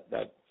religions, that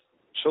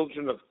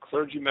children of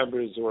clergy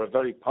members or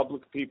very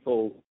public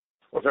people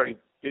or very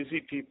busy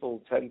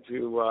people tend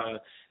to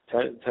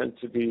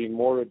be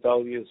more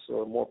rebellious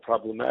or more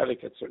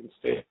problematic at certain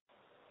stages?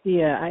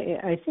 Yeah,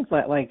 I think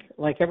that like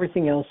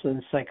everything else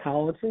in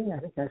psychology, I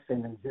think I say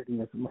in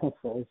Judaism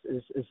also,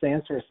 is the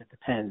answer is it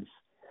depends.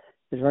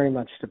 It very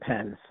much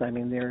depends. I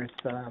mean, there's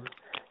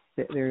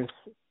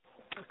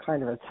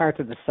kind of, it's hard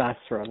to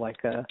decipher,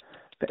 like a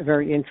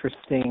very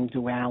interesting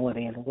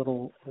duality and a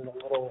little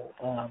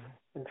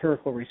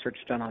empirical research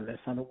done on this.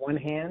 On the one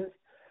hand,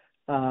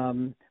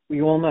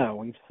 we all know,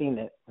 we've seen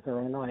it with our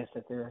own eyes,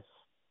 that there's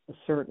a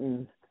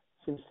certain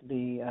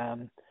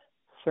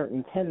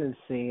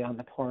tendency on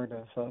the part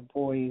of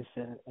boys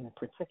in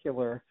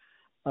particular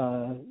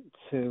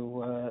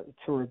to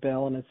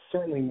rebel, and it's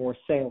certainly more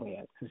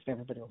salient because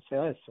everybody will say,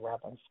 "Oh, it's the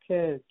rabbi's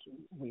kid.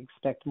 We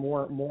expect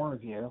more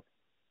of you."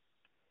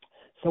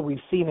 So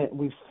we've seen it,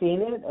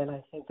 and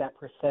I think that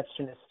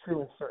perception is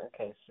true in certain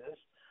cases.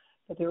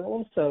 But there are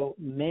also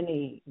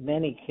many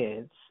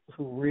kids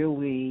who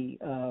really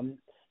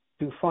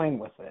do fine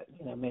with it.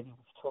 Maybe we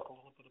could talk a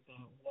little bit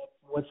about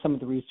what some of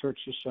the research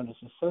has shown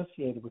is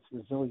associated with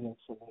resilience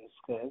in these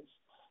kids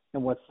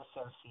and what's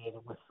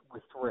associated with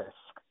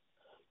risk.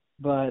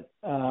 But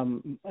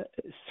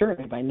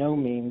certainly by no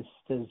means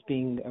does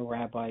being a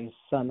rabbi's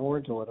son or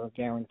daughter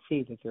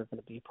guarantee that there are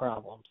going to be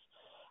problems.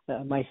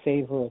 My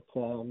favorite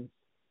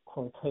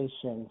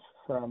quotation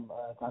from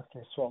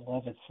Dr.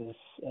 Levitz's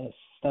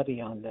study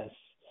on this,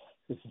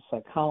 who's a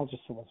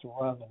psychologist who was a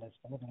Rav and has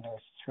been living in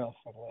Israel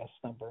for the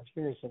last number of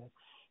years and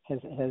has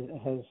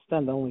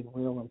done the only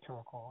real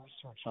empirical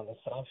research on this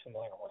that I'm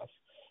familiar with,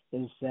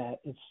 is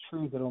that it's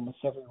true that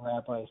almost every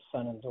rabbi's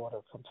son and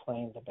daughter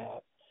complained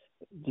about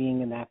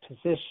being in that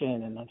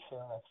position and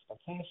unfair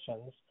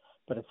expectations,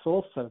 but it's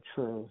also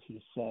true, he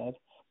said,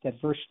 that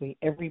virtually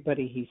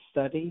everybody he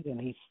studied,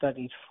 and he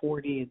studied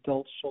 40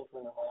 adult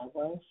children of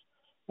rabbis,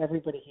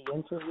 everybody he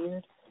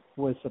interviewed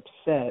was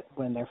upset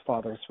when their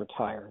fathers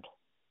retired.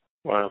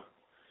 Wow,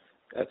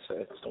 that's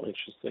so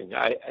interesting.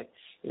 I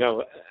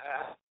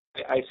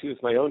see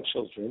with my own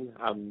children.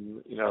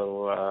 I'm,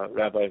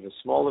 rabbi of a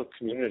smaller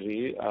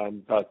community,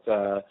 but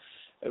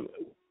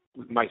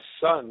my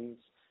sons,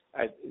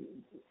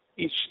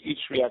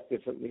 each react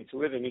differently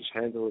to it, and each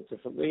handle it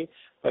differently.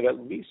 But at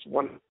least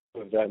one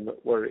of them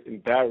were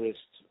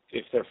embarrassed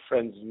if their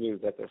friends knew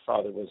that their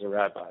father was a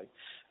rabbi.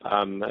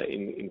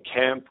 In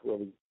camp,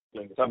 where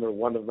in summer,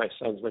 one of my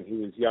sons, when he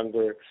was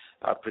younger,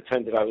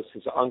 pretended I was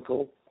his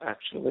uncle,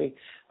 actually,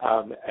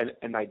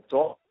 and my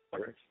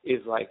daughter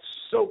is like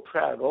so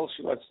proud. All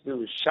she wants to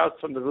do is shout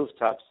from the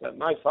rooftops that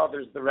my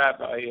father's the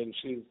rabbi, and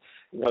she's,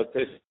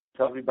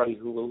 to everybody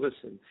who will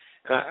listen.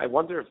 And I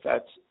wonder if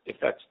that's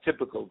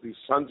typical. Do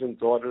sons and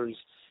daughters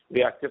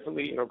react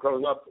differently?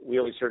 Growing up, we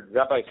always heard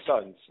Rabbi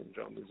Sons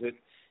Syndrome.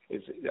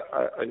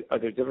 Are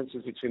there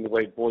differences between the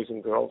way boys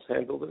and girls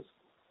handle this?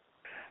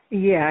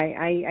 Yeah,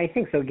 I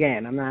think so.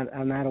 Again,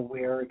 I'm not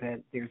aware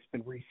that there's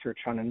been research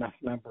on enough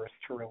numbers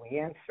to really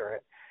answer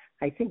it.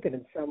 I think that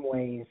in some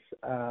ways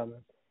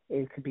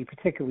it could be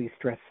particularly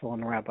stressful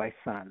in rabbi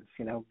sons.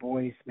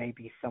 Boys may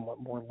be somewhat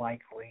more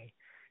likely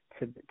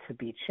to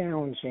be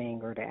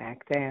challenging or to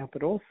act out,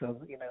 but also,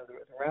 the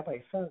rabbi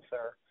sons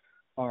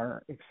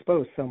are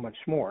exposed so much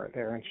more.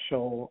 They're in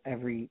shul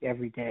every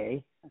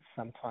day,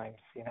 sometimes,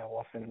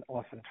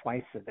 often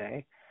twice a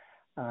day.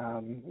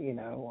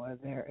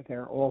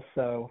 They're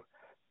also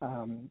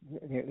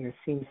there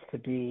seems to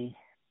be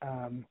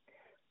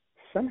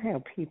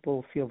somehow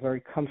people feel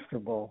very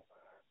comfortable.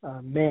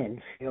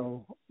 Men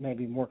feel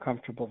maybe more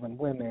comfortable than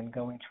women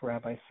going to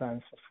rabbi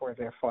sons before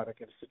their father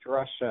gives a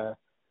drasha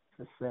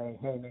to say,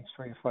 hey, make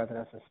sure your father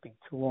doesn't speak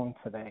too long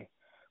today,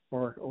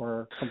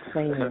 or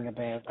complaining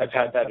about. I've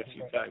had that a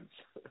few times.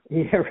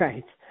 Yeah,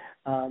 right.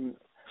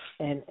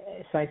 And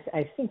so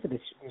I think that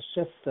it's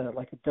just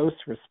like a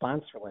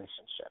dose-response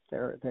relationship.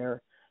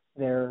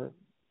 They're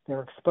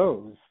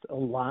exposed a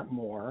lot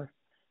more,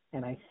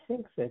 and I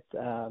think that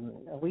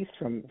at least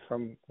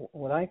from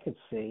what I could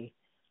see,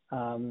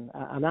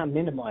 I'm not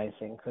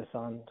minimizing, because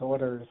on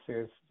daughters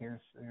there's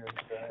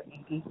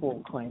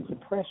equal kinds of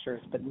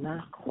pressures, but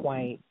not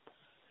quite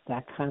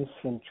that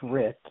constant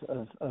drip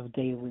of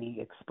daily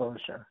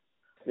exposure.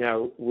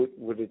 Now,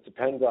 would it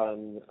depend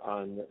on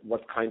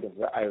what kind of,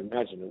 I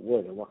imagine it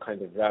would, and what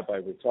kind of rabbi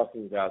we're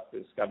talking about?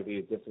 There's got to be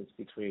a difference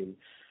between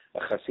a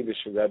Hasidic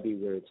Rabbi,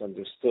 where it's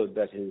understood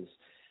that his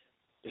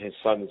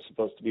son is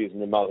supposed to be his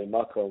Nemali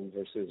Makom,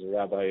 versus a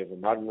rabbi of a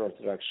modern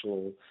Orthodox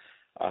shul,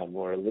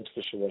 or a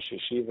Litvish Rosh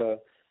Yeshiva.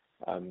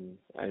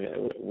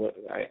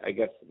 I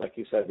guess, like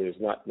you said, there's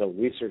no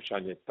research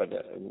on it, but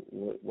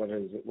what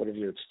have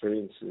your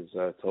experiences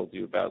told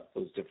you about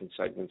those different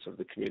segments of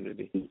the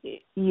community?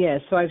 Yeah,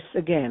 so I've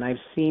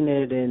seen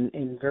it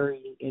in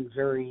very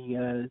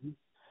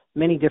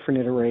many different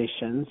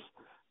iterations.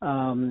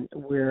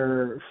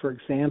 Where, for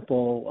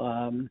example,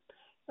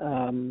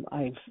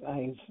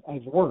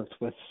 I've worked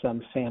with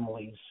some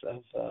families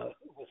with a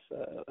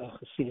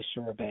Hasidic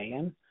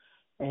Rebbeim.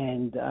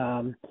 And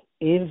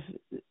if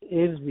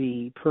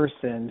the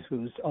person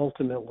who's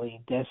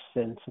ultimately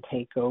destined to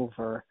take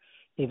over,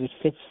 if it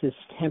fits his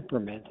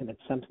temperament and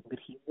it's something that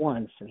he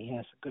wants, and he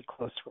has a good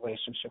close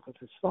relationship with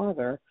his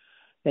father,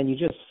 then you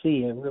just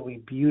see a really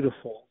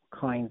beautiful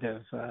kind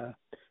of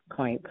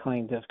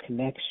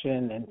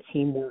connection and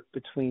teamwork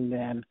between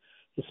them,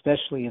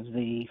 especially if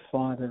the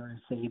father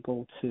is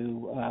able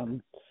to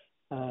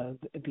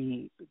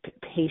be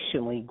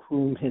patiently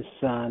groom his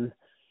son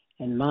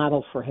and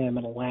model for him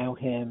and allow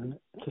him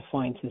to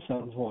find his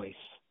own voice.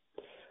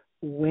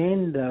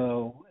 When,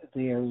 though,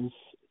 there's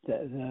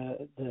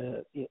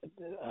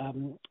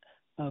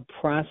a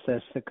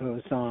process that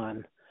goes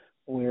on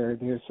where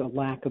there's a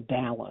lack of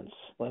balance,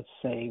 let's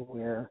say,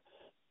 where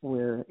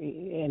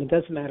and it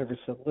doesn't matter if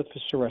it's a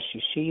Litvish Rosh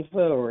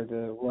Yeshiva or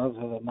the Rav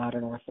of a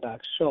modern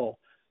Orthodox shul,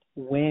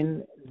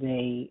 when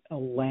they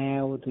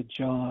allow the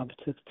job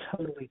to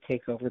totally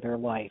take over their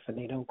life and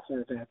they don't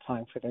carve out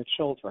time for their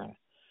children,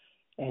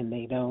 and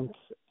they don't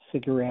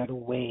figure out a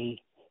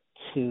way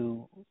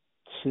to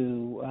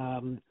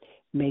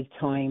make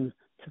time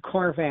to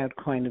carve out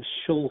kind of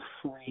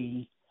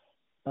shul-free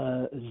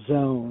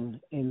zone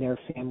in their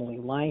family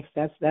life,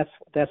 that's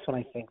when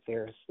I think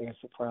there's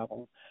a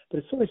problem. But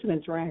it's always an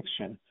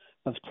interaction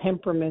of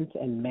temperament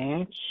and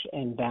match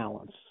and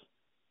balance.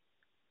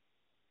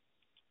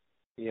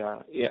 Yeah.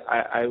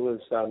 I was.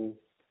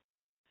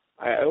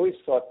 I always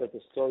thought that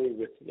the story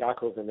with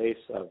Yaakov and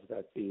Esav,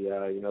 that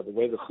the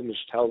way the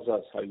Chumash tells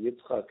us how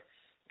Yitzchak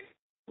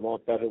more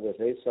better with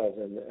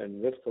Esav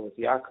and Rivka with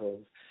Yaakov,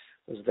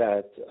 was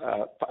that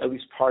at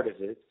least part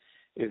of it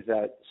is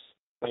that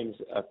sometimes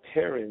a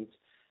parent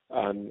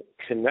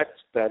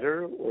connects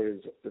better, or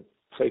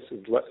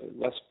places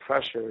less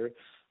pressure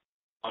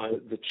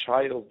on the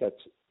child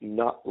that's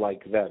not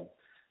like them,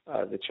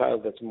 the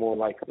child that's more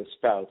like the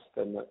spouse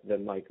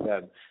than like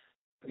them.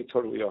 Be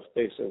totally off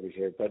base over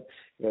here, but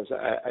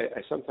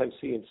I sometimes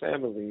see in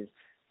families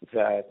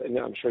that, and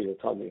I'm sure you'll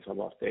tell me if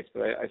I'm off base,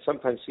 but I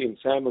sometimes see in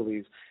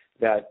families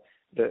that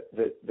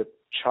the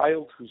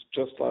child who's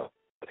just like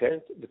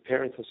the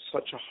parent has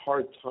such a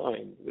hard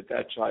time with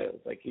that child.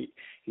 Like he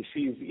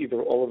sees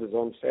either all of his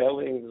own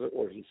failings,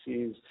 or he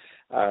sees,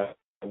 or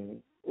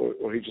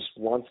he just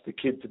wants the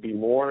kid to be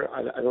more.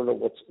 I don't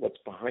know what's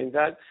behind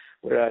that.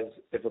 Whereas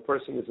if a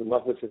person is in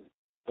love with his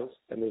spouse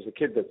and there's a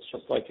kid that's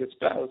just like his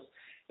spouse,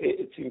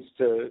 it seems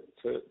to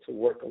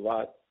work a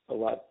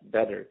lot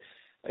better.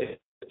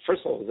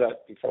 First of all, is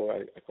that, before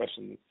I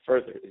question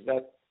further, is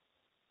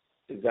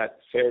that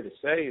fair to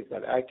say? Is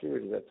that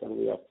accurate? Is that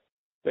totally off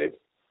base?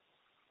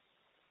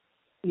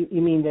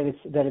 You mean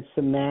that it's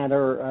a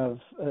matter of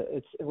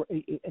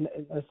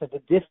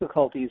the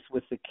difficulties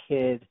with the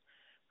kid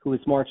who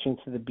is marching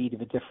to the beat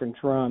of a different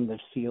drum that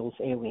feels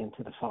alien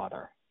to the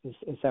father? Is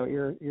that what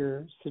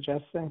you're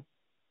suggesting?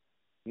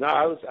 No,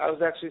 I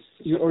was actually.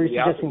 Or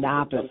you're suggesting the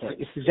opposite.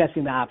 You're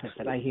suggesting the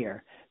opposite. I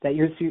hear that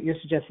you're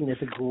suggesting there's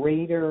the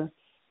greater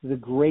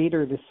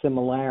the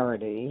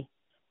similarity,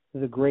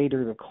 the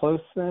greater the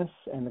closeness,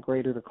 and the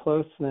greater the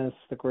closeness,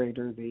 the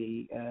greater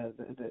the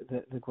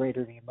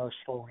greater the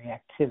emotional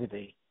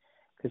reactivity,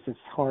 because it's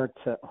hard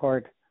to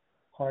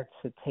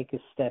take a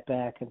step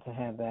back and to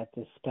have that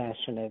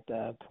dispassionate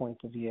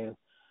point of view.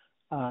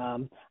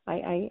 I've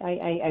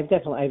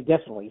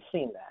definitely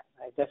seen that.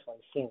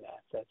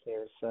 That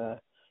there's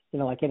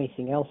like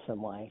anything else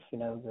in life, we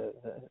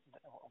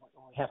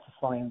have to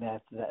find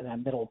that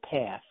middle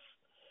path.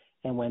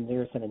 And when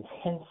there's an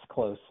intense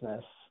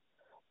closeness,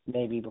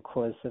 maybe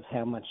because of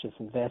how much is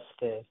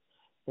invested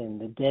in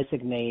the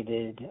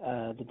designated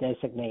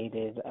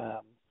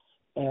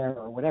heir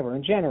or whatever,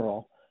 in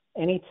general,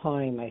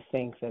 anytime I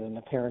think that in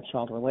a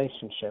parent-child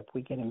relationship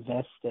we get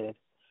invested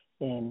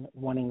in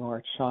wanting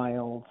our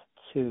child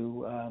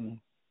to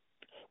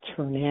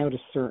turn out a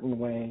certain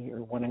way,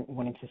 or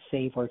wanting to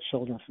save our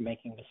children from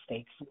making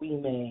mistakes we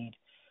made,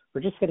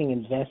 we're just getting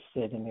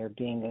invested in there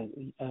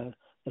being a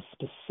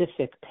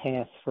specific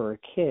path for a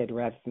kid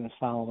rather than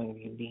following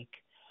the unique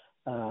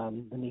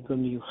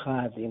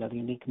the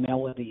unique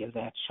melody of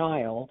that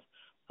child.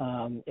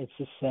 It's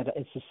a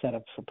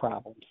setup for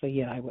problems. So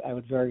yeah, I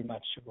would very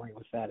much agree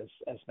with that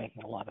as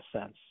making a lot of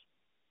sense.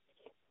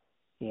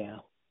 Yeah.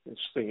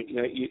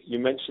 Interesting. You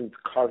mentioned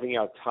carving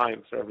out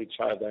time for every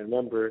child. I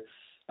remember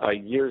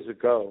years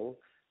ago,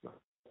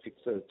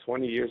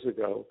 20 years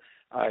ago,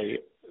 I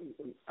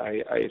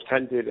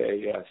attended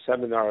a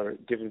seminar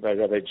given by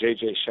Rabbi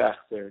J.J.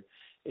 Schachter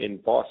in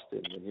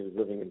Boston when he was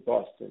living in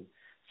Boston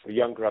for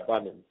young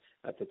Rabbanim.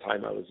 At the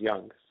time I was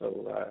young,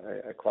 so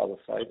I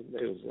qualified.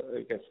 It was,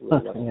 I guess, a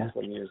little less than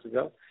 20 years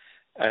ago.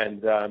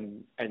 And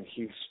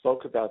he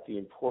spoke about the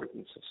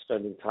importance of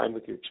spending time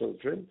with your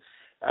children.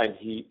 And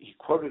he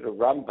quoted a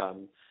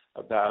Rambam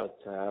about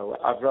how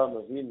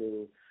Avraham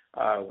Avinu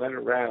went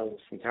around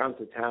from town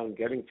to town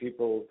getting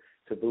people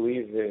to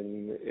believe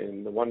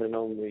in the one and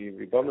only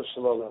Ribono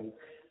Shel Olam,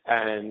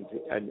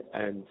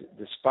 and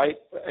despite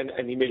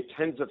he made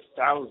tens of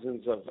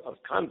thousands of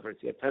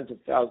converts. He had tens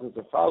of thousands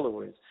of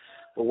followers.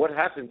 But what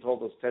happened to all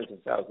those tens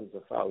of thousands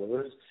of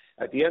followers?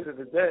 At the end of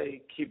the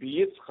day, Ki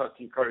b'Yitzchak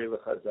yikari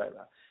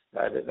l'chazera,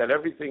 that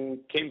everything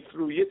came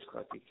through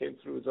Yitzchak. It came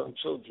through his own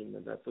children,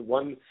 and that the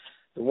one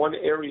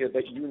area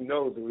that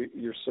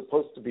you're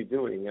supposed to be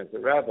doing as a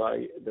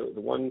rabbi, the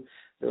one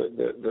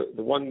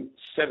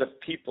set of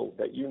people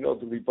that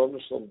the Ribono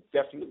Shel Olam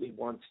definitely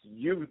wants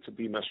you to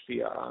be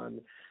mashpia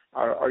on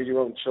are your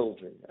own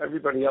children.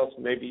 Everybody else,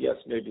 maybe yes,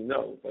 maybe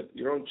no, but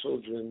your own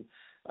children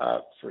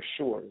for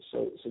sure.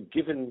 So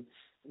given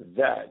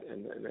that,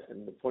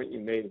 and the point you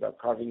made about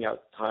carving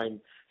out time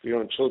for your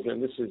own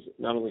children, this is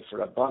not only for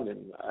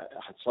Rabbanim,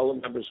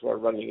 Hatzalah members who are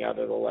running out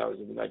at all hours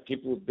of the night,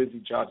 people with busy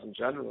jobs in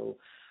general,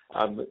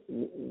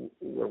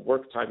 where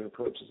work time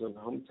encroaches on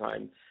home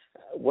time.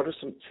 What are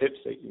some tips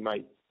that you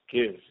might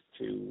give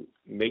to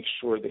make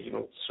sure that you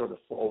don't sort of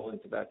fall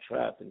into that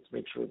trap, and to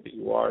make sure that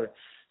you are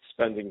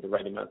spending the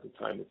right amount of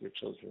time with your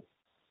children?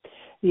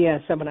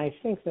 Yes, I mean, I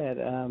think that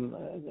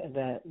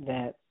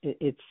that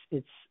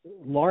it's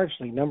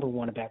largely, number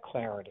one, about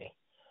clarity.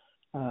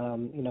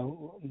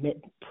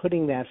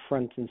 Putting that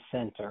front and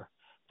center.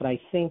 But I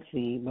think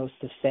the most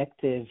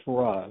effective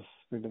Rav,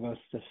 or the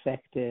most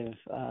effective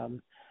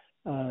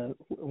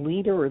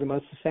leader, or the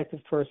most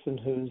effective person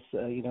who's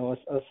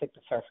osek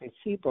b'tzarfei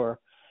tzibur,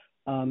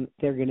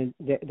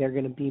 they're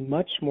gonna be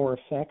much more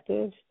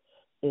effective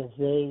if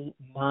they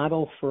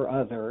model for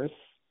others,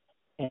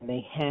 and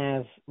they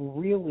have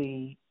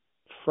really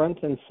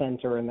front and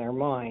center in their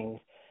mind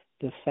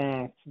the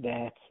fact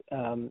that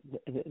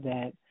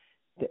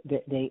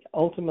they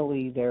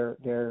ultimately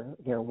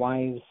their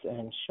wives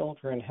and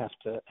children have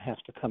to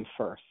come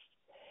first.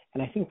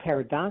 And I think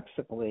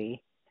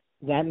paradoxically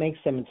that makes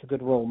them into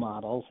good role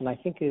models, and I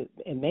think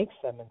it makes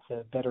them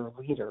into better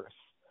leaders.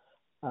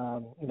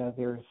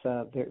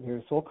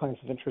 There's all kinds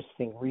of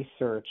interesting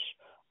research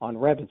on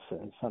Rabbis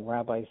Sons, on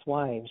rabbis'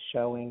 wives,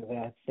 showing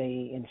that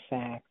they, in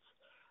fact,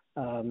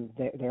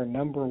 their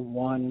number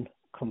one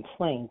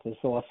complaint is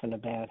often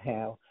about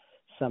how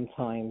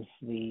sometimes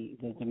the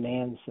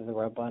demands of the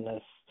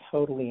Rabbanis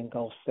totally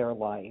engulfs their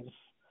lives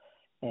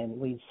and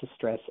leads to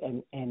stress.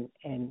 And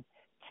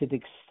to the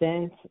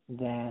extent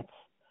that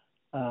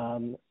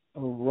a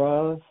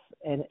Rav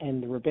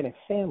and the rabbinic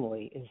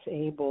family is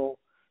able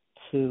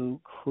to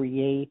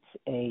create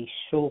a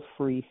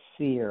shul-free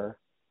sphere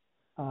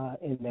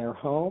in their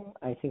home,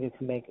 I think it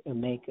can make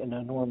an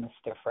enormous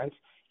difference.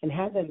 And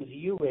have them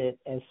view it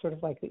as sort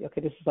of like,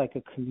 okay, this is like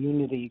a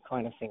community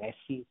kind of thing. I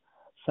see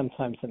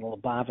sometimes in the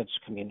Lebowitz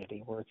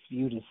community where it's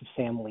viewed as a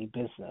family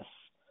business,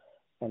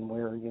 and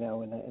where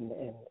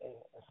in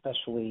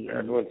especially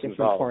everyone's in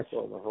different involved, parts,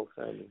 so the whole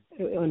family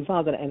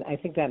involved. And I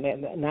think that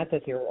not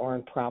that there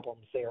aren't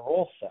problems there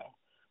also,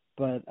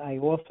 but I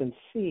often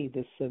see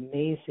this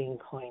amazing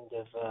kind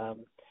of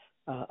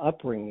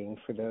upbringing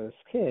for those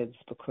kids,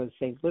 because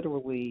they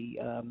literally.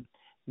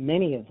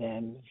 Many of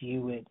them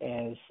view it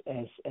as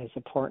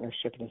a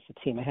partnership and as a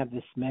team. I have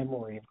this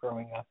memory of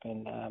growing up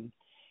in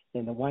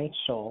the White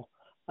Shul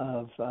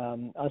of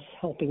us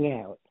helping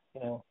out.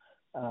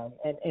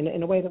 and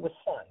in a way that was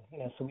fun.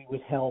 So we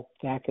would help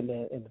back in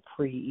the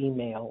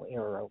pre-email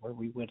era, where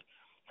we would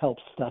help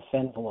stuff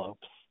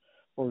envelopes,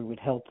 or we would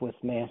help with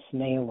mass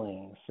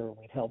mailings, or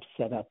we'd help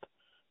set up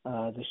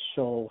the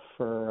shul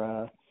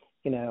for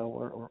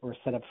or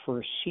set up for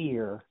a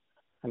shear.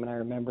 I mean, I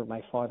remember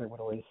my father would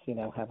always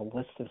have a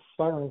list of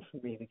svarim for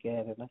me to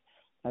get, and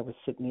I would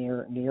sit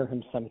near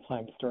him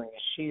sometimes during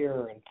a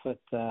shear and put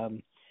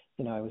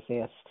I was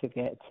asked to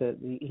get to.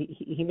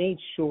 He made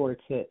sure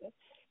to,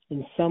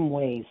 in some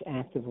ways,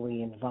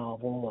 actively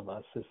involve all of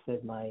us, as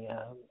did my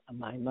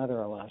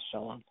mother, Allah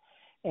Shalom,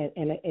 and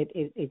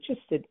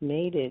it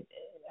made it.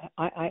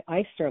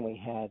 I certainly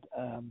had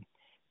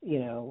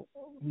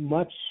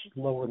much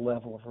lower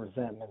level of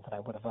resentment than I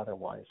would have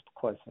otherwise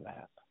because of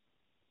that.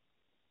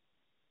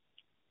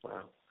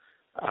 Wow.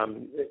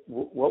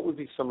 What would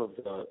be some of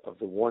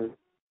the warning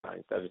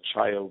signs that a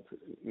child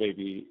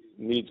maybe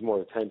needs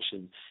more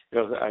attention?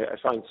 I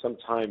find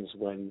sometimes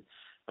when,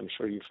 I'm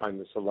sure you find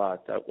this a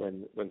lot, that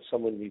when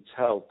someone needs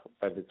help,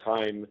 by the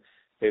time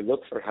they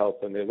look for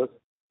help and they're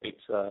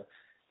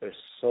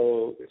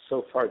so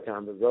far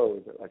down the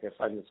road. Like I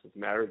find this with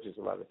marriages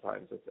a lot of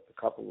times. That a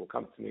couple will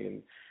come to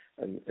me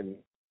and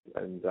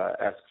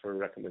ask for a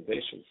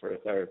recommendation for a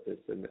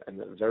therapist, and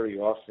very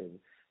often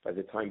by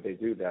the time they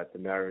do that, the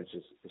marriage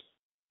is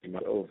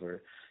not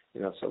over.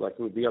 So like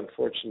it would be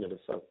unfortunate if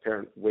a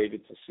parent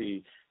waited to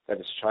see that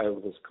his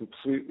child was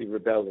completely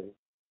rebelling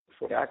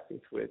before reacting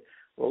to it.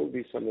 What would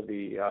be some of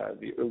the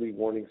early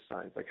warning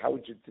signs? Like how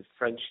would you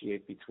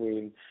differentiate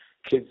between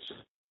kids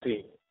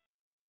seeing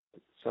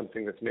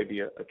something that's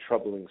maybe a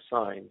troubling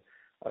sign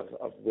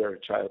of where a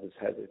child is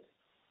headed?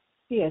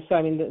 Yeah, so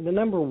I mean, the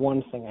number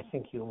one thing I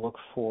think you look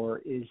for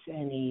is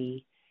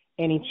any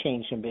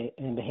change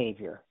in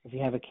behavior. If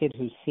you have a kid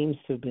who seems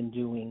to have been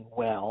doing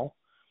well,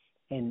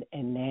 and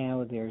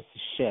now there's a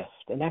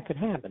shift, and that could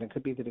happen. It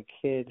could be that a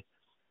kid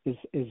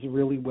is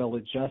really well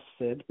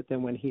adjusted, but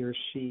then when he or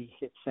she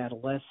hits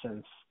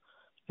adolescence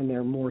and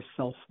they're more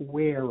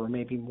self-aware or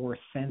maybe more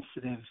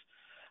sensitive,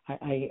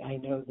 I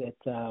know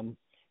that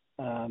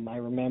I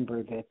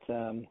remember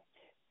that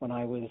when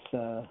I was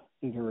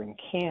either in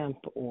camp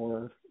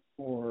or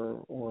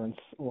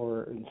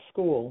in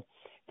school,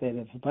 that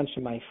if a bunch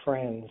of my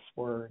friends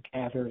were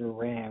gathered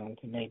around,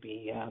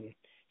 maybe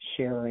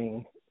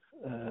sharing,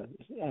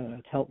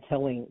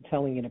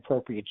 telling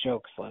inappropriate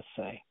jokes, let's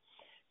say,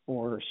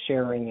 or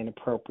sharing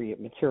inappropriate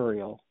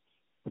material,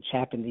 which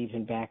happened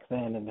even back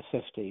then in the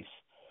 50s.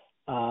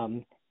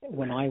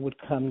 When I would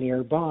come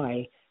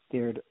nearby,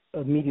 there'd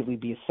immediately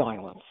be a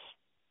silence.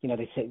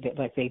 They say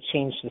they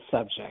changed the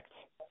subject.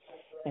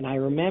 And I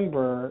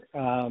remember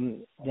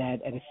that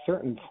at a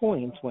certain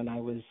point when I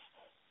was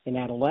in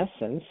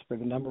adolescence, where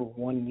the number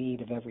one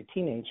need of every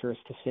teenager is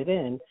to fit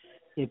in,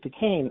 it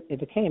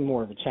became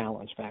more of a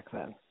challenge back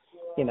then,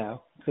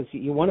 because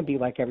you want to be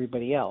like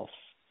everybody else.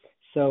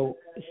 So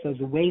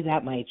the way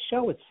that might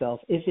show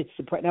itself is it's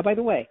surprising. Now, by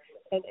the way,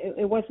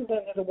 it wasn't the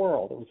end of the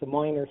world. It was a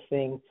minor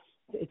thing.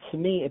 To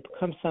me, it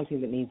becomes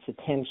something that needs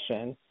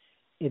attention.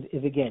 It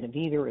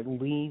either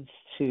leads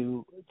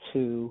to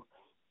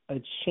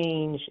a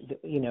change,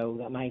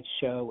 that might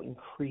show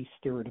increased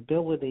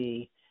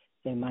irritability.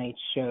 It might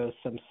show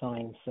some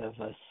signs of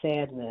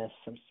sadness,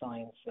 some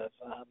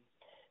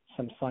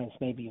signs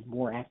maybe of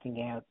more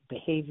acting out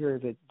behavior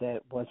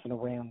that wasn't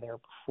around there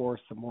before,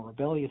 some more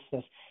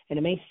rebelliousness, and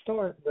it may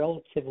start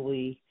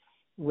relatively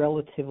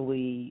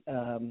low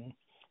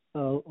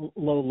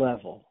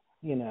level.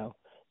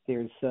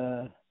 There's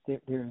the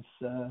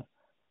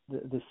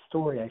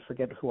story, I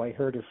forget who I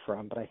heard it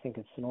from, but I think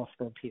it's an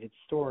often repeated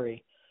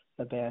story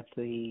about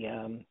the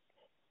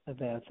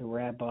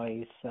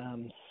rabbi's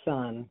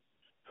son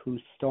who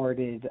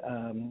started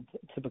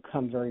to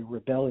become very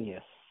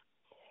rebellious.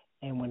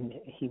 And when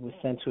he was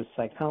sent to a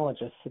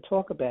psychologist to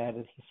talk about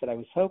it, he said, I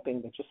was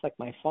hoping that just like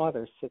my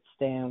father sits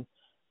down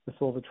with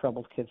all the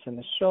troubled kids in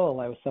the shul,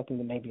 I was hoping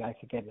that maybe I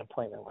could get an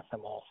appointment with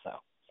him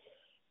also.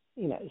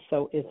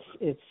 So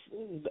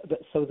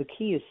so the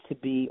key is to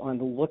be on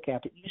the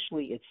lookout. But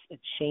usually it's a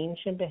change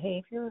in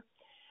behavior,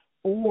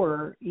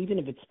 or even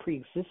if it's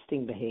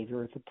pre-existing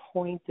behavior, at the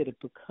point that it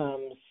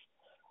becomes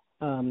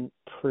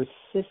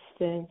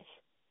persistent,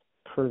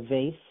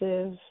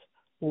 pervasive,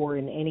 or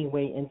in any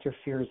way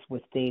interferes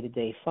with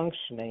day-to-day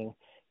functioning,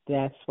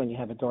 that's when you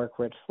have a dark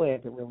red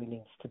flag that really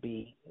needs to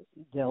be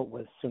dealt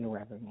with sooner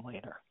rather than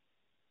later.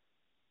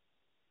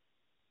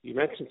 You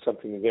mentioned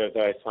something there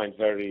that I find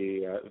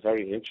very,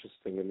 very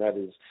interesting, and that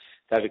is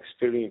that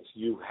experience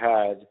you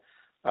had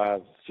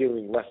of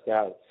feeling left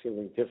out,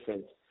 feeling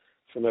different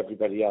from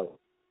everybody else.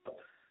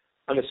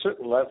 On a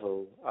certain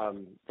level,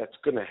 that's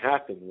going to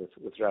happen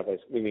with rabbis,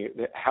 meaning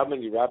how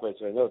many rabbis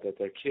I know that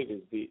their kid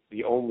is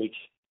the only kid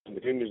in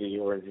the community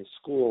or in his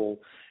school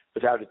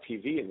without a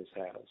TV in his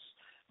house.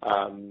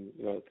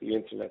 The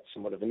internet's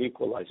somewhat of an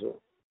equalizer,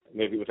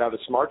 maybe without a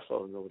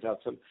smartphone or without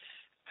some.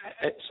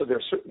 So there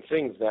are certain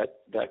things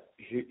that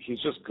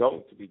he's just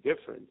going to be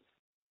different.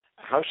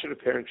 How should a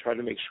parent try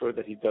to make sure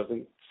that he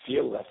doesn't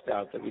feel left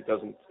out, that he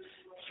doesn't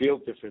feel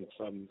different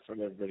from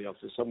everybody else?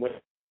 Is some way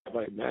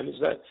I manage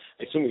that?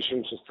 I assume you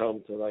shouldn't just tell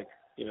him to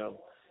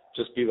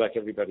just be like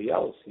everybody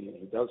else.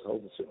 He does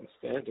hold a certain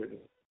standard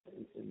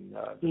in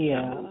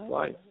his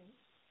life.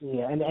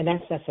 Yeah, and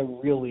that's a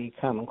really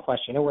common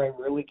question. You know where I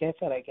really get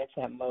that? I get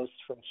that most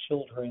from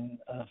children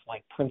of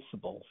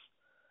principals,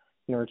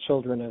 or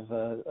children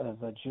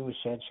of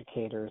Jewish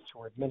educators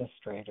who are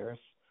administrators,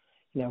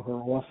 who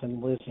are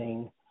often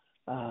living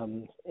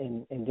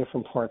in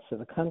different parts of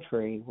the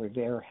country where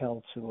they're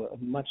held to a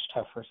much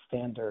tougher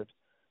standard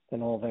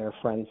than all their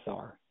friends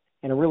are,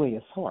 and it really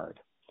is hard.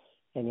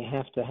 And you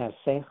have to have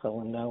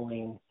seichel in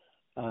knowing.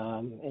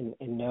 And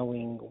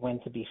knowing when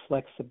to be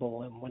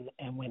flexible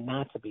and when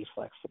not to be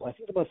flexible. I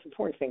think the most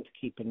important thing to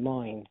keep in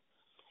mind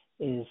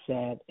is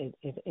that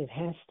it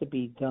has to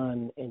be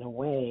done in a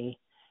way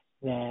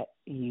that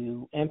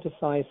you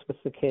empathize with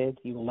the kid,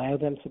 you allow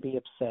them to be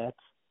upset,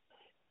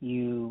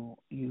 you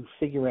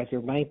figure out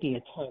there might be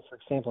a time, for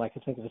example, I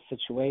can think of a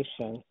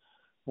situation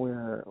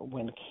where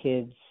when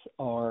kids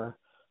are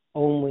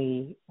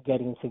only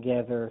getting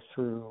together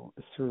through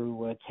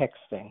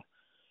texting,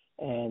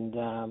 and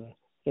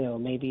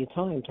maybe a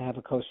time to have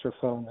a kosher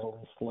phone that at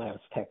least allows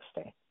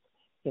texting,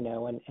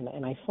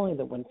 and I find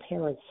that when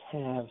parents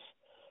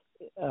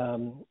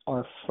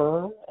are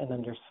firm and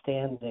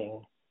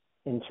understanding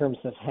in terms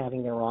of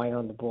having their eye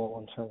on the ball,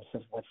 in terms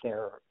of what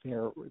their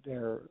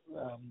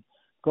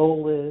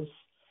goal is,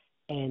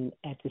 and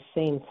at the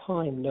same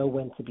time know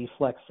when to be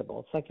flexible.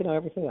 It's like,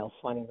 everything else,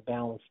 finding the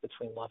balance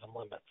between love and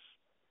limits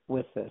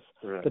with this.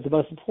 Right. But the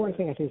most important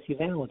thing, I think, is you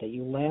validate.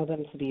 You allow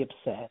them to be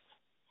upset.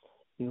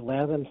 You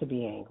allow them to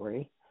be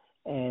angry,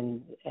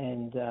 and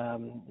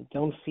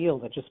don't feel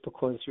that just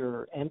because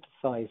you're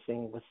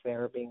empathizing with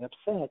their being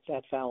upset,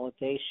 that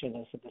validation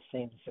isn't the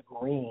same as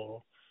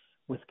agreeing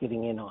with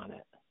giving in on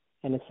it.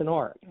 And it's an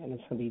art, and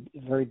it's going to be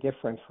very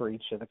different for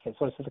each of the kids.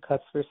 What is it the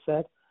Kutzler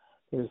said?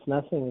 There's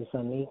nothing as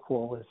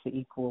unequal as the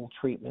equal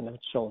treatment of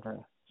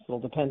children. So it'll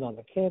depend on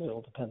the kid.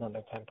 It'll depend on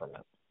their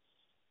temperament.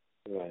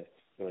 Right.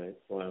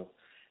 Wow.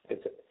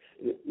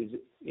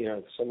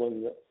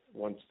 Someone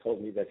once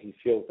told me that he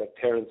feels that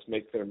parents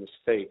make their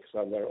mistakes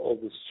on their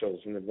oldest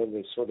children, and then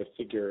they sort of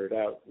figure it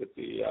out with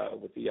the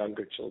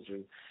younger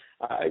children.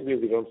 I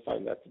really don't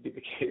find that to be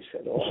the case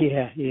at all.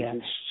 Yeah.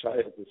 Each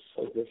child is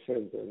so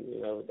different,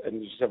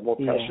 and you just have more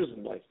pressures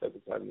in life by the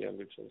time the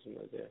younger children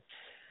are there.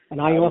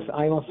 And I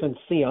often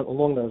see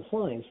along those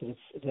lines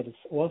that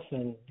it's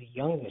often the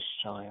youngest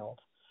child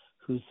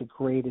who's the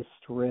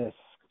greatest risk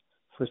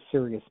for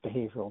serious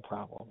behavioral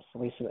problems.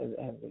 At least,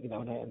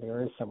 and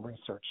there is some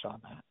research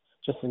on that,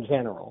 just in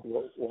general.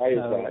 Why is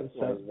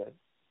that?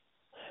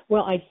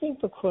 Well, I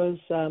think because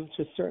to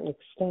a certain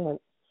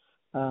extent,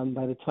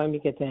 by the time you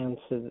get down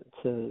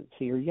to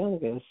your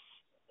youngest,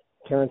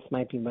 parents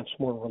might be much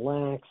more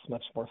relaxed,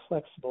 much more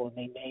flexible, and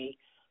they may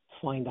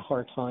find a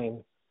hard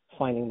time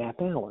finding that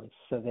balance.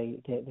 So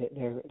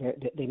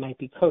they might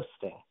be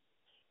coasting,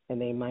 and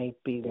there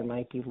might be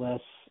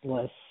less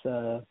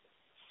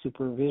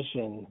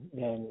supervision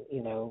than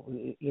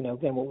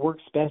Again, what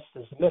works best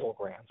is the middle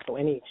ground. So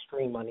any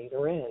extreme on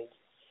either end.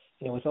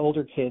 With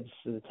older kids,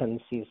 the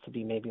tendency is to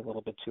be maybe a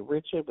little bit too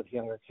rigid. With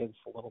younger kids,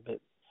 a little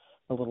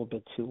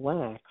bit too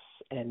lax.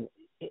 And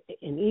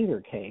in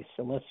either case,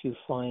 unless you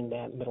find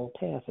that middle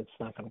path, it's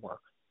not going to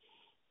work.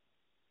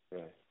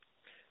 Right.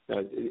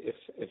 Now,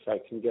 if I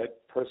can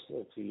get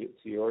personal to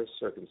your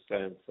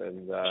circumstance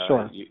and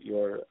sure.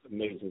 Your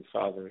amazing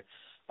father,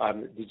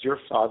 did your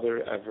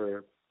father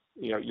ever?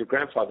 Your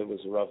grandfather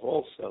was a Rav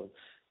also.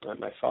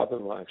 My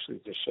father-in-law actually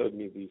just showed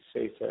me the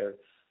sefer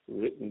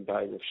written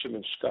by Rav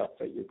Shimon Shkat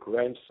that your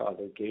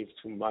grandfather gave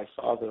to my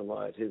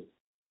father-in-law at his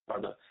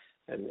barna,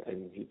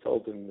 and he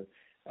told him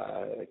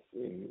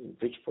in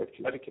Bridgeport,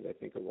 Connecticut, I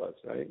think it was,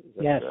 right?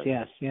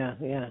 Yes, yeah.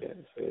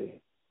 So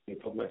he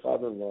told my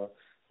father-in-law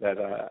that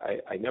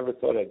I never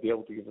thought I'd be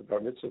able to give a bar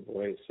mitzvah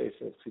boy a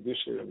sefer of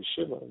Kedusha Rabbi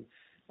Shimon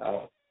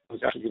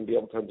who's actually going to be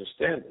able to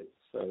understand it.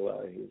 So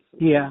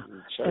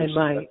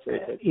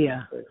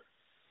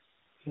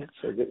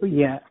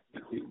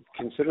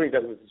considering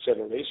that with the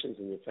generations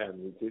in your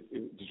family, did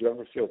you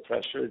ever feel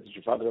pressure? Did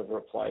your father ever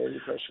apply any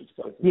pressure to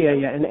go?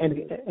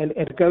 And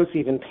it goes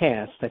even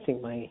past. I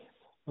think my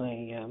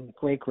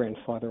great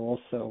grandfather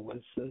also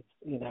was,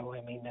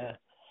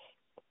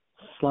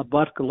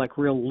 Slabodka, like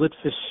real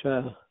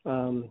Litvish,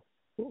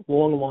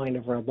 long line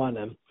of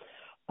Rabbanim.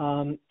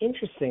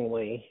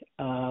 Interestingly,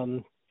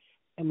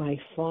 my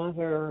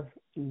father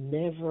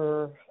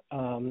never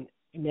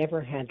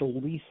had the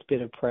least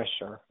bit of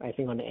pressure, I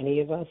think, on any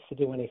of us to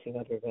do anything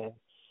other than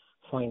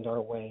find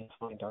our way,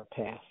 find our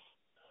path.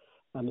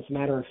 As a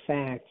matter of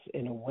fact,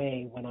 in a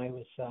way, when I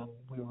was I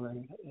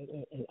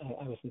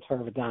was in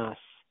Badatz,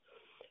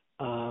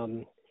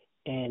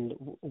 and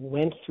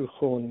went through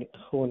Chulin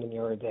and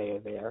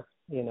Yeridea there,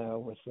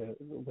 with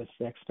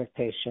the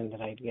expectation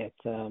that I'd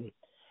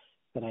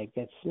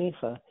get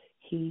smicha.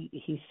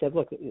 He said,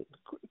 look,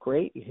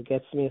 great, you could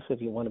get smicha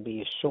if you want to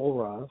be a shul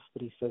rav,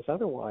 but he says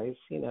otherwise,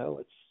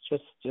 it's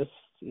just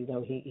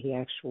he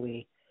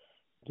actually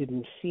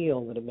didn't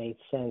feel that it made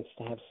sense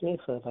to have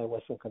smicha if I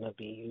wasn't going to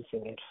be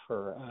using it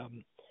for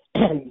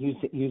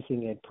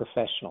using it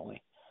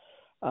professionally.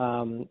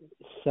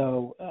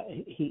 So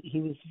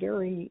he was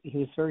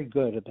very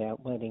good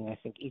about letting, I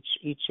think,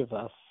 each of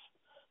us,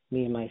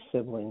 me and my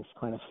siblings,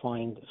 kind of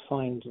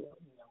find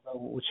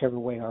whichever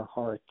way our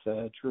heart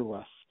drew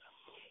us.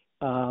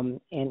 And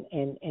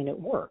it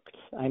worked.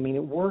 I mean,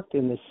 it worked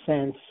in the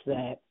sense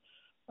that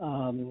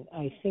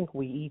I think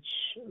we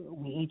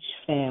each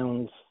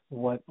found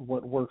what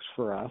worked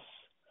for us.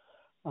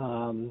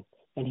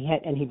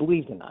 And he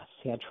believed in us.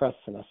 He had trust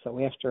in us. So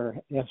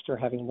after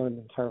having learned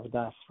in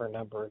Badatz for a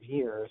number of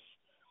years,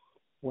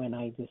 when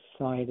I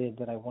decided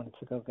that I wanted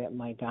to go get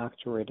my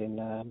doctorate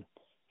in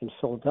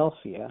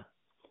Philadelphia,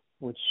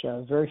 which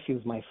very few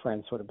of my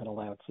friends would have been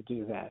allowed to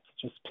do that,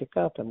 to just pick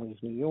up and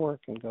leave New York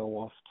and go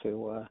off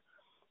to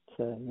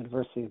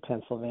University of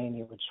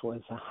Pennsylvania, which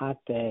was a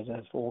hotbed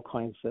of all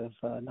kinds of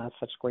not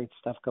such great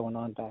stuff going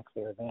on back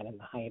there then in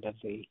the height of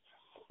the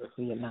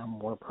Vietnam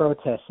War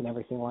protests and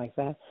everything like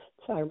that.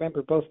 So I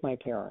remember both my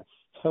parents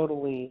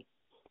totally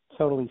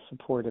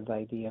supported the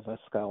idea of us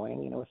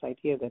going, with the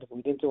idea that if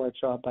we didn't do our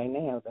job by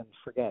now, then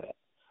forget it.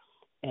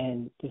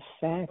 And the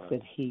fact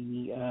that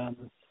he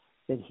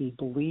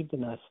believed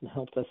in us and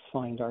helped us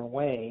find our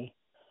way,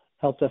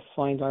 helped us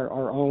find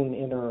our own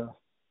inner,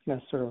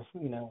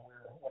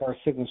 what our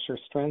signature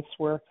strengths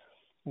were,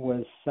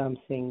 was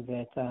something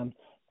that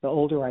the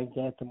older I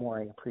get, the more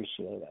I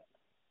appreciate it.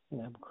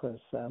 Because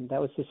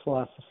that was his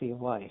philosophy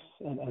of life,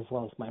 and as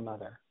well as my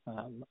mother.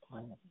 My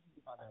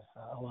mother's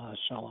Allah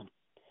Shalom.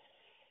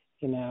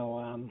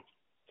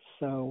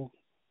 So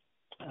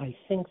I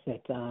think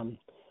that,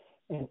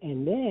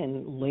 and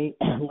then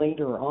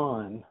later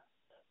on,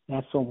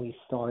 that's when we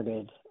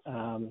started.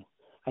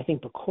 I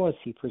think because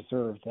he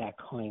preserved that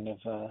kind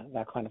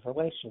of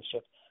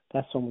relationship,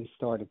 that's when we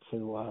started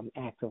to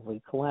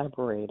actively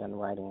collaborate and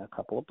writing a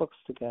couple of books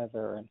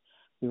together, and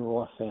we were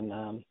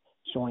often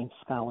joint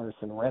scholars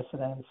in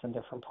residence in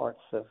different parts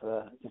of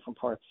the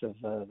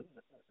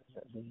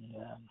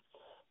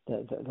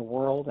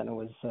world, and it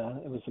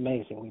was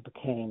amazing. We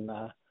became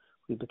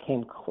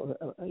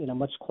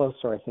much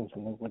closer, I think,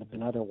 than we would have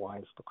been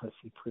otherwise, because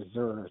he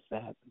preserved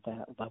that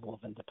level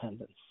of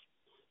independence.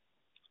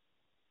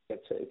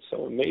 It's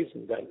so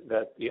amazing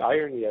that the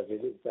irony of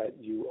it is that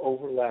you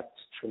overlapped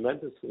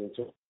tremendously in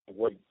terms of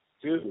what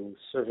you do,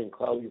 serving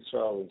Klal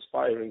Yisrael,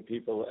 inspiring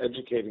people,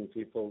 educating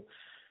people.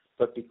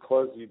 But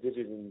because you did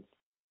it in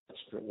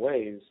different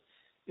ways,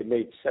 it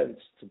made sense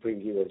to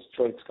bring you as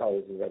joint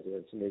scholars in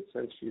residence. It made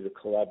sense for you to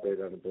collaborate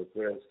on a book,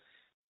 whereas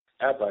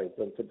rabbis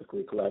don't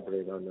typically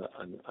collaborate on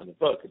a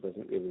book. It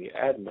doesn't really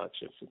add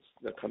much if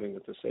they're coming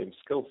with the same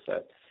skill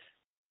set.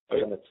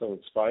 And that's so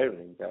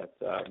inspiring that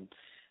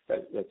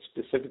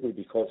specifically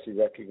because he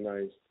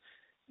recognized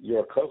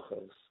your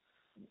kochos.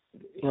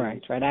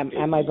 Right. You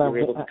were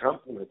able to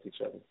complement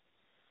each other.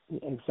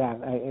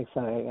 Exactly.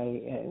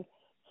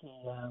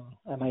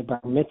 At my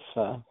bar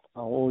mitzvah,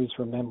 I'll always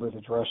remember the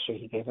drasha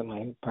he gave at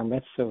my bar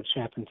mitzvah, which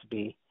happened to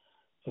be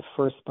the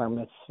first bar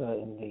mitzvah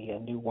in the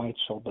new White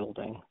Shell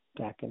building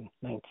back in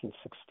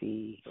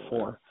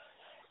 1964.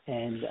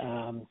 And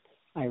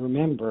I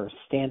remember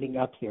standing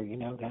up there,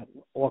 that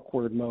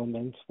awkward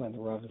moment when the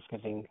Rav is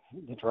giving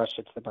the drasha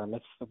to the bar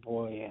mitzvah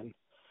boy, and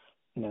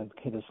the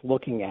kid is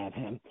looking at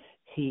him.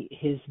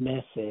 His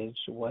message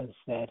was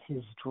that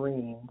his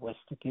dream was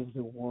to give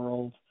the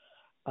world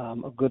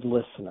a good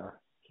listener.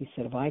 He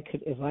said, if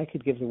I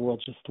could give the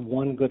world just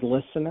one good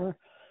listener,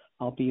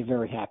 I'll be a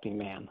very happy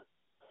man.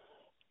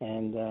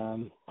 And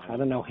I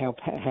don't know how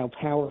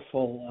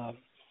powerful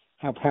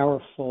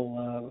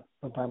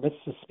a bar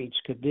mitzvah speech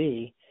could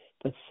be,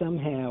 but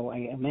somehow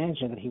I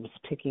imagine that he was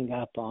picking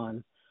up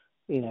on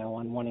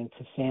wanting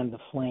to fan the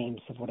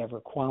flames of whatever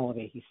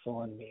quality he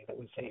saw in me that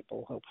was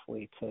able,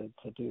 hopefully, to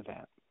do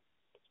that.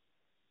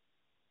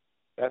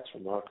 That's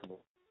remarkable.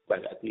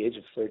 But at the age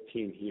of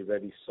 13, he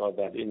already saw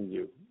that in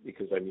you,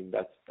 because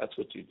that's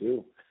what you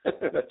do.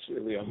 That's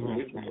really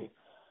unbelievable.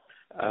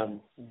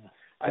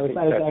 I think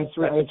that's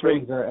really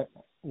very.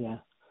 Yeah.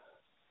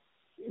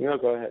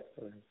 Go ahead.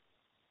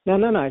 No.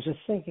 I was just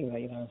thinking that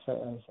I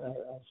was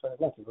very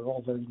lucky. We're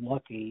all very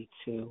lucky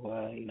to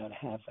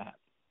have that.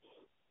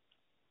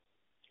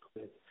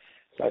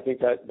 So I think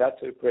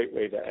that's a great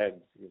way to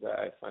end, because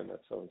I find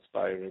that so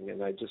inspiring,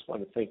 and I just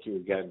want to thank you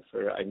again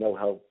I know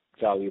how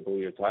valuable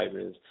your time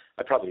is.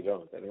 I probably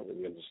don't. I don't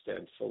really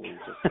understand fully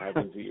just how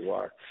busy you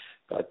are.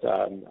 But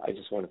I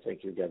just want to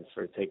thank you again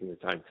for taking the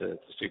time to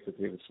speak with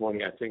me this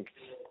morning. I think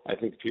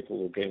people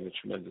will gain a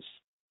tremendous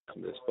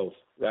from this, both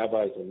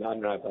rabbis and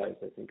non-rabbis.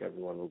 I think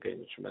everyone will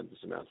gain a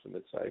tremendous amount from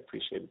it. So I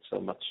appreciate it so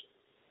much.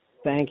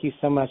 Thank you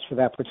so much for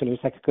the opportunity.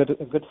 It's like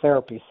a good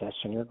therapy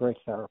session. You're a great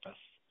therapist.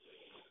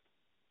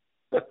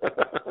 Okay,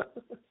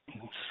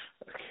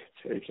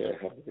 take care.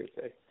 Have a great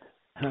day.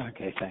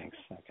 Okay, thanks.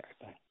 Okay,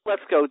 bye.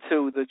 Let's go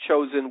to the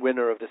chosen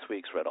winner of this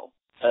week's riddle.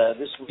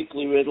 This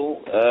weekly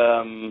riddle,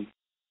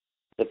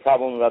 the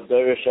problem of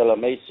Dorish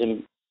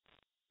Elamesim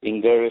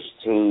being Dorish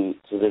to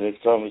the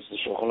Victorian, the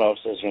Shulchan Aruch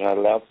says you're not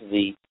allowed to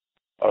be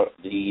or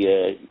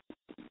the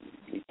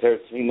third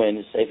Tzmima in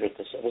the Sefer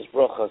Tesefes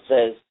Brocha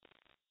says,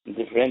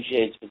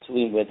 differentiates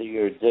between whether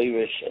you're a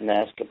Deirish and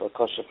ask a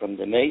Bakasha from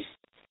the Meis,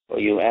 or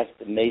you ask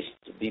the Meis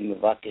to be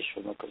Mevakish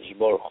from HaKadosh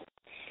Baruch Hu.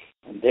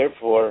 And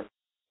therefore,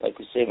 like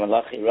we say,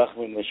 Malachi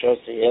Rachmim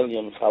Meshosei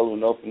Elyon Chalu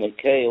Nop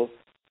Mekeil,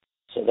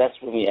 so that's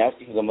when we ask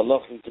the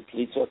Malachim to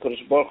plead to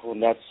HaKadosh Baruch Hu,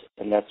 and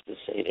that's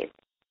Beseder.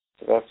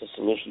 So that's the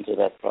solution to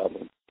that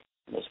problem.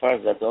 And as far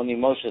as Adoni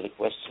Moshe, the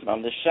question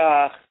on the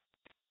Shach,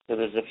 so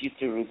there's a few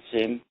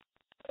terutzim.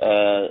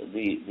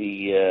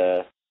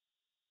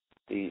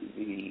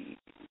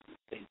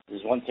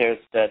 There's one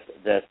teretz that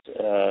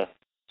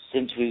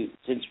since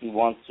we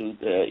want to,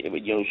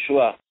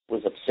 Yehoshua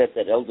was upset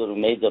that Elder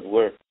Umeidot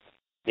were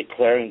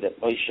declaring that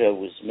Moshe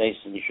was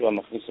Mason Yeshua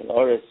Machnis and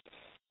Oretz.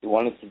 He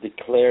wanted to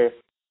declare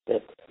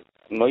that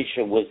Moshe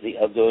was the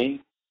Adoin,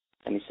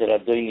 and he said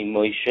Adoini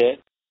Moshe,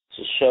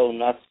 to show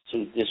not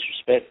to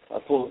disrespect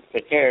Atul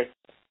Fekert,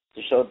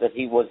 to show that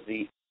he was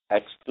the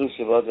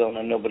exclusive Adon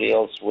and nobody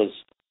else was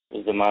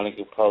the Malik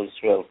of Kol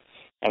Yisrael.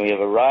 And we have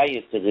a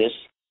Aryeh to this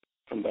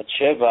from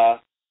Batsheva,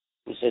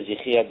 who says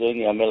Yechi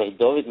Adoini Amelech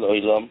David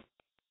Lo'ilam,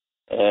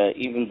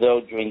 even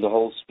though during the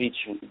whole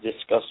speech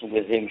discussing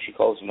with him she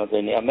calls him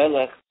Adoini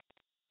Amelech,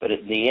 but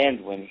at the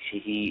end when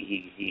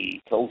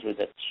he told her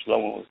that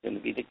Shlomo was going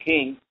to be the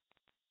king,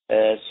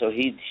 so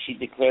she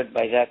declared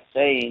by that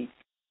saying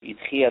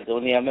Yechi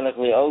Adoini Amelech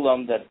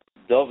Lo'ilam, that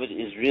David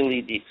is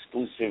really the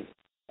exclusive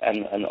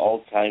and an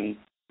all-time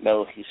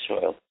Melech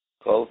Yisrael.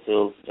 Kol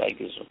Til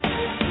Zaygezu.